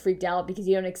obviously is kind of freaked out because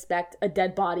you don't expect a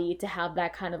dead body to have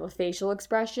that kind of a facial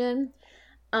expression.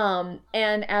 And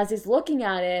as he's looking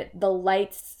at it, the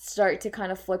lights start to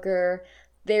kind of flicker.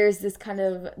 There's this kind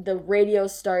of, the radio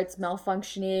starts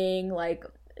malfunctioning, like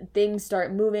things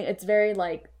start moving. It's very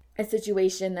like a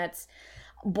situation that's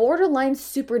borderline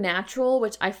supernatural,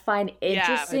 which I find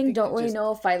interesting. I don't really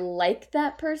know if I like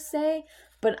that per se,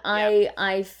 but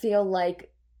I feel like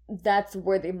that's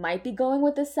where they might be going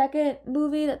with the second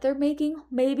movie that they're making,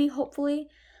 maybe, hopefully.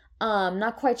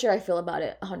 Not quite sure I feel about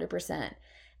it 100%.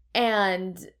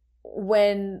 And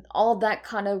when all that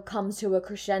kind of comes to a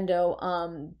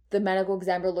crescendo, the medical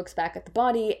examiner looks back at the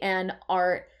body, and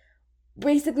Art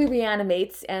basically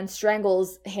reanimates and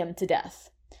strangles him to death.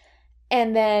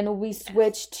 And then we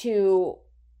switch to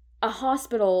a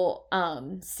hospital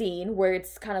scene where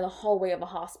it's kind of the hallway of a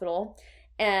hospital.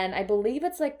 And I believe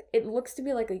it's like, it looks to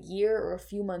be like a year or a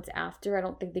few months after. I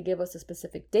don't think they give us a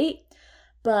specific date.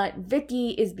 But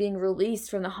Vicky is being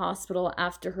released from the hospital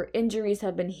after her injuries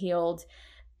have been healed.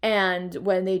 And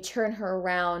when they turn her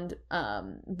around,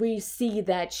 we see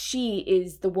that she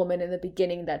is the woman in the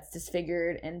beginning that's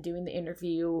disfigured and doing the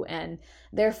interview. And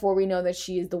therefore we know that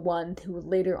she is the one who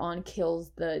later on kills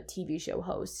the TV show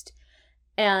host.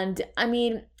 And I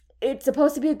mean, it's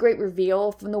supposed to be a great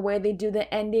reveal from the way they do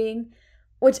the ending,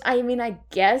 which I mean, I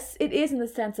guess it is in the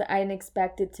sense that I didn't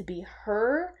expect it to be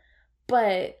her.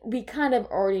 But we kind of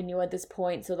already knew at this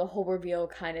point, so the whole reveal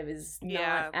kind of is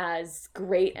not as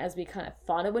great as we kind of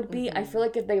thought it would be. I feel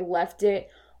like if they left it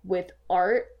with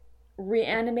Art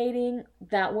reanimating,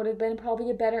 that would have been probably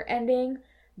a better ending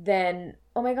than,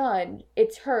 oh my god,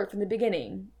 it's her from the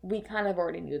beginning. We kind of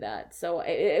already knew that. So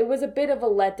it was a bit of a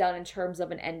letdown in terms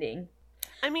of an ending.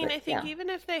 I mean, but, I think even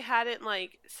if they hadn't,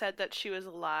 like, said that she was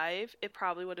alive, it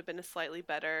probably would have been a slightly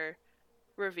better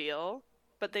reveal.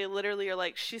 But they literally are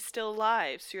like, she's still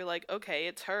alive. So you're like, okay,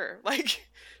 it's her. Like,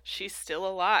 she's still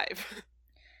alive.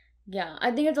 Yeah, I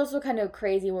think it's also kind of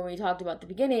crazy when we talked about the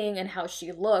beginning and how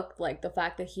she looked, like, the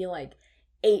fact that he, like,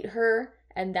 ate her,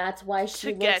 and that's why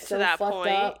she looked so fucked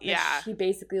up. Yeah. He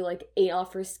basically, like, ate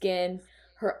off her skin,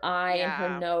 her eye, and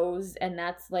her nose, and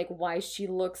that's, like, why she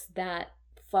looks that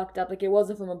fucked up. Like, it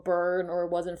wasn't from a burn or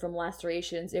it wasn't from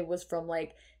lacerations. It was from,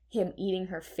 like, him eating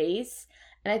her face.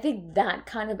 And I think that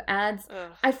kind of adds...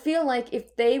 I feel like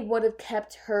if they would have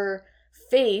kept her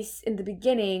face in the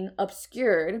beginning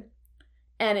obscured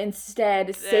and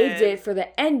instead saved it for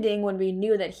the ending when we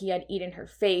knew that he had eaten her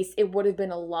face, it would have been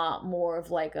a lot more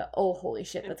of like a, oh, holy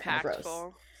shit, that's kind of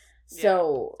gross.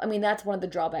 So, I mean, that's one of the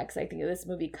drawbacks I think this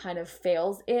movie kind of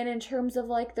fails in terms of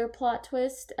like their plot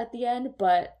twist at the end.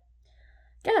 But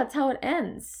yeah, that's how it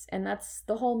ends. And that's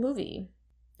the whole movie.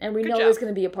 And we know there's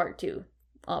going to be a part 2.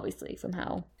 Obviously, from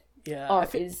how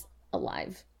Art is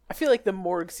alive. I feel like the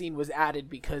morgue scene was added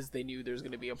because they knew there was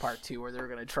going to be a part 2 or they were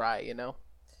going to try, you know?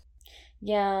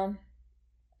 Yeah.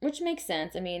 Which makes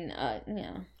sense. I mean,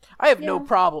 yeah. I have no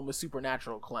problem with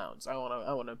supernatural clowns. I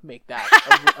want to make that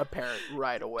apparent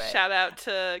right away. Shout out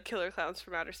to Killer Clowns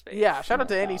from Outer Space. Yeah, shout out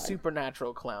to any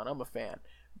supernatural clown. I'm a fan.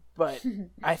 But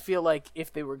I feel like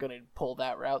if they were going to pull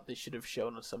that route, they should have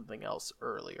shown us something else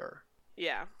earlier.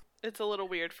 Yeah. It's a little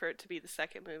weird for it to be the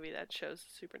second movie that shows the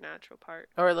supernatural part.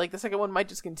 Or, like, the second one might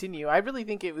just continue. I really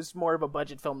think it was more of a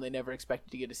budget film they never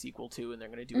expected to get a sequel to, and they're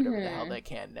going to do whatever the hell they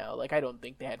can now. Like, I don't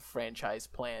think they had franchise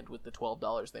planned with the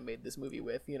 $12 they made this movie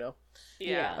with, you know?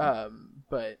 Yeah.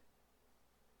 But,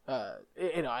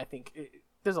 you know, I think...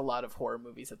 there's a lot of horror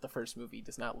movies that the first movie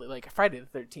does not... Like, Friday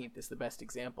the 13th is the best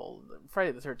example.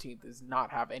 Friday the 13th does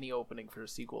not have any opening for a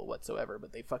sequel whatsoever,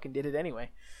 but they fucking did it anyway.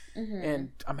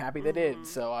 And I'm happy they did,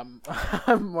 so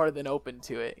I'm more than open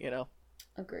to it, you know?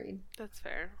 Agreed. That's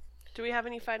fair. Do we have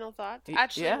any final thoughts?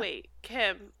 Actually, wait.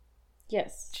 Kim.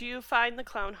 Yes. Do you find the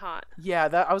clown hot? Yeah,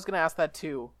 I was going to ask that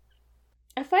too.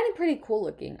 I find it pretty cool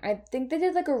looking. I think they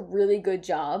did, like, a really good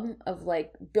job of,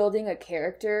 like, building a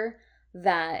character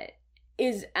that...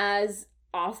 is as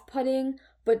off-putting,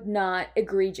 but not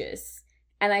egregious.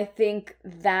 And I think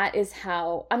that is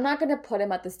how... I'm not going to put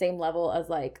him at the same level as,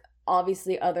 like,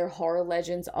 obviously other horror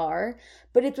legends are,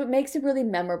 but it's what makes him really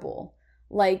memorable.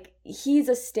 Like, he's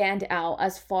a standout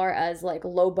as far as, like,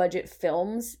 low-budget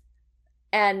films.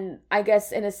 And I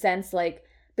guess, in a sense, like,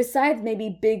 besides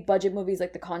maybe big-budget movies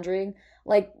like The Conjuring,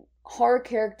 like, horror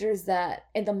characters that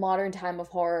in the modern time of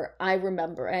horror I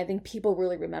remember, and I think people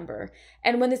really remember.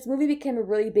 And when this movie became a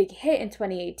really big hit in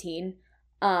 2018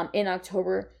 in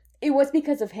October, it was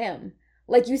because of him.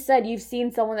 Like you said, you've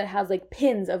seen someone that has like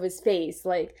pins of his face,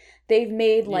 like they've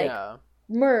made like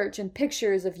merch and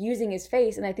pictures of using his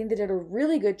face, and I think they did a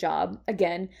really good job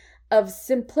again of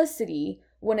simplicity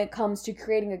when it comes to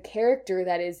creating a character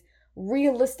that is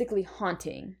realistically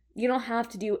haunting. You don't have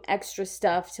to do extra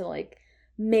stuff to like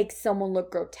make someone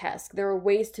look grotesque. There are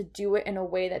ways to do it in a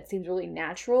way that seems really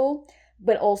natural,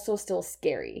 but also still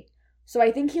scary. So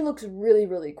I think he looks really,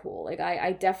 really cool. Like,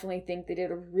 I definitely think they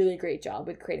did a really great job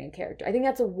with creating a character. I think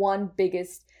that's the one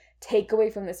biggest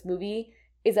takeaway from this movie,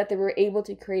 is that they were able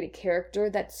to create a character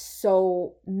that's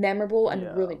so memorable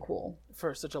and really cool.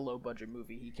 For such a low-budget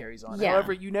movie, he carries on. Yeah.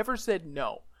 However, you never said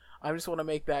no. I just want to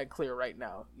make that clear right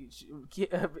now.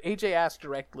 AJ asked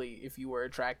directly if you were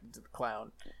attracted to the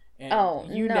clown.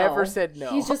 And you never said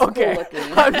no. He's just cool looking.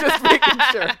 I'm just making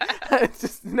sure. It's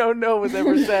just no was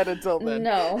ever said until then.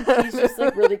 No, he's just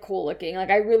like really cool looking. Like,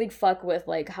 I really fuck with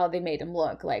like how they made him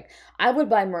look. Like, I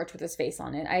would buy merch with his face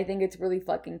on it. I think it's really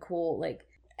fucking cool. Like,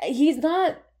 he's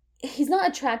not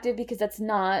attractive because that's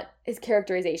not his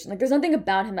characterization. Like, there's nothing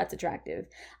about him that's attractive.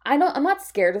 I'm not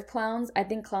scared of clowns. I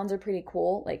think clowns are pretty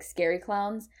cool, like scary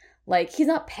clowns. Like, he's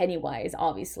not Pennywise,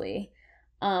 obviously.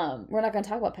 We're not going to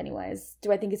talk about Pennywise.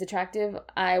 Do I think he's attractive?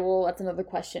 That's another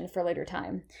question for a later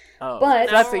time. Oh,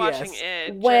 but that's we're watching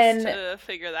it just to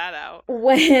figure that out.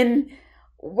 When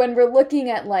we're looking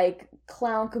at like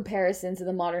clown comparisons to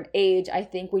the modern age, I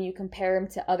think when you compare him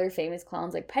to other famous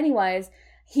clowns like Pennywise,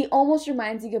 he almost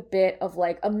reminds you a bit of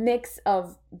like a mix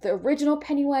of the original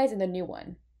Pennywise and the new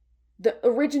one. The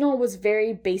original was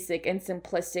very basic and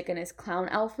simplistic in his clown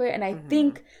outfit, and I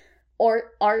think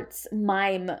or art's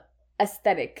mime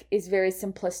aesthetic is very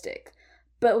simplistic.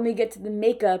 But when we get to the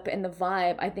makeup and the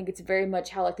vibe, I think it's very much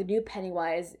how, like, the new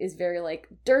Pennywise is very, like,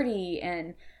 dirty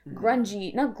and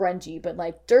grungy. Not grungy, but,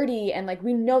 like, dirty. And, like,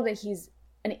 we know that he's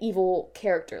an evil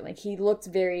character. Like, he looks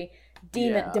very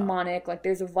demonic. Like,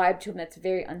 there's a vibe to him that's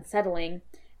very unsettling.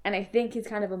 And I think he's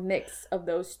kind of a mix of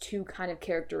those two kind of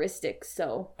characteristics.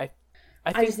 So I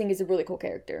just think he's a really cool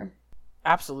character.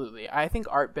 Absolutely. I think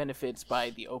art benefits by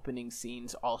the opening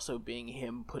scenes also being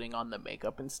him putting on the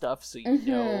makeup and stuff, so you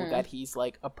know that he's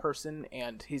like a person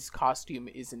and his costume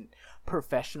isn't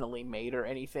professionally made or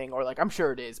anything, or like, I'm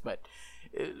sure it is, but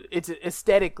it's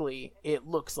aesthetically, it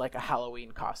looks like a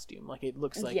Halloween costume. Like, it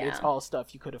looks like it's all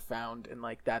stuff you could have found, and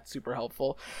like, that's super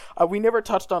helpful. We never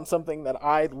touched on something that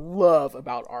I love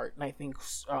about art, and I think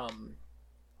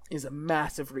is a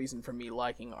massive reason for me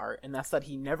liking art, and that's that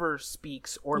he never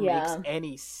speaks or makes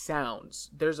any sounds.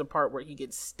 There's a part where he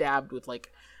gets stabbed with,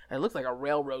 like, it looks like a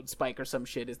railroad spike or some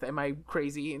shit. Am I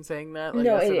crazy in saying that? Like,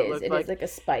 no, it is. It is like a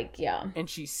spike, yeah. And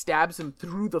she stabs him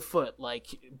through the foot, like,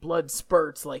 blood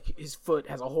spurts, like his foot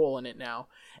has a hole in it now,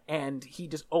 and he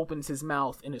just opens his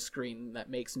mouth in a scream that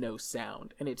makes no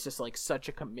sound. And it's just like such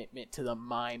a commitment to the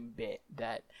mime bit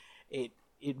that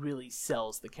it really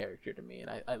sells the character to me,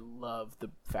 and I love the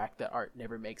fact that Art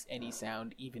never makes any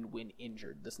sound, even when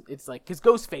injured. It's like, because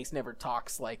Ghostface never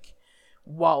talks, like,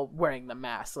 while wearing the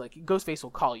mask. Like, Ghostface will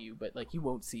call you, but, like, you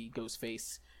won't see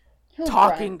Ghostface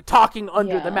talking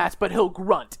under the mask, but he'll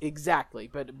grunt, exactly.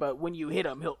 But when you hit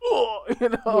him, he'll,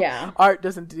 Yeah. Art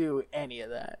doesn't do any of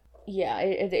that. Yeah,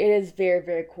 it is very,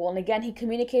 very cool. And again, he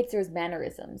communicates through his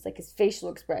mannerisms, like his facial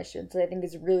expressions, so I think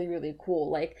is really, really cool.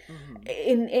 Like,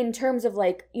 in terms of,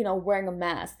 like, you know, wearing a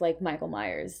mask, like Michael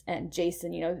Myers and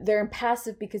Jason, you know, they're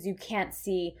impassive because you can't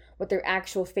see what their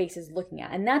actual face is looking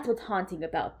at. And that's what's haunting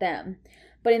about them.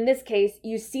 But in this case,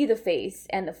 you see the face,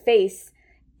 and the face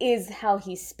is how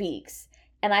he speaks.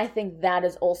 And I think that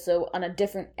is also on a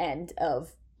different end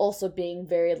of also being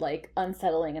very, like,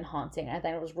 unsettling and haunting. I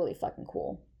think it was really fucking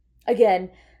cool. Again,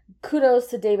 kudos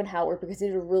to David Howard because he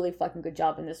did a really fucking good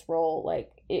job in this role.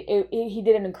 Like, he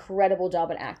did an incredible job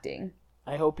at acting.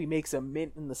 I hope he makes a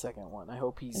mint in the second one. I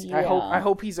hope he's I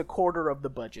hope he's a quarter of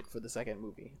the budget for the second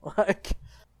movie. Like,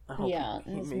 I hope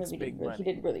he makes big money. He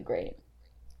did really great.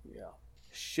 Yeah.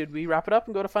 Should we wrap it up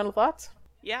and go to final thoughts?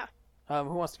 Yeah.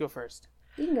 Who wants to go first?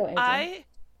 You can go, AJ.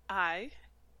 I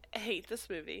hate this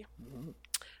movie.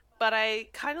 But I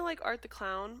kind of like Art the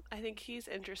Clown. I think he's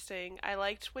interesting. I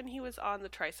liked when he was on the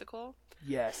tricycle.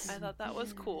 Yes. I thought that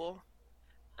was cool.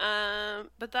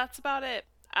 But that's about it.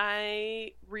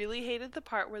 I really hated the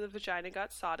part where the vagina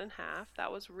got sawed in half.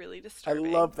 That was really disturbing. I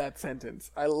love that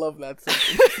sentence.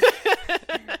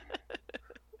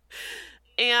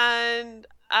 And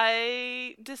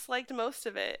I disliked most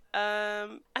of it.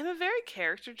 I'm a very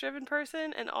character-driven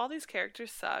person, and all these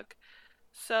characters suck.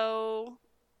 So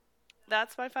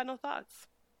that's my final thoughts.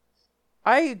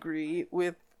 I agree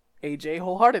with AJ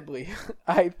wholeheartedly.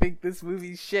 I think this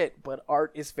movie's shit, but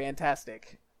art is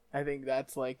fantastic. I think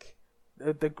that's like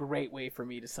the great way for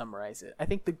me to summarize it. I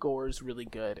think the gore is really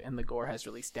good, and the gore has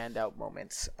really standout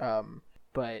moments.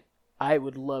 But I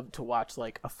would love to watch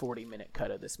like a 40-minute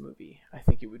cut of this movie. I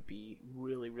think it would be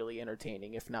really, really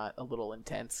entertaining, if not a little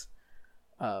intense.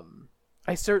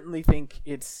 I certainly think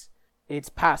it's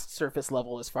past surface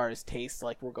level as far as taste.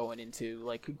 Like, we're going into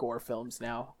like gore films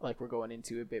now. Like, we're going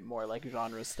into a bit more like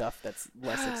genre stuff that's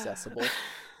less accessible.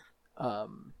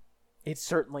 It's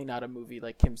certainly not a movie,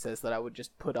 like Kim says, that I would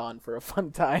just put on for a fun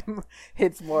time.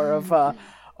 It's more of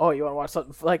oh, you want to watch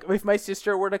something like, if my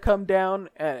sister were to come down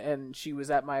and she was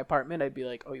at my apartment, I'd be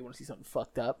like, oh, you want to see something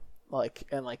fucked up? Like,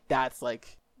 and like, that's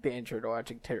like the intro to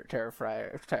watching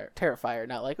Terrifier,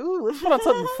 not like, ooh, let's put on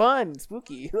something fun,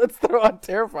 spooky, let's throw on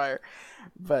Terrifier.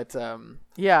 But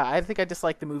yeah, I think I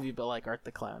dislike the movie, but like Art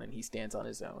the Clown, and he stands on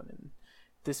his own, and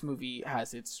this movie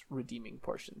has its redeeming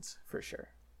portions for sure.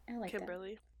 I like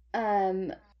Kimberly.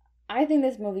 That. I think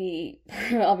this movie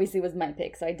obviously was my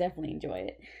pick, so I definitely enjoy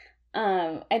it.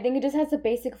 I think it just has the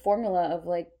basic formula of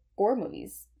like gore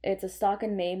movies. It's a stock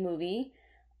and May movie.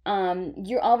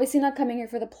 You're obviously not coming here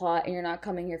for the plot, and you're not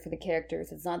coming here for the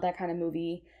characters. It's not that kind of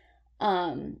movie.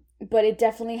 But it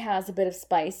definitely has a bit of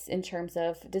spice in terms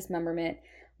of dismemberment,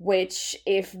 which,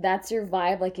 if that's your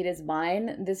vibe like it is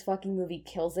mine, this fucking movie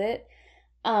kills it.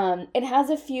 It has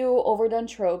a few overdone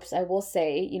tropes, I will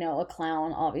say. You know, a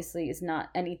clown obviously is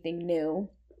not anything new.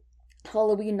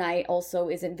 Halloween Night also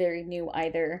isn't very new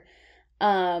either.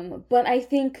 But I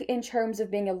think in terms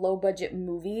of being a low-budget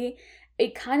movie,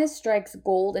 it kind of strikes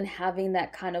gold in having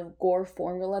that kind of gore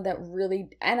formula that really,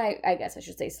 and I guess I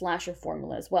should say slasher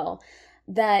formula as well,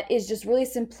 that is just really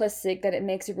simplistic, that it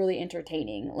makes it really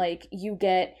entertaining. Like, you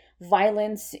get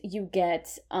violence, you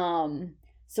get some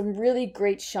really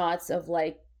great shots of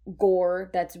like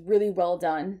gore that's really well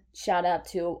done. Shout out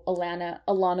to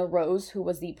Alana Rose, who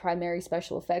was the primary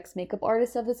special effects makeup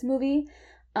artist of this movie,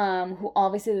 who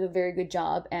obviously did a very good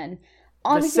job. And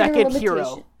obviously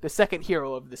the second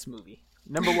hero of this movie.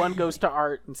 Number one goes to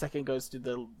art, and second goes to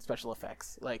the special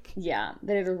effects. Like, yeah,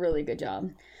 they did a really good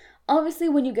job. Obviously,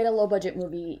 when you get a low budget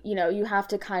movie, you know, you have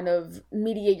to kind of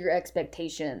mediate your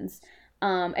expectations.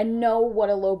 And know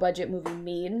what a low budget movie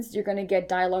means. You're gonna get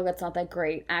dialogue that's not that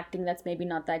great, acting that's maybe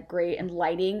not that great, and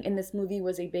lighting in this movie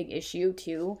was a big issue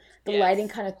too. The lighting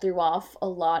kind of threw off a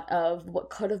lot of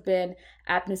what could have been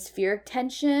atmospheric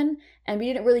tension, and we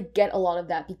didn't really get a lot of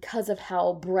that because of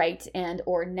how bright and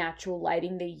or natural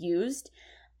lighting they used.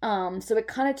 So it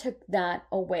kind of took that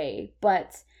away.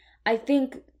 But I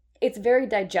think it's very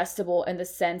digestible in the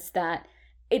sense that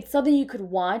it's something you could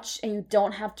watch and you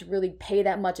don't have to really pay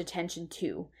that much attention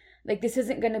to. Like, this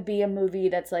isn't going to be a movie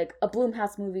that's like a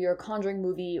Blumhouse movie or a Conjuring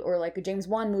movie or like a James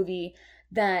Wan movie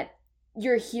that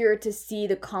you're here to see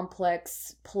the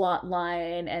complex plot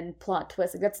line and plot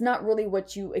twist. Like, that's not really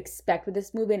what you expect with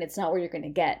this movie, and it's not what you're going to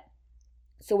get.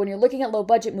 So when you're looking at low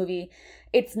budget movie,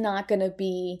 it's not going to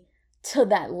be to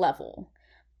that level.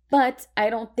 But I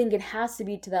don't think it has to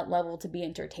be to that level to be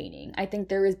entertaining. I think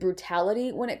there is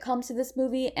brutality when it comes to this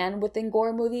movie and within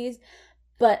gore movies.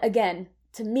 But again,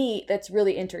 to me, that's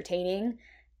really entertaining.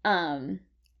 And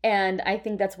I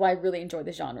think that's why I really enjoy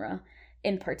the genre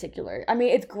in particular. I mean,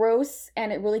 it's gross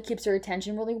and it really keeps your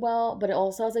attention really well, but it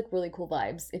also has like really cool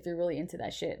vibes if you're really into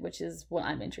that shit, which is what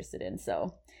I'm interested in.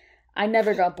 So I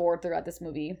never got bored throughout this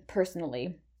movie,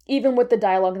 personally. Even with the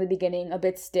dialogue in the beginning, a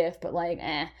bit stiff, but like,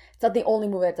 it's not the only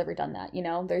movie that's ever done that, you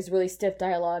know? There's really stiff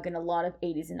dialogue in a lot of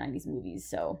 80s and 90s movies,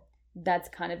 so that's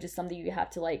kind of just something you have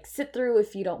to like sit through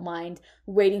if you don't mind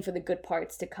waiting for the good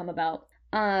parts to come about.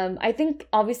 I think,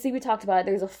 obviously, we talked about it,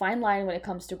 there's a fine line when it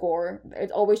comes to gore.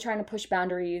 It's always trying to push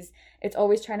boundaries. It's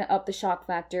always trying to up the shock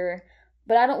factor.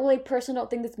 But I personally don't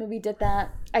think this movie did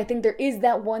that. I think there is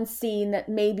that one scene that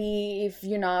maybe if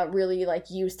you're not really like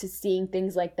used to seeing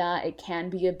things like that, it can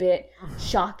be a bit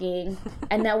shocking.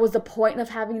 And that was the point of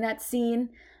having that scene.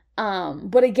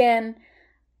 But again,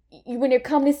 when you're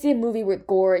coming to see a movie with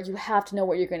gore, you have to know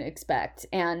what you're going to expect.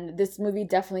 And this movie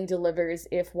definitely delivers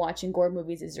if watching gore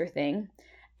movies is your thing.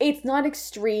 It's not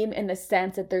extreme in the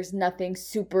sense that there's nothing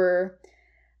super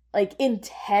like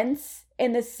intense,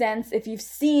 in the sense if you've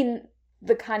seen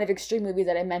the kind of extreme movies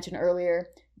that I mentioned earlier,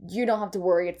 you don't have to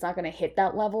worry, it's not going to hit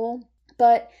that level.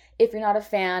 But if you're not a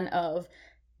fan of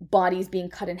bodies being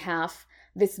cut in half,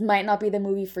 this might not be the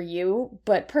movie for you.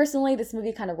 But personally, this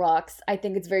movie kind of rocks. I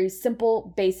think it's very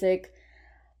simple, basic,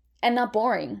 and not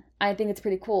boring. I think it's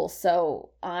pretty cool. So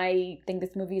I think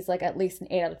this movie is like at least an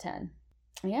 8 out of 10.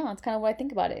 Yeah, that's kind of what I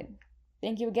think about it.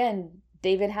 Thank you again,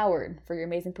 David Howard, for your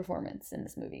amazing performance in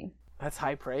this movie. That's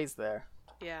high praise there.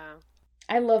 Yeah.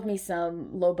 I love me some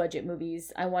low-budget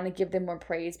movies. I want to give them more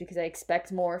praise because I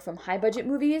expect more from high-budget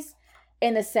movies,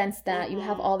 in the sense that you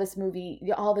have all this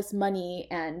money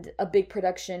and a big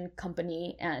production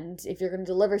company, and if you're going to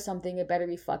deliver something, it better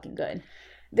be fucking good.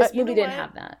 This movie didn't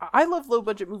have that. I love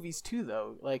low-budget movies too,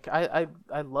 though. Like, I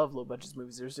love low-budget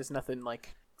movies. There's just nothing,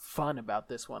 like, fun about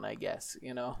this one, I guess,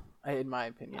 you know, in my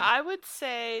opinion. I would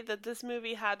say that this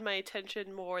movie had my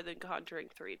attention more than Conjuring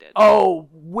 3 did. Oh,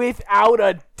 without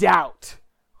a doubt.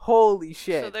 Holy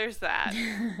shit. So there's that.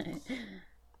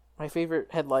 My favorite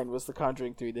headline was The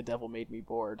Conjuring 3, The Devil Made Me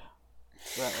Bored.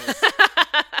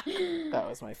 That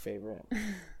was my favorite.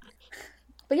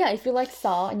 But yeah, if you like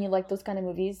Saw and you like those kind of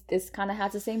movies, this kind of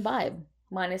has the same vibe,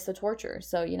 minus the torture.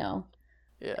 So, you know.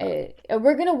 Yeah.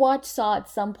 We're going to watch Saw at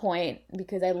some point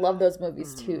because I love those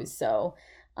movies too. So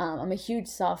I'm a huge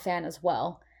Saw fan as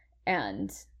well.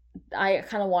 And I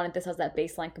kind of wanted this as that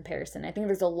baseline comparison. I think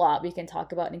there's a lot we can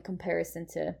talk about in comparison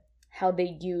to how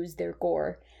they use their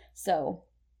gore. So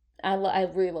I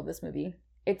really love this movie.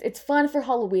 It's fun for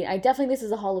Halloween. I definitely, this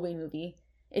is a Halloween movie.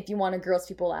 If you want to gross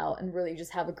people out and really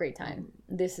just have a great time,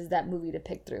 this is that movie to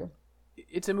pick through.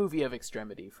 It's a movie of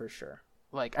extremity for sure.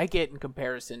 Like, I get in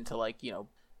comparison to, like, you know,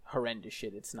 horrendous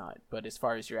shit, it's not. But as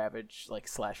far as your average, like,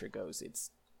 slasher goes, it's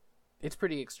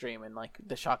pretty extreme. And, like,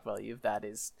 the shock value of that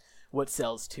is what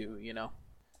sells too, you know?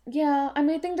 Yeah, I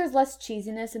mean, I think there's less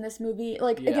cheesiness in this movie.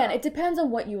 Like, again, it depends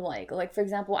on what you like. Like, for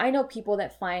example, I know people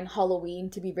that find Halloween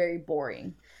to be very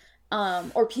boring.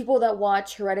 Or people that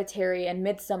watch Hereditary and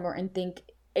Midsommar and think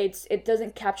it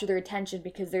doesn't capture their attention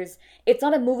because it's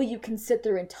not a movie you can sit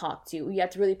there and talk to. You have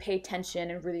to really pay attention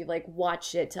and really like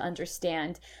watch it to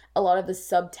understand a lot of the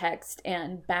subtext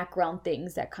and background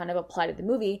things that kind of apply to the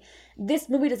movie. This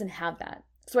movie doesn't have that.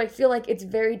 So I feel like it's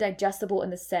very digestible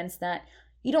in the sense that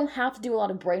you don't have to do a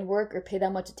lot of brain work or pay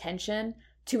that much attention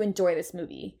to enjoy this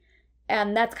movie.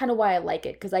 And that's kind of why I like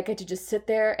it, because I get to just sit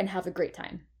there and have a great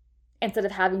time. Instead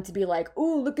of having to be like,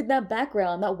 ooh, look at that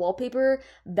background, that wallpaper,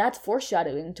 that's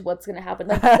foreshadowing to what's going to happen.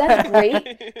 Like, that's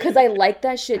great, because I like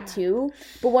that shit too.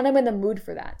 But when I'm in the mood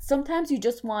for that, sometimes you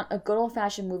just want a good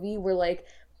old-fashioned movie where, like,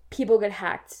 people get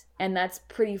hacked, and that's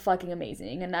pretty fucking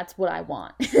amazing, and that's what I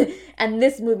want. And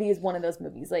this movie is one of those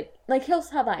movies. Like Hills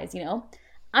Have Eyes, you know?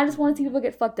 I just want to see people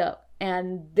get fucked up,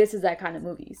 and this is that kind of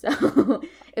movie. So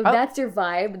if that's your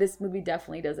vibe, this movie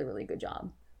definitely does a really good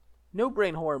job.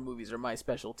 No-brain horror movies are my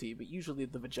specialty, but usually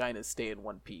the vaginas stay in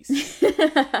one piece.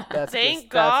 That's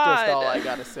just all I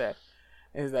gotta say.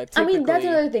 Is that typically... I mean, that's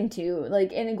another thing, too.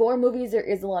 Like, in gore movies, there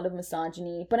is a lot of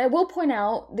misogyny. But I will point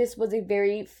out, this was a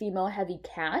very female-heavy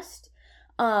cast.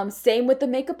 Same with the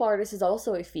makeup artist is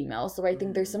also a female. So I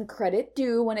think there's some credit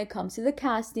due when it comes to the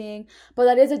casting. But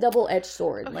that is a double-edged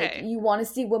sword. Okay. Like, you want to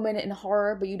see women in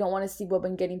horror, but you don't want to see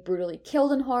women getting brutally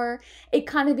killed in horror. It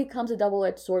kind of becomes a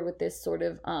double-edged sword with this sort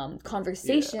of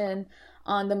conversation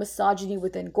on the misogyny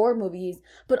within gore movies.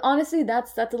 But honestly,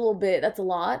 that's a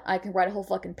lot. I can write a whole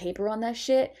fucking paper on that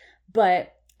shit.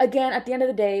 But again, at the end of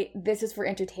the day, this is for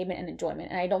entertainment and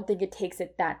enjoyment. And I don't think it takes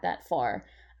it that far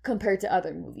compared to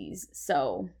other movies.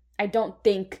 So I don't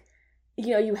think,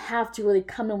 you have to really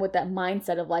come in with that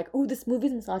mindset of like, oh, this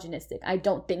movie's misogynistic. I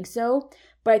don't think so.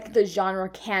 But I think the genre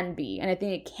can be. And I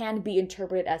think it can be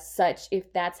interpreted as such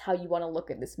if that's how you want to look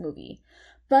at this movie.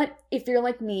 But if you're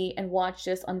like me and watch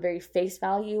this on very face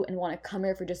value and want to come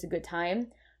here for just a good time,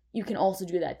 you can also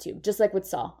do that too. Just like with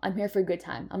Saw. I'm here for a good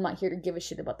time. I'm not here to give a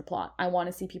shit about the plot. I want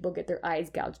to see people get their eyes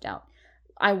gouged out.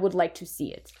 I would like to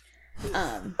see it.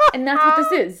 And that's what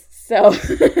this is. So.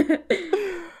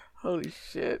 Holy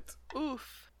shit.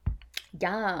 Oof.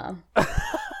 Yeah. Do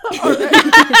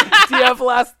you have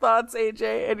last thoughts,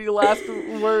 AJ? Any last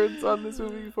words on this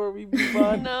movie before we move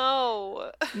on?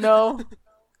 No?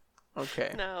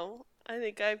 Okay. No. I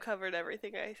think I've covered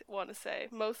everything I want to say.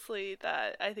 Mostly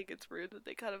that I think it's rude that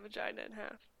they cut a vagina in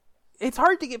half. It's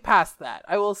hard to get past that.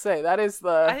 I will say that is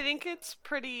the. I think it's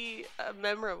pretty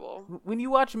memorable. When you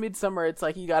watch Midsummer, it's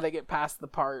like you got to get past the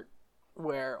part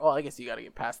where, well, I guess you got to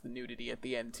get past the nudity at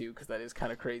the end too, because that is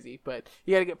kind of crazy. But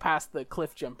you got to get past the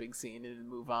cliff jumping scene and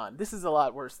move on. This is a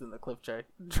lot worse than the cliff jumping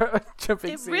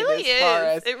scene. It really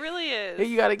is. It really is.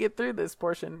 You got to get through this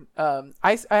portion.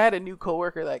 I had a new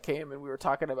coworker that came and we were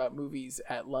talking about movies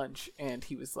at lunch, and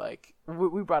he was like,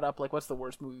 we brought up like, what's the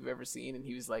worst movie you've ever seen? And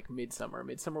he was like, Midsummer.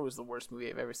 Midsummer was the worst movie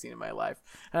I've ever seen in my life.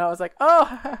 And I was like,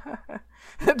 oh,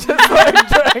 just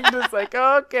like,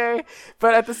 oh, okay.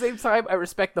 But at the same time, I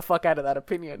respect the fuck out of that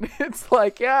opinion. It's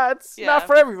like, it's not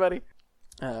for everybody.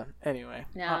 Anyway.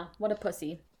 Nah, what a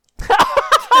pussy.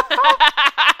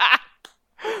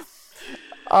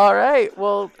 All right.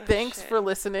 Well, thanks for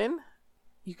listening.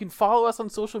 You can follow us on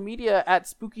social media at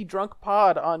Spooky Drunk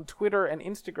Pod on Twitter and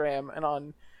Instagram, and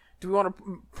on. Do we want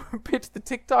to pitch the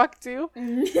TikTok too?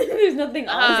 There's nothing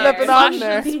on there. Slashes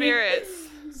and Spirits.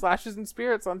 Slashes and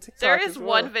Spirits on TikTok. There is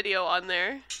one video on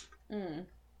there.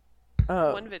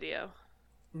 One video.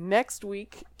 Next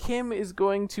week, Kim is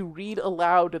going to read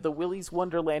aloud the Willy's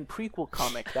Wonderland prequel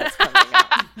comic that's coming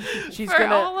out. She's For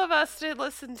all of us to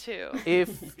listen to.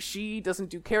 If she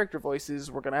doesn't do character voices,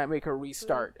 we're going to make her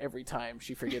restart every time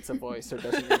she forgets a voice or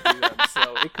doesn't review them.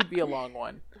 So it could be a long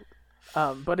one.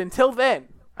 But until then,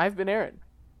 I've been Aaron.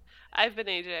 I've been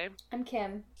AJ. I'm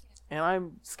Kim. And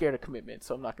I'm scared of commitment,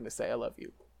 so I'm not going to say I love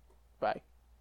you. Bye.